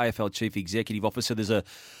today, AFL Chief Executive Officer. There's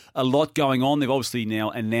a lot going on. They've obviously now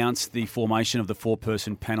announced the formation of the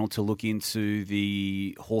 4-person panel to look into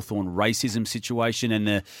the Hawthorn racism situation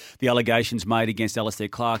and the allegations made against Alistair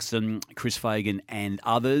Clarkson, Chris Fagan and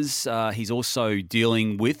others. He's also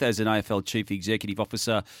dealing with, as an AFL Chief Executive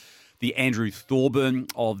Officer, the Andrew Thorburn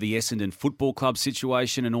of the Essendon Football Club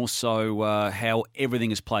situation, and also how everything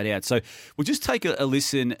has played out. So we'll just take a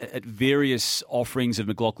listen at various offerings of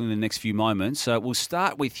McLachlan in the next few moments. We'll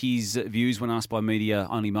start with his views when asked by media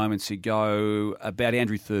only moments ago about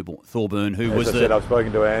Andrew Thorburn, who was I've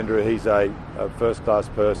spoken to Andrew. He's a first-class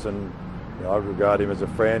person. I regard him as a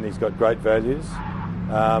friend. He's got great values.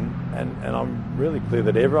 And I'm really clear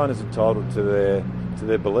that everyone is entitled to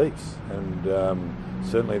their beliefs, and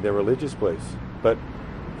certainly their religious beliefs. But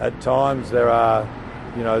at times there are,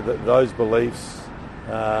 those beliefs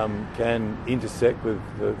can intersect with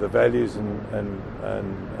the values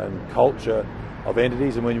and culture of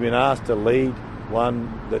entities. And when you've been asked to lead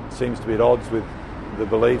one that seems to be at odds with the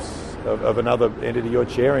beliefs of another entity you're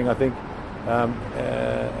chairing, I think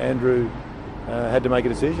Andrew had to make a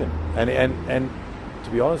decision. And to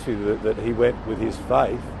be honest with you, that he went with his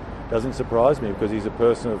faith doesn't surprise me because he's a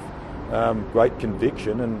person of great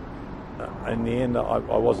conviction, and in the end, I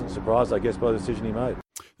wasn't surprised, I guess, by the decision he made.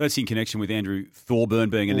 That's in connection with Andrew Thorburn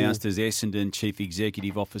being announced as Essendon Chief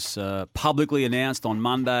Executive Officer, publicly announced on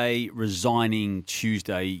Monday, resigning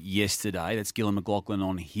Tuesday yesterday. That's Gillon McLachlan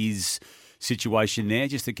on his situation there.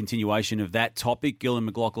 Just a continuation of that topic, Gillon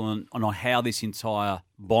McLachlan, on how this entire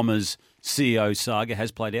Bombers CEO saga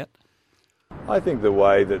has played out. I think the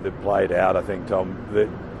way that it played out, I think, Tom, that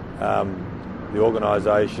the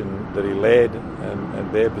organisation that he led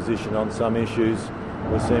and their position on some issues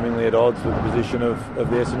was seemingly at odds with the position of the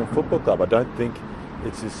Essendon Football Club. I don't think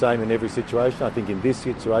it's the same in every situation. I think in this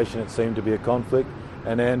situation it seemed to be a conflict,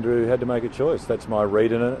 and Andrew had to make a choice. That's my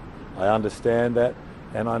read in it. I understand that,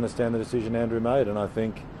 and I understand the decision Andrew made, and I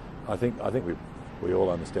think we all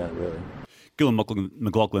understand it, really. Gillon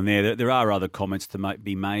McLachlan there. There are other comments to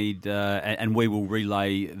be made, and we will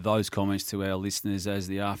relay those comments to our listeners as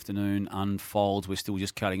the afternoon unfolds. We're still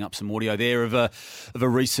just cutting up some audio there of a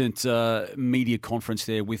recent media conference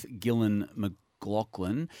there with Gillon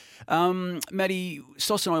McLachlan. Matty,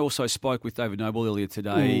 Sauce and I also spoke with David Noble earlier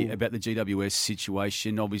today about the GWS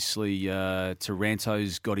situation. Obviously,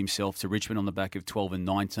 Taranto's got himself to Richmond on the back of 12 and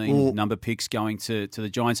 19 number picks going to the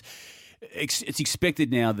Giants. It's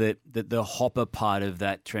expected now that the Hopper part of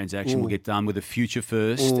that transaction will get done with a future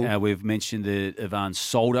first. We've mentioned that Ivan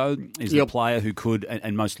Soldo is the player who could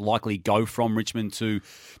and most likely go from Richmond to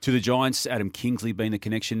the Giants. Adam Kingsley being the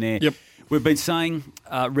connection there. We've been saying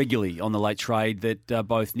regularly on the late trade that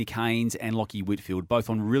both Nick Haynes and Lachie Whitfield, both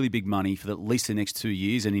on really big money for at least the next 2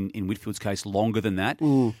 years, and in Whitfield's case, longer than that,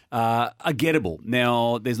 are gettable.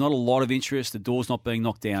 Now, there's not a lot of interest. The door's not being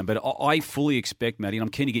knocked down, but I fully expect, Matty, and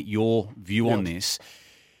I'm keen to get your view on this,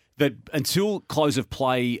 that until close of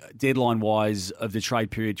play, deadline-wise, of the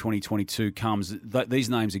trade period 2022 comes, these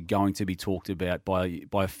names are going to be talked about by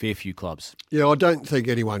a fair few clubs. Yeah, I don't think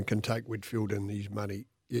anyone can take Whitfield and his money.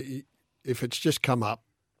 If it's just come up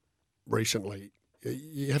recently,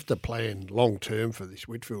 you have to plan long-term for this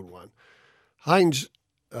Whitfield one. Haynes,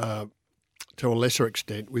 to a lesser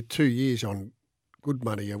extent, with 2 years on good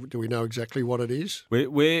money, do we know exactly what it is?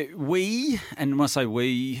 We and when I say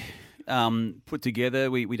we, put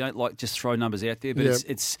together, we don't like just throw numbers out there, but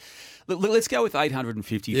it's let's go with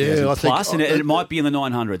 850,000 plus, and it might be in the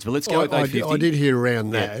 900s, but let's go with 850. I did hear around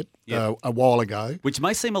that a while ago. Which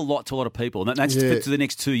may seem a lot to a lot of people, and that's for the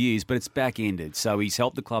next 2 years, but it's back-ended, so he's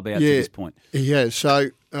helped the club out to this point. Yeah, so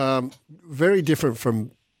very different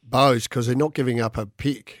from Bose because they're not giving up a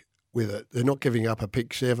pick with it. They're not giving up a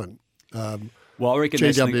pick 7. Well, I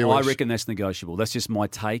reckon that's negotiable. That's just my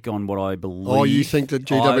take on what I believe. Oh, you think that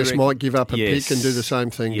GWS might give up a pick and do the same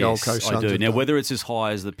thing Gold Coast Suns? I do. Now, whether it's as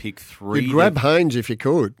high as the pick 3... You'd grab Haynes if you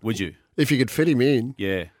could. Would you? If you could fit him in.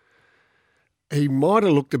 Yeah. He might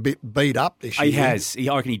have looked a bit beat up this year. He has.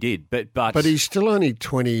 I reckon he did. But he's still only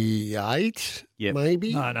 28,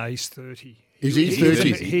 maybe? No, he's 30. Is he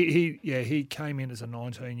 30? He came in as a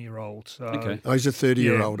 19-year-old. So he's a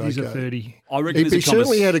 30-year-old. He's a 30. I reckon he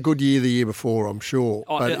certainly had a good year the year before, I'm sure.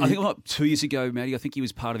 I think 2 years ago, Matty, I think he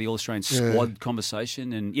was part of the All-Australian squad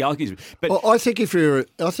conversation, and I think. But I think if you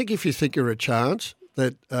think you're a chance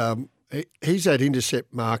that he's that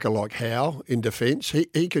intercept marker like Howe in defence,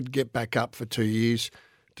 he could get back up for 2 years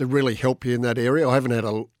to really help you in that area. I haven't had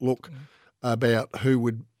a look about who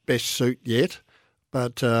would best suit yet,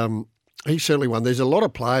 but. He's certainly one. There's a lot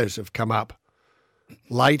of players have come up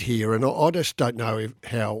late here, and I just don't know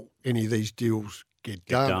how any of these deals get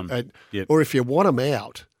done. Or if you want them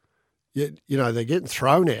out, you know, they're getting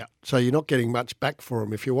thrown out, so you're not getting much back for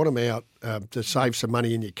them. If you want them out to save some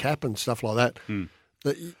money in your cap and stuff like that,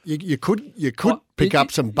 you could pick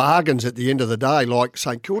up some bargains at the end of the day, like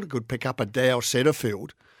St Kilda could pick up a Dow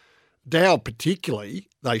Setterfield. Dow particularly,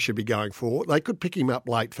 they should be going for. They could pick him up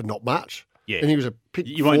late for not much. Yeah. And he was a pick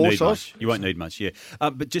You won't need much. You won't need much,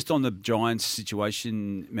 but just on the Giants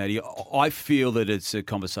situation, Matty, I feel that it's a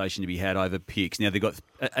conversation to be had over picks. Now, they've got,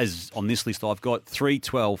 as on this list, I've got 3,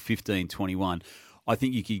 12, 15, 21. I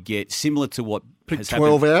think you could get similar to what pick has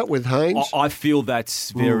 12 happened. Out with Haynes? I feel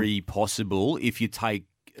that's very possible if you take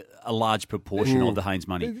a large proportion of the Haynes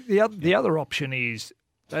money. The other option is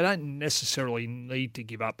they don't necessarily need to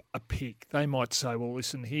give up a pick. They might say, well,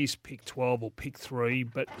 listen, here's pick 12 or pick 3,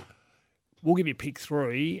 but we'll give you pick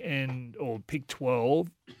 3 or pick 12,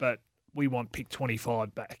 but we want pick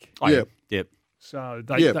 25 back. Yep. So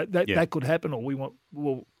that could happen, or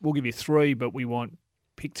we'll give you 3, but we want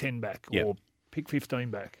pick 10 back or pick 15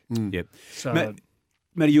 back. Yep. So,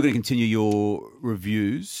 Matty, you're going to continue your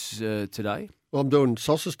reviews today? Well, I'm doing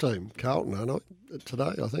Sauce's team, Carlton, aren't I?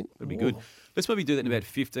 Today, I think. That'd be good. Let's maybe do that in about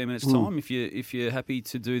 15 minutes' time, if you're happy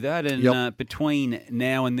to do that. And between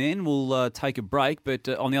now and then, we'll take a break. But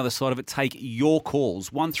on the other side of it, take your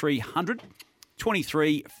calls. 1300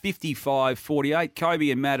 23 55 48. Kobe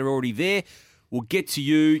and Matt are already there. We'll get to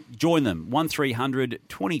you. Join them. 1300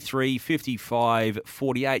 23 55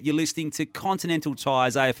 48. You're listening to Continental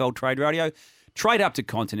Tires AFL Trade Radio. Trade up to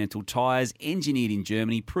Continental Tires, engineered in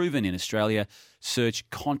Germany, proven in Australia. Search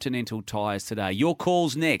Continental Tires today. Your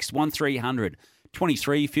call's next, 1300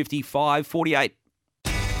 23 55 48.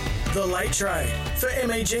 The Late Trade for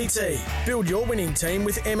MEGT. Build your winning team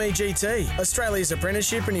with MEGT, Australia's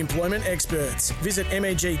apprenticeship and employment experts. Visit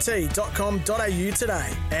MEGT.com.au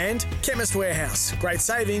today. And Chemist Warehouse. Great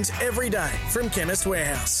savings every day from Chemist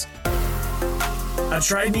Warehouse. A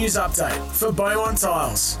trade news update for Beaumont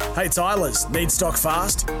Tiles. Hey Tilers, need stock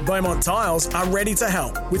fast? Beaumont Tiles are ready to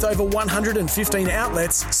help with over 115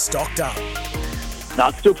 outlets stocked up. No,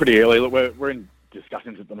 it's still pretty early. Look, we're in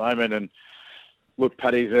discussions at the moment, and look,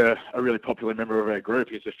 Paddy's a really popular member of our group.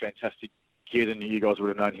 He's a fantastic kid, and you guys would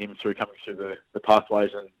have known him through coming through the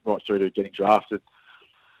pathways and right through to getting drafted.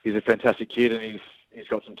 He's a fantastic kid, and he's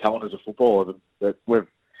got some talent as a footballer. But we've,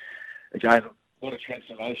 again, a lot of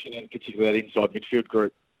transformation, and particularly that inside midfield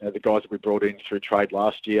group. The guys that we brought in through trade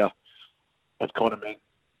last year have kind of meant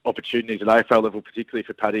opportunities at AFL level, particularly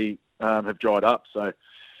for Paddy, have dried up. So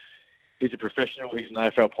he's a professional, he's an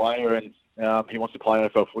AFL player, and he wants to play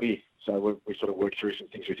AFL footy. So we sort of worked through some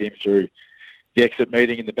things with him through the exit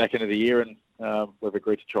meeting in the back end of the year, and we've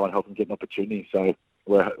agreed to try and help him get an opportunity. So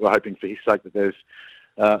we're hoping for his sake that there's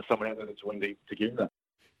someone out there that's willing to give him that.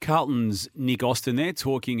 Carlton's Nick Austin there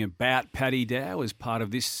talking about Paddy Dow as part of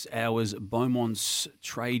this hour's Beaumont's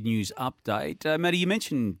Trade News Update. Matty, you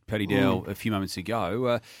mentioned Paddy Dow a few moments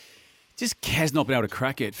ago. Just has not been able to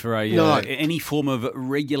crack it for any form of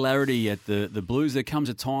regularity at the Blues. There comes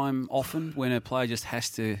a time often when a player just has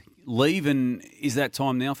to leave, and is that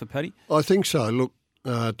time now for Paddy? I think so. Look,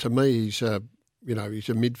 to me, he's a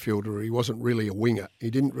midfielder. He wasn't really a winger. He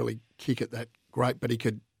didn't really kick it that great, but he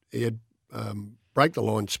had break the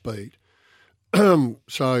line speed.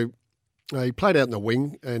 So he played out in the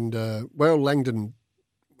wing, and Langdon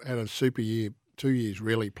had a super year, 2 years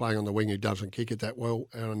really playing on the wing. Who doesn't kick it that well,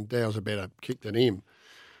 and Dow's a better kick than him,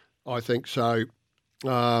 I think. So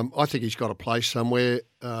I think he's got a place somewhere,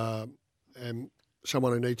 and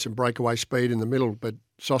someone who needs some breakaway speed in the middle. But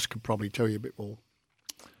Sauce could probably tell you a bit more.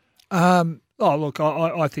 I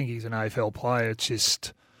think he's an AFL player. It's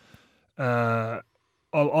just I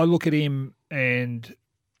look at him. And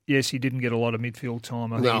yes, he didn't get a lot of midfield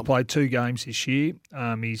time. I think he played 2 games this year.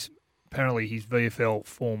 Apparently his VFL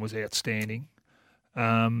form was outstanding.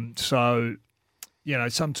 So,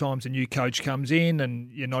 sometimes a new coach comes in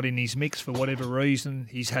and you're not in his mix for whatever reason.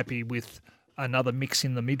 He's happy with another mix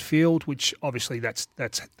in the midfield, which obviously that's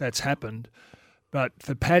happened. But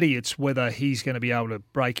for Paddy, it's whether he's going to be able to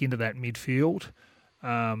break into that midfield,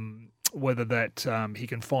 whether that he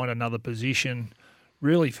can find another position.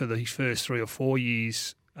 Really, for his first 3 or 4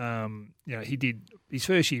 years, he did his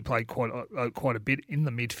first year. He played quite a bit in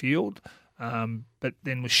the midfield, but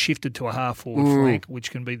then was shifted to a half forward flank, which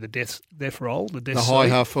can be the death role, the high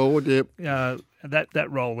half forward. Yep. That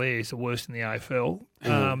role there is the worst in the AFL.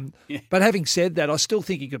 But having said that, I still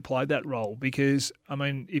think he could play that role because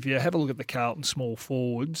if you have a look at the Carlton small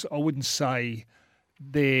forwards, I wouldn't say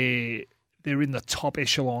they're in the top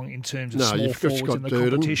echelon in terms of small forwards in the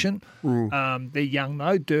competition. They're young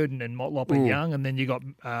though. Durden and Motlop are young, and then you got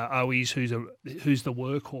Owies, who's the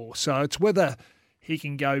workhorse. So it's whether he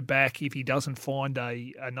can go back if he doesn't find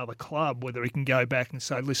another club. Whether he can go back and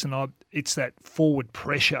say, "Listen, it's that forward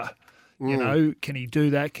pressure." Can he do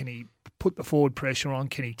that? Can he put the forward pressure on?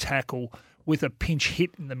 Can he tackle with a pinch hit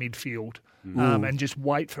in the midfield and just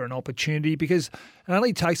wait for an opportunity? Because it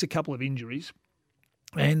only takes a couple of injuries.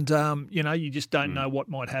 And, you just don't know what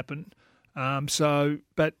might happen.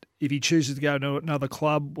 But if he chooses to go to another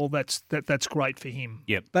club, well, that's great for him.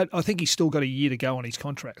 Yep. But I think he's still got a year to go on his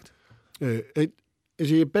contract. Is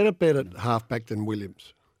he a better bet at halfback than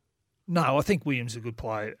Williams? No, I think Williams is a good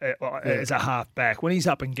player as a halfback. When he's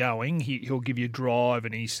up and going, he'll give you drive,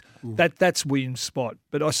 and that's Williams' spot.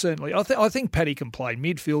 But I think Paddy can play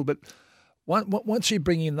midfield, but once you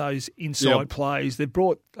bring in those inside plays, they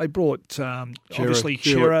brought obviously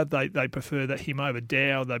Chera. They prefer him over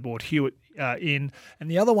Dow. They brought Hewitt in,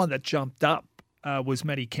 and the other one that jumped up was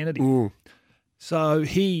Matty Kennedy. So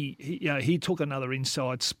he took another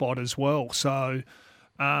inside spot as well. So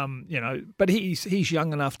but he's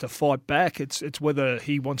young enough to fight back. It's whether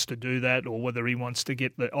he wants to do that or whether he wants to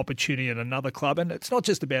get the opportunity at another club. And it's not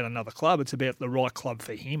just about another club; it's about the right club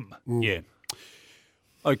for him. Yeah.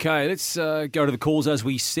 Okay, let's go to the calls as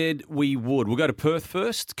we said we would. We'll go to Perth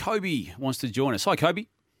first. Kobe wants to join us. Hi, Kobe.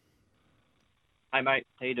 Hey, mate.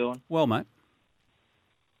 How you doing? Well, mate.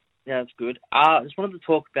 Yeah, that's good. I just wanted to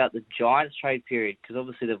talk about the Giants trade period because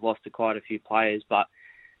obviously they've lost to quite a few players,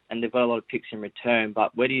 and they've got a lot of picks in return.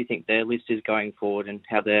 But where do you think their list is going forward and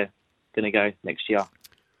how they're going to go next year?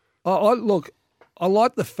 Look, I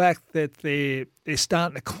like the fact that they're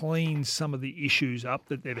starting to clean some of the issues up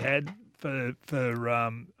that they've had for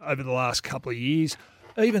over the last couple of years.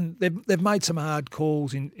 Even they've made some hard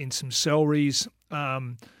calls in some salaries,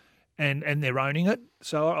 and they're owning it.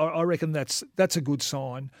 So I reckon that's a good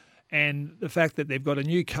sign. And the fact that they've got a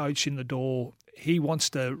new coach in the door, he wants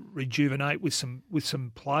to rejuvenate with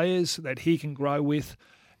some players that he can grow with.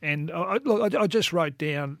 And I just wrote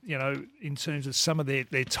down, in terms of some of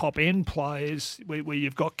their top end players, where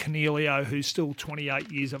you've got Cornelio, who's still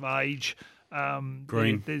 28 years of age.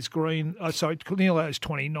 Green. There's Green. Cornelio's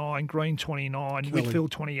 29, Green 29,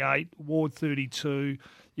 Whitfield 28, Ward 32.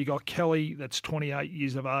 You got Kelly, that's 28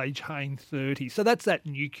 years of age, Hayne 30. So that's that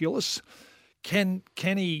nucleus. Can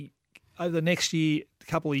he, over the next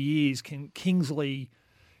couple of years, can Kingsley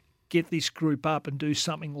get this group up and do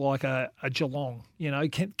something like a Geelong?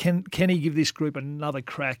 Can he give this group another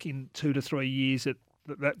crack in 2 to 3 years?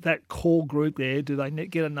 That core group there, do they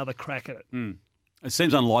get another crack at it? It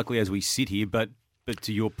seems unlikely as we sit here, but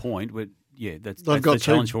to your point, that's the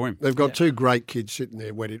challenge for him. They've got two great kids sitting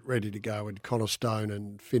there ready to go, and Connor Stone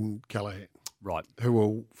and Finn Callahan. Right. Who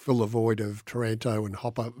will fill the void of Taranto and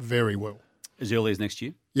Hopper very well. As early as next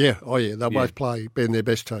year? Yeah. Oh, yeah. They'll both play, be in their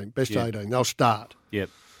best team, 18. They'll start.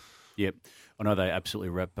 Yep. I know they absolutely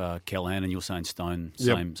rep Callahan, and you're saying Stone,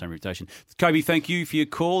 same reputation. Kobe, thank you for your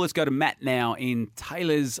call. Let's go to Matt now in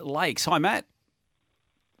Taylor's Lakes. Hi, Matt.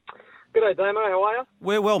 G'day, Damo. How are you?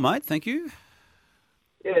 We're well, mate. Thank you.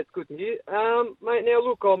 Yeah, it's good to hear. Mate, now,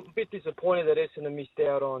 look, I'm a bit disappointed that Essendon missed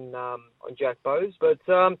out on Jack Bowes, but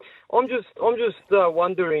I'm just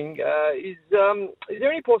wondering, is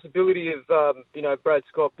there any possibility of Brad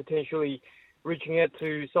Scott potentially reaching out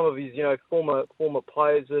to some of his former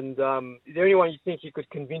players, and is there anyone you think you could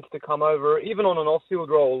convince to come over, even on an off-field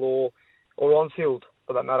role or on-field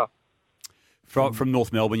for that matter? From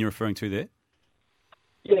North Melbourne, you're referring to there?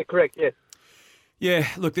 Yeah, correct. Yeah. Yeah,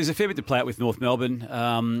 look, there's a fair bit to play out with North Melbourne.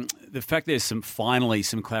 The fact there's finally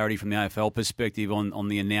some clarity from the AFL perspective on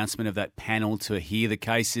the announcement of that panel to hear the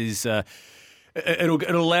cases, it'll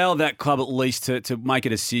allow that club at least to make a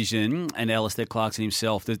decision. And Alistair Clarkson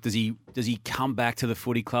himself, does he come back to the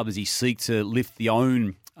footy club? Does he seek to lift the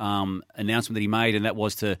own announcement that he made, and that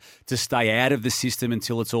was to stay out of the system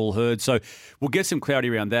until it's all heard? So we'll get some clarity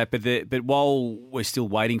around that. But while we're still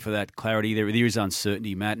waiting for that clarity, there is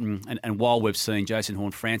uncertainty, Matt. And while we've seen Jason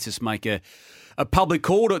Horne-Francis make a public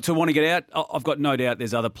call to want to get out, I've got no doubt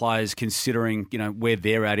there's other players considering where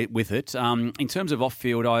they're at it with it. In terms of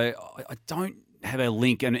off-field, I don't have a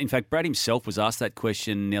link. And in fact, Brad himself was asked that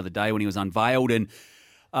question the other day when he was unveiled. And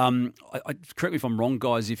correct me if I'm wrong,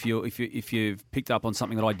 guys, if you've picked up on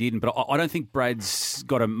something that I didn't, but I don't think Brad's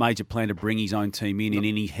got a major plan to bring his own team in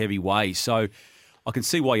any heavy way. So I can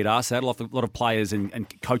see why you'd ask that. A lot of players and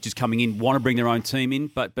coaches coming in want to bring their own team in,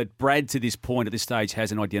 but Brad to this point at this stage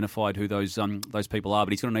hasn't identified who those people are.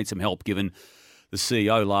 But he's going to need some help given the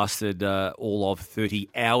CEO lasted all of 30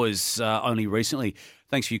 hours only recently.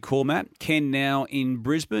 Thanks for your call, Matt. Ken now in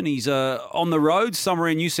Brisbane. He's on the road somewhere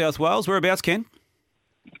in New South Wales. Whereabouts, Ken?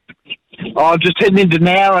 I'm just heading into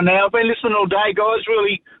Nowra now. I've been listening all day, guys.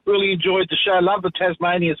 Really, really enjoyed the show. Love the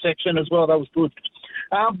Tasmania section as well. That was good.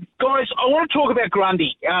 Guys, I want to talk about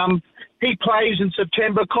Grundy. He plays in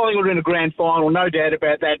September. Collingwood in a grand final. No doubt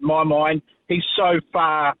about that in my mind. He's so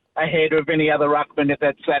far ahead of any other ruckman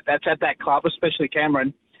that's at that club, especially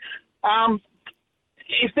Cameron.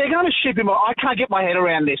 If they're going to ship him, I can't get my head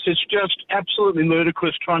around this. It's just absolutely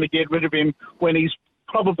ludicrous trying to get rid of him when he's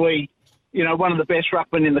probably one of the best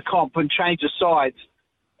ruckmen in the comp and change the sides.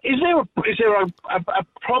 Is there a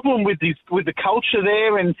problem with the culture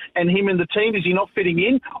there and him and the team? Is he not fitting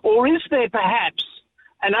in? Or is there perhaps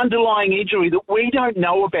an underlying injury that we don't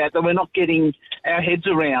know about, that we're not getting our heads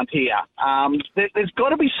around here? There's got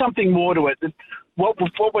to be something more to it, what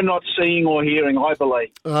we're not seeing or hearing, I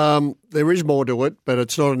believe. There is more to it, but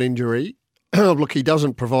it's not an injury. Look, he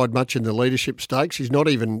doesn't provide much in the leadership stakes. He's not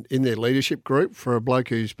even in their leadership group for a bloke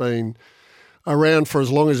who's been around for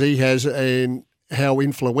as long as he has and how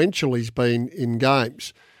influential he's been in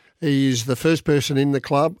games. He is the first person in the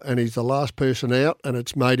club and he's the last person out, and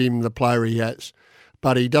it's made him the player he has.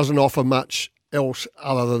 But he doesn't offer much else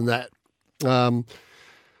other than that.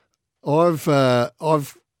 I've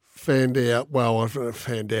found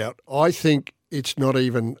out. I think it's not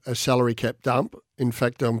even a salary cap dump. In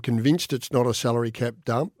fact, I'm convinced it's not a salary cap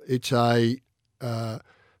dump. It's a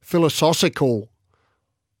philosophical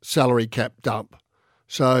salary cap dump.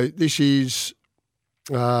 So this is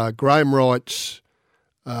Graham Wright's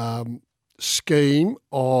scheme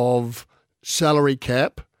of salary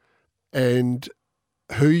cap and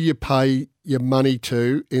who you pay your money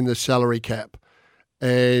to in the salary cap.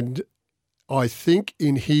 And I think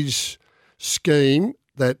in his scheme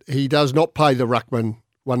that he does not pay the ruckman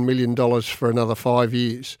 $1 million for another 5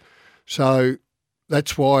 years. So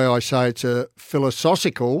that's why I say it's a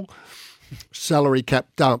philosophical salary cap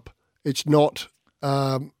dump. It's not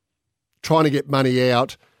trying to get money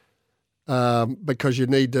out because you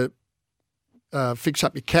need to fix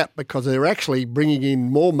up your cap, because they're actually bringing in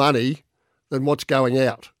more money than what's going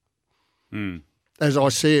out. As I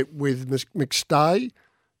see it with McStay,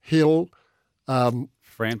 Hill,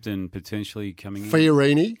 Frampton potentially coming in.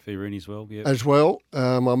 Fiorini as well, yeah. As well.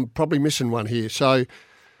 I'm probably missing one here. So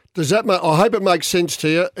does that I hope it makes sense to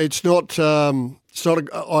you. It's not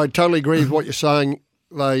I totally agree with what you're saying.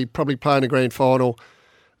 They probably play in a grand final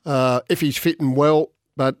if he's fitting well,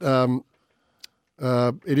 but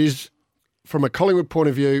it is, from a Collingwood point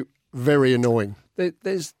of view, very annoying. Do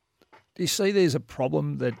you see there's a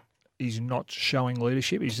problem that he's not showing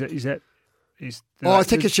leadership? I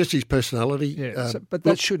think it's just his personality. Yeah, but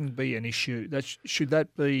that shouldn't be an issue. Should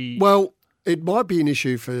that be? Well, it might be an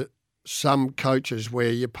issue for some coaches where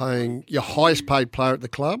you're paying your highest paid player at the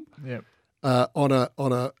club on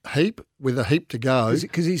a heap with a heap to go,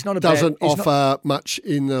 because he's not doesn't offer much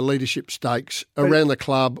in the leadership stakes around the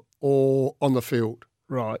club or on the field.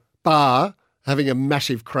 Right. Bar having a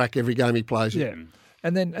massive crack every game he plays. Yeah,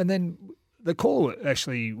 and then the call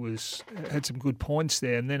actually had some good points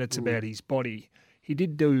there, and then it's about his body. He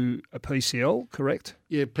did do a PCL, correct?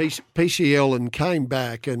 Yeah, PCL, and came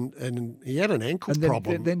back, and he had an ankle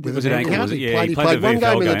problem. Was it ankle? He played one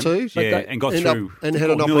game in the two, and got through, and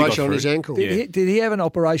had an operation on his ankle. Did he have an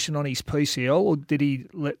operation on his PCL, or did he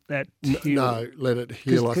let that heal? No, let it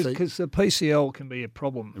heal, I think. Because the PCL can be a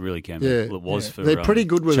problem. It really can be. Yeah. Well, it was for They're pretty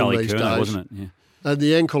good with Charlie them these Kerner, days. wasn't it? Yeah. And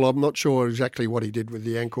the ankle, I'm not sure exactly what he did with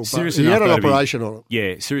the ankle, but Serious he enough, had an though, to be- operation on it.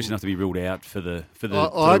 Yeah, serious enough to be ruled out for the I rest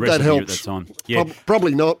hope of that the year at helps. that time. Yeah.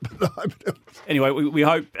 Probably not. But I hope it helps. Anyway, we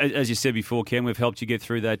hope, as you said before, Ken, we've helped you get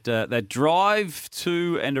through that drive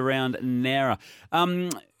to and around Nara.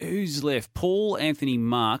 Who's left? Paul, Anthony,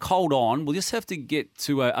 Mark. Hold on. We'll just have to get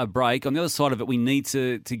to a break. On the other side of it, we need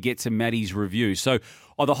to get to Maddie's review. So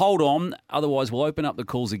either hold on, otherwise we'll open up the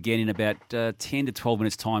calls again in about 10 to 12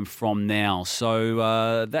 minutes' time from now.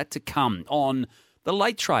 So that to come on the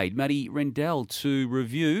late trade. Maddie Rendell to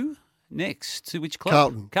review next. To which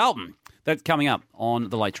club? Carlton. That's coming up on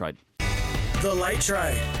the late trade. The Late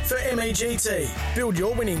Trade for MEGT. Build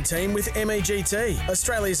your winning team with MEGT,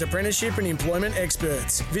 Australia's apprenticeship and employment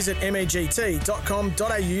experts. Visit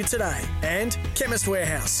MEGT.com.au today. And Chemist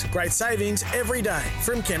Warehouse. Great savings every day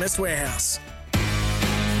from Chemist Warehouse.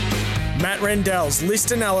 Matt Rendell's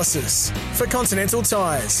list analysis for Continental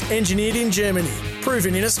Tyres. Engineered in Germany,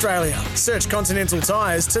 proven in Australia. Search Continental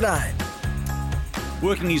Tyres today.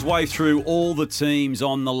 Working his way through all the teams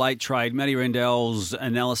on the late trade, Matty Rendell's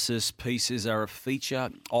analysis pieces are a feature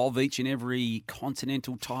of each and every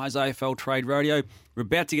Continental Tyres AFL Trade Radio. We're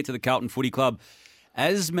about to get to the Carlton Footy Club.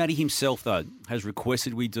 As Matty himself, though, has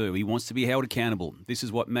requested we do, he wants to be held accountable. This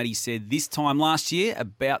is what Matty said this time last year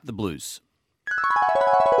about the Blues.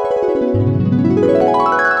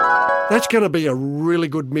 That's going to be a really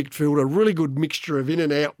good midfield, a really good mixture of in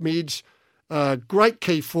and out mids. Great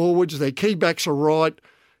key forwards. Their key backs are right.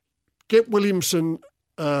 Get Williams and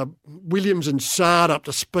Sard up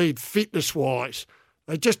to speed fitness-wise.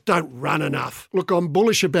 They just don't run enough. Look, I'm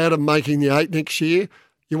bullish about them making the 8 next year.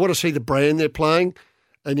 You want to see the brand they're playing,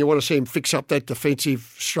 and you want to see them fix up that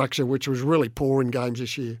defensive structure, which was really poor in games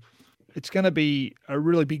this year. It's going to be a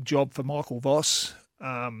really big job for Michael Voss.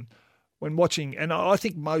 When watching, and I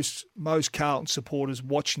think most Carlton supporters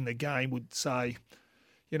watching the game would say,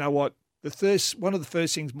 you know what, one of the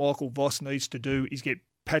first things Michael Voss needs to do is get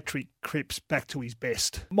Patrick Cripps back to his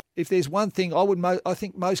best. If there's one thing I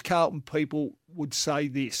think most Carlton people would say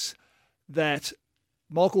this, that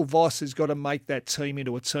Michael Voss has got to make that team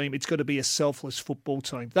into a team. It's got to be a selfless football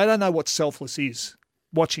team. They don't know what selfless is,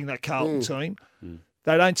 watching that Carlton team.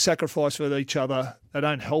 They don't sacrifice for each other. They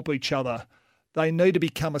don't help each other. They need to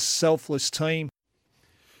become a selfless team.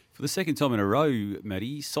 For the second time in a row,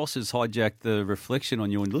 Matty, Sauce has hijacked the reflection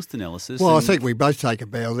on your list analysis. Well, I think we both take a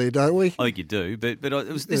bow there, don't we? I think you do, but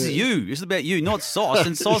this is you. This is about you, not Sauce.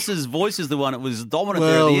 And Sauce's voice is the one that was dominant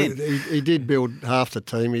there at the end. He did build half the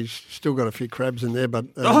team. He's still got a few crabs in there, but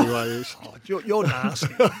anyway, You're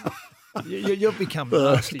nasty. You've become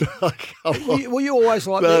nasty. Were you always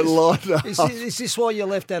like this? Is this why you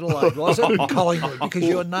left Adelaide, was it? Collingwood, because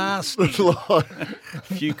you're nasty. A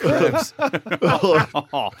few crabs.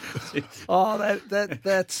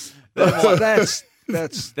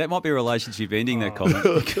 That's that might be a relationship ending. That comment.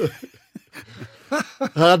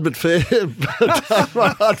 Hard but fair.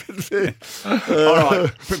 Hard but fair. All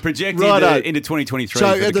right, project into 2023. So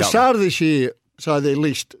at the start of this year, their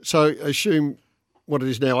list. So assume what it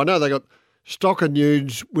is now. I know they got Stocker,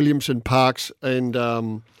 Nunes, Williamson, Parks, and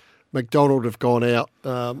McDonald have gone out.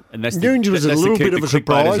 And that's Nunes was a little bit of a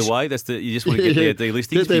surprise. Away. That's you just want to get their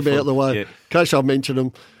delistings. Get them out of the way. In case I mention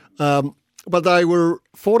them. But they were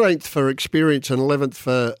 14th for experience and 11th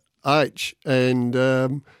for age. And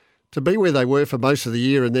to be where they were for most of the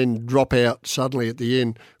year and then drop out suddenly at the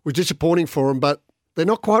end was disappointing for them, but they're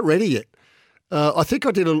not quite ready yet. I think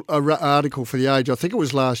I did an article for The Age. I think it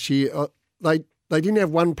was last year. They didn't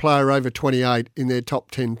have one player over 28 in their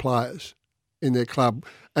top 10 players in their club,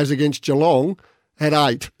 as against Geelong had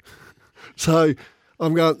 8. So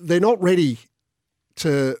I'm going, they're not ready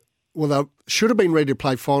to, well, they should have been ready to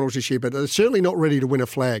play finals this year, but they're certainly not ready to win a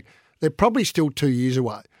flag. They're probably still 2 years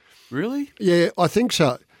away. Really? Yeah, I think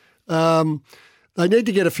so. They need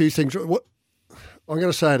to get a few things. I'm going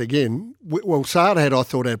to say it again. Well, Sard I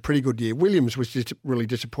thought, had a pretty good year. Williams was just really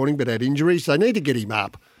disappointing, but had injuries. They need to get him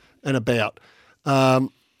up and about.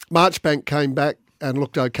 Marchbank came back and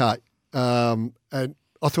looked okay. And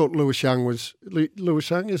I thought Lewis Young,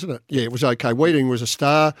 isn't it? Yeah, it was okay. Weeding was a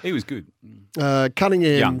star. He was good.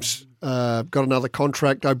 Cunningham's got another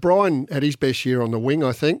contract. O'Brien had his best year on the wing,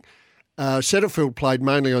 I think. Setterfield played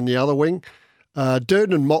mainly on the other wing.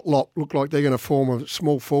 Durden and Motlop look like they're going to form a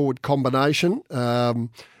small forward combination.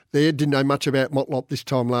 They didn't know much about Motlop this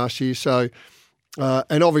time last year. So,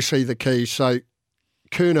 and obviously the keys. So,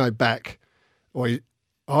 Curnow back. I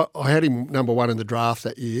had him number 1 in the draft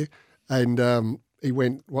that year, and he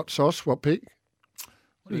went, what pick?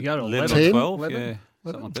 What did he go to, 11, 12? Yeah,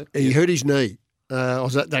 something like that. He hurt his knee. I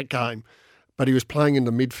was at that game, but he was playing in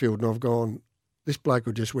the midfield, and I've gone, this bloke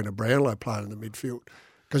would just win a Brownlow playing in the midfield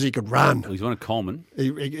because he could run. Well, he's one of Coleman.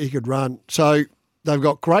 He could run. So they've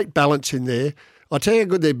got great balance in there. I'll tell you how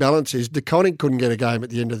good their balance is. DeConnick couldn't get a game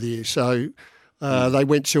at the end of the year, so they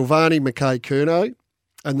went Silvani, McKay, Curnow.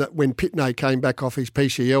 And that when Pitney came back off his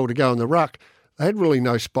PCL to go in the ruck, they had really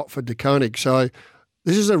no spot for DeConnick. So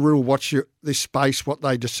this is a real watch this space, what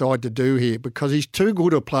they decide to do here, because he's too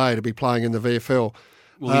good a player to be playing in the VFL.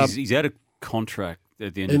 Well, he's out of contract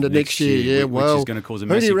at the end of next year. Yeah, which is going to cause a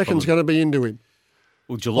massive who do you reckon's going to be into him?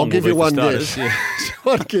 Well, Geelong. I'll give you one guess. Yeah.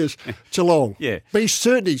 One guess. Geelong. Yeah. Be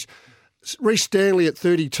certain he's Reece Stanley at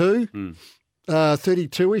 32,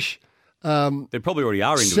 32-ish. They probably already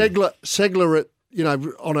are into him. Segler at,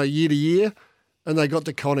 on a year-to-year, and they got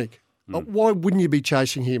DeConnick. Why wouldn't you be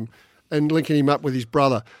chasing him and linking him up with his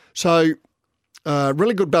brother? So,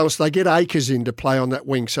 really good balance. They get Akers in to play on that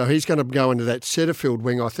wing, so he's going to go into that Setterfield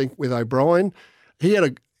wing, I think, with O'Brien. He had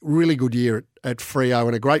a really good year at Freo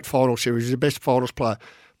and a great final series. He's the best finals player.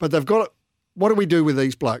 But they've got – what do we do with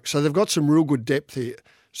these blokes? So they've got some real good depth here.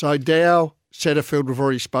 So Dow, Setterfield we've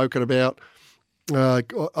already spoken about. I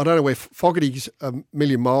don't know where Fogarty's a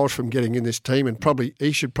million miles from getting in this team, and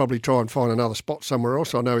he should probably try and find another spot somewhere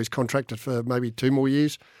else. I know he's contracted for maybe 2 more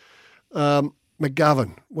years.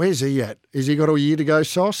 McGovern, where's he at? Has he got a year to go,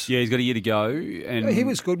 Sauce? Yeah, he's got a year to go. And he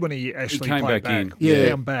was good when he actually came played back in.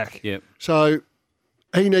 Yeah, I'm back. Yeah. So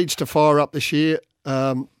he needs to fire up this year.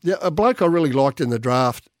 A bloke I really liked in the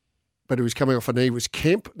draft, but who was coming off a knee, was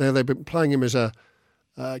Kemp. Now they've been playing him as a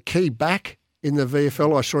key back in the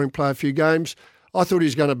VFL. I saw him play a few games. I thought he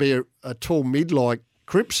was going to be a tall mid like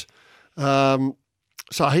Cripps. So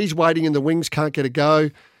he's waiting in the wings, can't get a go.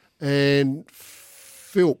 And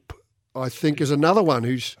Philp, I think, is another one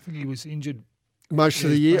who's... I think he was injured most of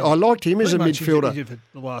the year. I liked him as a midfielder. Injured for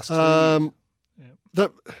the last 2 years.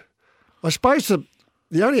 I suppose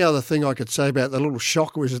the only other thing I could say about the little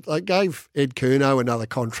shock was that they gave Ed Curnow another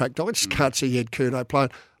contract. I just can't see Ed Curnow playing.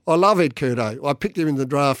 I love Ed Curnow. I picked him in the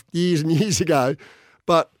draft years and years ago,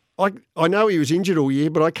 but I know he was injured all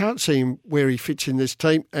year, but I can't see him where he fits in this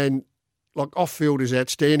team. And off-field is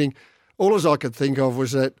outstanding. All as I could think of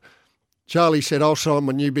was that Charlie said, I'll sign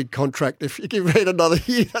my new big contract if you give Ed another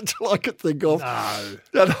year. That's all I could think of.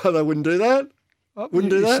 No, they wouldn't do that.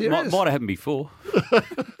 Wouldn't do that. Might have happened before.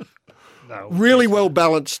 really well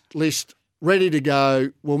balanced list, ready to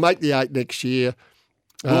go. We'll make the 8 next year.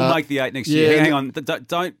 We'll make the 8 next year. Hang on.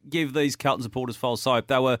 Don't give these Carlton supporters false hope.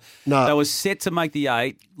 They were set to make the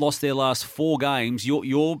 8, lost their last 4 games.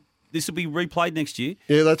 This will be replayed next year.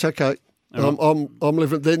 Yeah, that's okay. I'm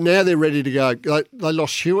living. Now they're ready to go. They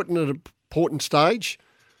lost Hewitt at an important stage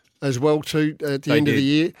as well too at the end of the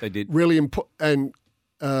year. They did. Really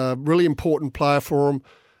really important player for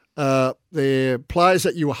them. They're players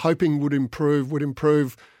that you were hoping would improve.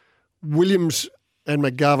 Williams and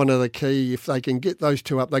McGovern are the key. If they can get those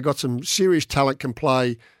two up, they got some serious talent. Can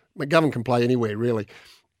play. McGovern can play anywhere really,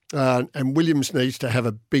 and Williams needs to have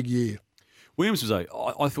a big year. Williams was. I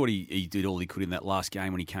thought he did all he could in that last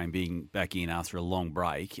game when he came back in after a long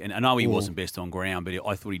break. And I know he wasn't best on ground, but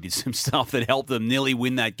I thought he did some stuff that helped them nearly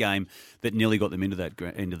win that game, that nearly got them into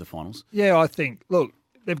the finals. Yeah, I think. Look,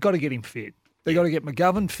 they've got to get him fit. They've got to get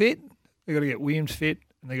McGovern fit. They've got to get Williams fit,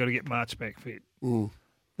 and they've got to get Marchbank fit.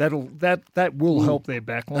 That will help their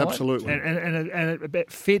back line. Absolutely. And a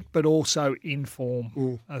bit fit, but also in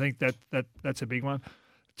form. I think that's a big one.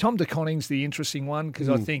 Tom De Koning's the interesting one because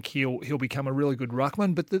I think he'll become a really good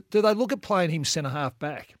ruckman. But do they look at playing him centre half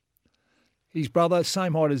back? His brother,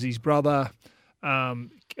 same height as his brother.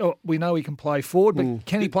 We know he can play forward, but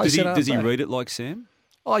can he play centre half back? Does he read it like Sam?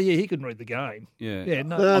 Oh yeah, he can read the game. Yeah.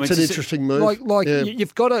 No, that's an interesting move.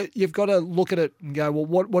 You've got to look at it and go,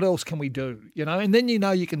 well, what else can we do? And then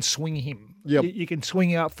you can swing him. Yep. You can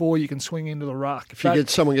swing out forward. You can swing into the ruck. If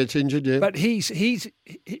someone gets injured, yeah. But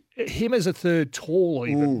him as a third tall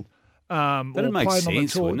even. That'd make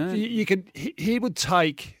sense, wouldn't it? He would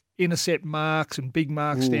take intercept marks and big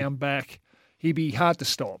marks down back. He'd be hard to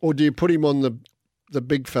stop. Or do you put him on the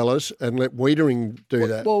big fellas and let Wiedering do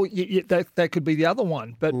that? Well, that could be the other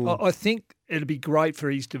one. But I think it'd be great for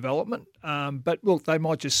his development. But look, they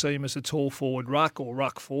might just see him as a tall forward ruck or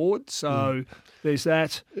ruck forward. So there's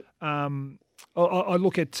that. I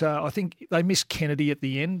look at. I think they missed Kennedy at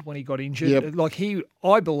the end when he got injured. Yep.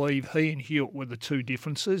 I believe he and Hewitt were the two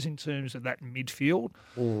differences in terms of that midfield.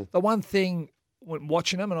 The one thing when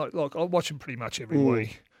watching them, and I watch them pretty much every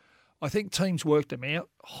week. I think teams worked them out.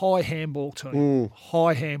 High handball team.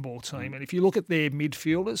 And if you look at their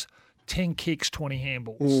midfielders, 10 kicks, 20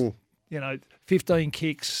 handballs. 15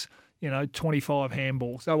 kicks, 25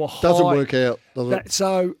 handballs. They were high. Doesn't work out, does it?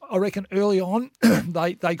 So I reckon early on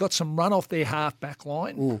they got some run off their half back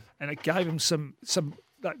line and it gave them some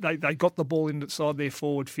they got the ball inside their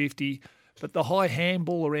forward 50. But the high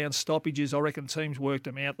handball around stoppages, I reckon teams worked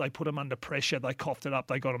them out. They put them under pressure. They coughed it up.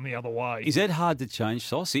 They got them the other way. Is that hard to change,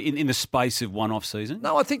 Sauce, in the space of one off-season?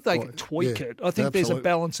 No, I think they can tweak it. I think there's a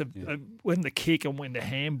balance of when to kick and when to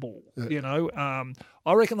handball.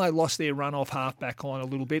 I reckon they lost their run-off half-back line a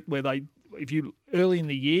little bit where early in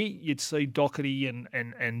the year, you'd see Doherty and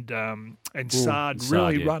Sard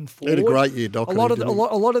really run forward. They had a great year, Doherty.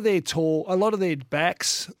 A lot of their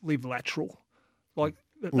backs live lateral. Like,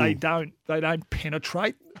 they don't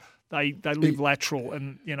penetrate. They live lateral,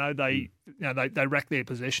 and they rack their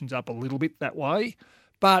possessions up a little bit that way.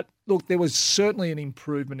 But look, there was certainly an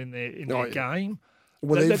improvement in their game.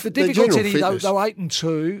 Well, the difficulty they were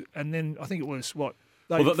 8-2, and then I think it was what.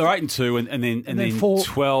 They're 8-2, and then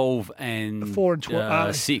 12 and 4 and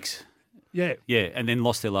 12, 6. Yeah, and then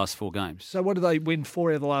lost their last 4 games. So what did they win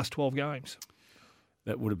 4 out of the last 12 games?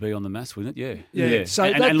 That would have been on the maths, wouldn't it? Yeah. So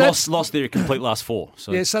and lost their complete last 4.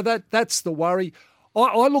 So. Yeah, so that's the worry.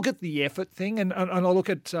 I look at the effort thing, and I look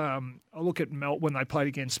at when they played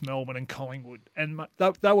against Melbourne and Collingwood, and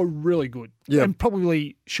they were really good, and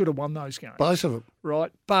probably should have won those games. Both of them,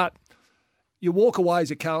 right? But you walk away as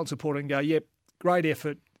a Carlton supporter and go, "Yep, great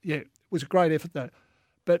effort. Yeah, it was a great effort though."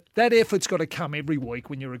 But that effort's got to come every week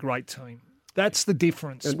when you're a great team. That's the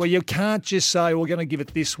difference, where you can't just say, we're going to give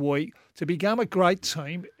it this week. To become a great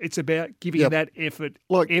team, it's about giving that effort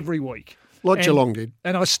every week. Geelong did.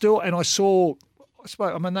 And I saw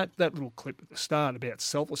that little clip at the start about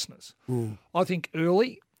selflessness. I think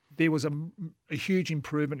early there was a huge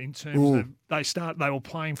improvement in terms of they were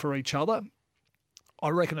playing for each other. I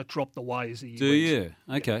reckon it dropped away as the year went. Do you?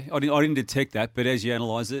 Okay. I didn't detect that, but as you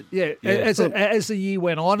analyse it. Yeah. As the year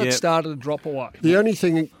went on, it started to drop away. The only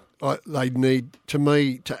thing they need, to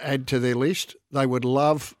me, to add to their list, they would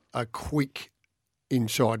love a quick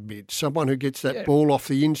inside mid. Someone who gets that ball off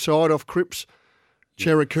the inside, off Cripps,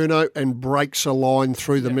 Cherikuno, and breaks a line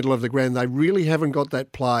through the middle of the ground. They really haven't got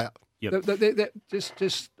that player. Yep.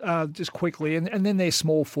 Just quickly, and then they're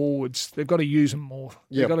small forwards. They've got to use them more.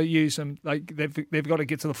 They've got to use them. They've got to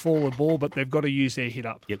get to the forward ball, but they've got to use their hit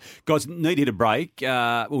up. Yep. Guys, need to hit a break.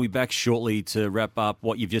 We'll be back shortly to wrap up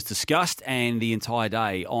what you've just discussed and the entire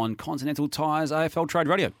day on Continental Tires AFL Trade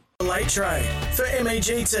Radio. The Late Trade for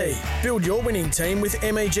MEGT. Build your winning team with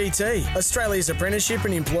MEGT, Australia's apprenticeship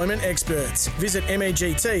and employment experts. Visit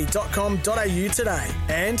MEGT.com.au today.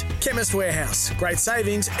 And Chemist Warehouse. Great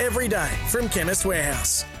savings every day from Chemist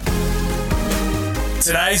Warehouse.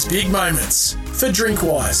 Today's big moments for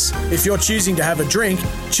Drinkwise. If you're choosing to have a drink,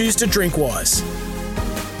 choose to Drinkwise.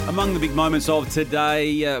 Among the big moments of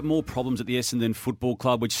today, more problems at the Essendon Football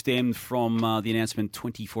Club, which stemmed from the announcement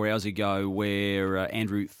 24 hours ago where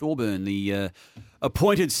Andrew Thorburn, the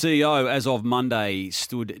appointed CEO as of Monday,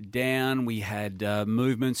 stood down. We had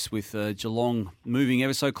movements with Geelong moving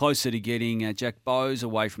ever so closer to getting Jack Bowes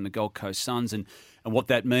away from the Gold Coast Suns and what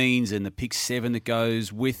that means and the pick 7 that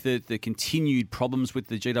goes with it, the continued problems with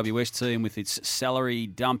the GWS team with its salary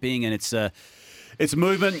dumping and its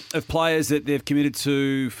movement of players that they've committed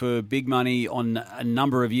to for big money on a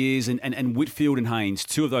number of years, and Whitfield and Haynes,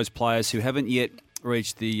 two of those players who haven't yet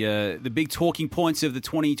reached the big talking points of the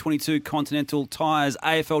 2022 Continental Tires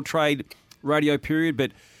AFL trade radio period,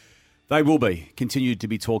 but they will be continued to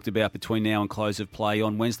be talked about between now and close of play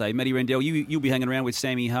on Wednesday. Matty Rendell, you'll be hanging around with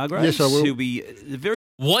Sammy Hargraves. Yes, I will. Who'll be very...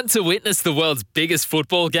 Want to witness the world's biggest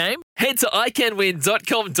football game? Head to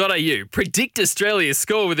iCanWin.com.au, predict Australia's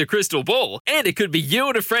score with a crystal ball, and it could be you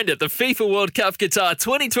and a friend at the FIFA World Cup Qatar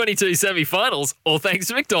 2022 semi-finals, all thanks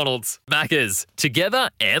to McDonald's. Maccas,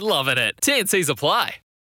 together and loving it. TNCs apply.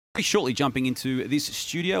 Very shortly jumping into this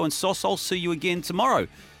studio, and Sauce, I'll see you again tomorrow.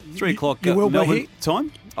 3 o'clock you will be Melbourne here?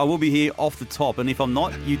 time. I will be here off the top, and if I'm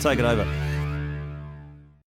not, you take it over.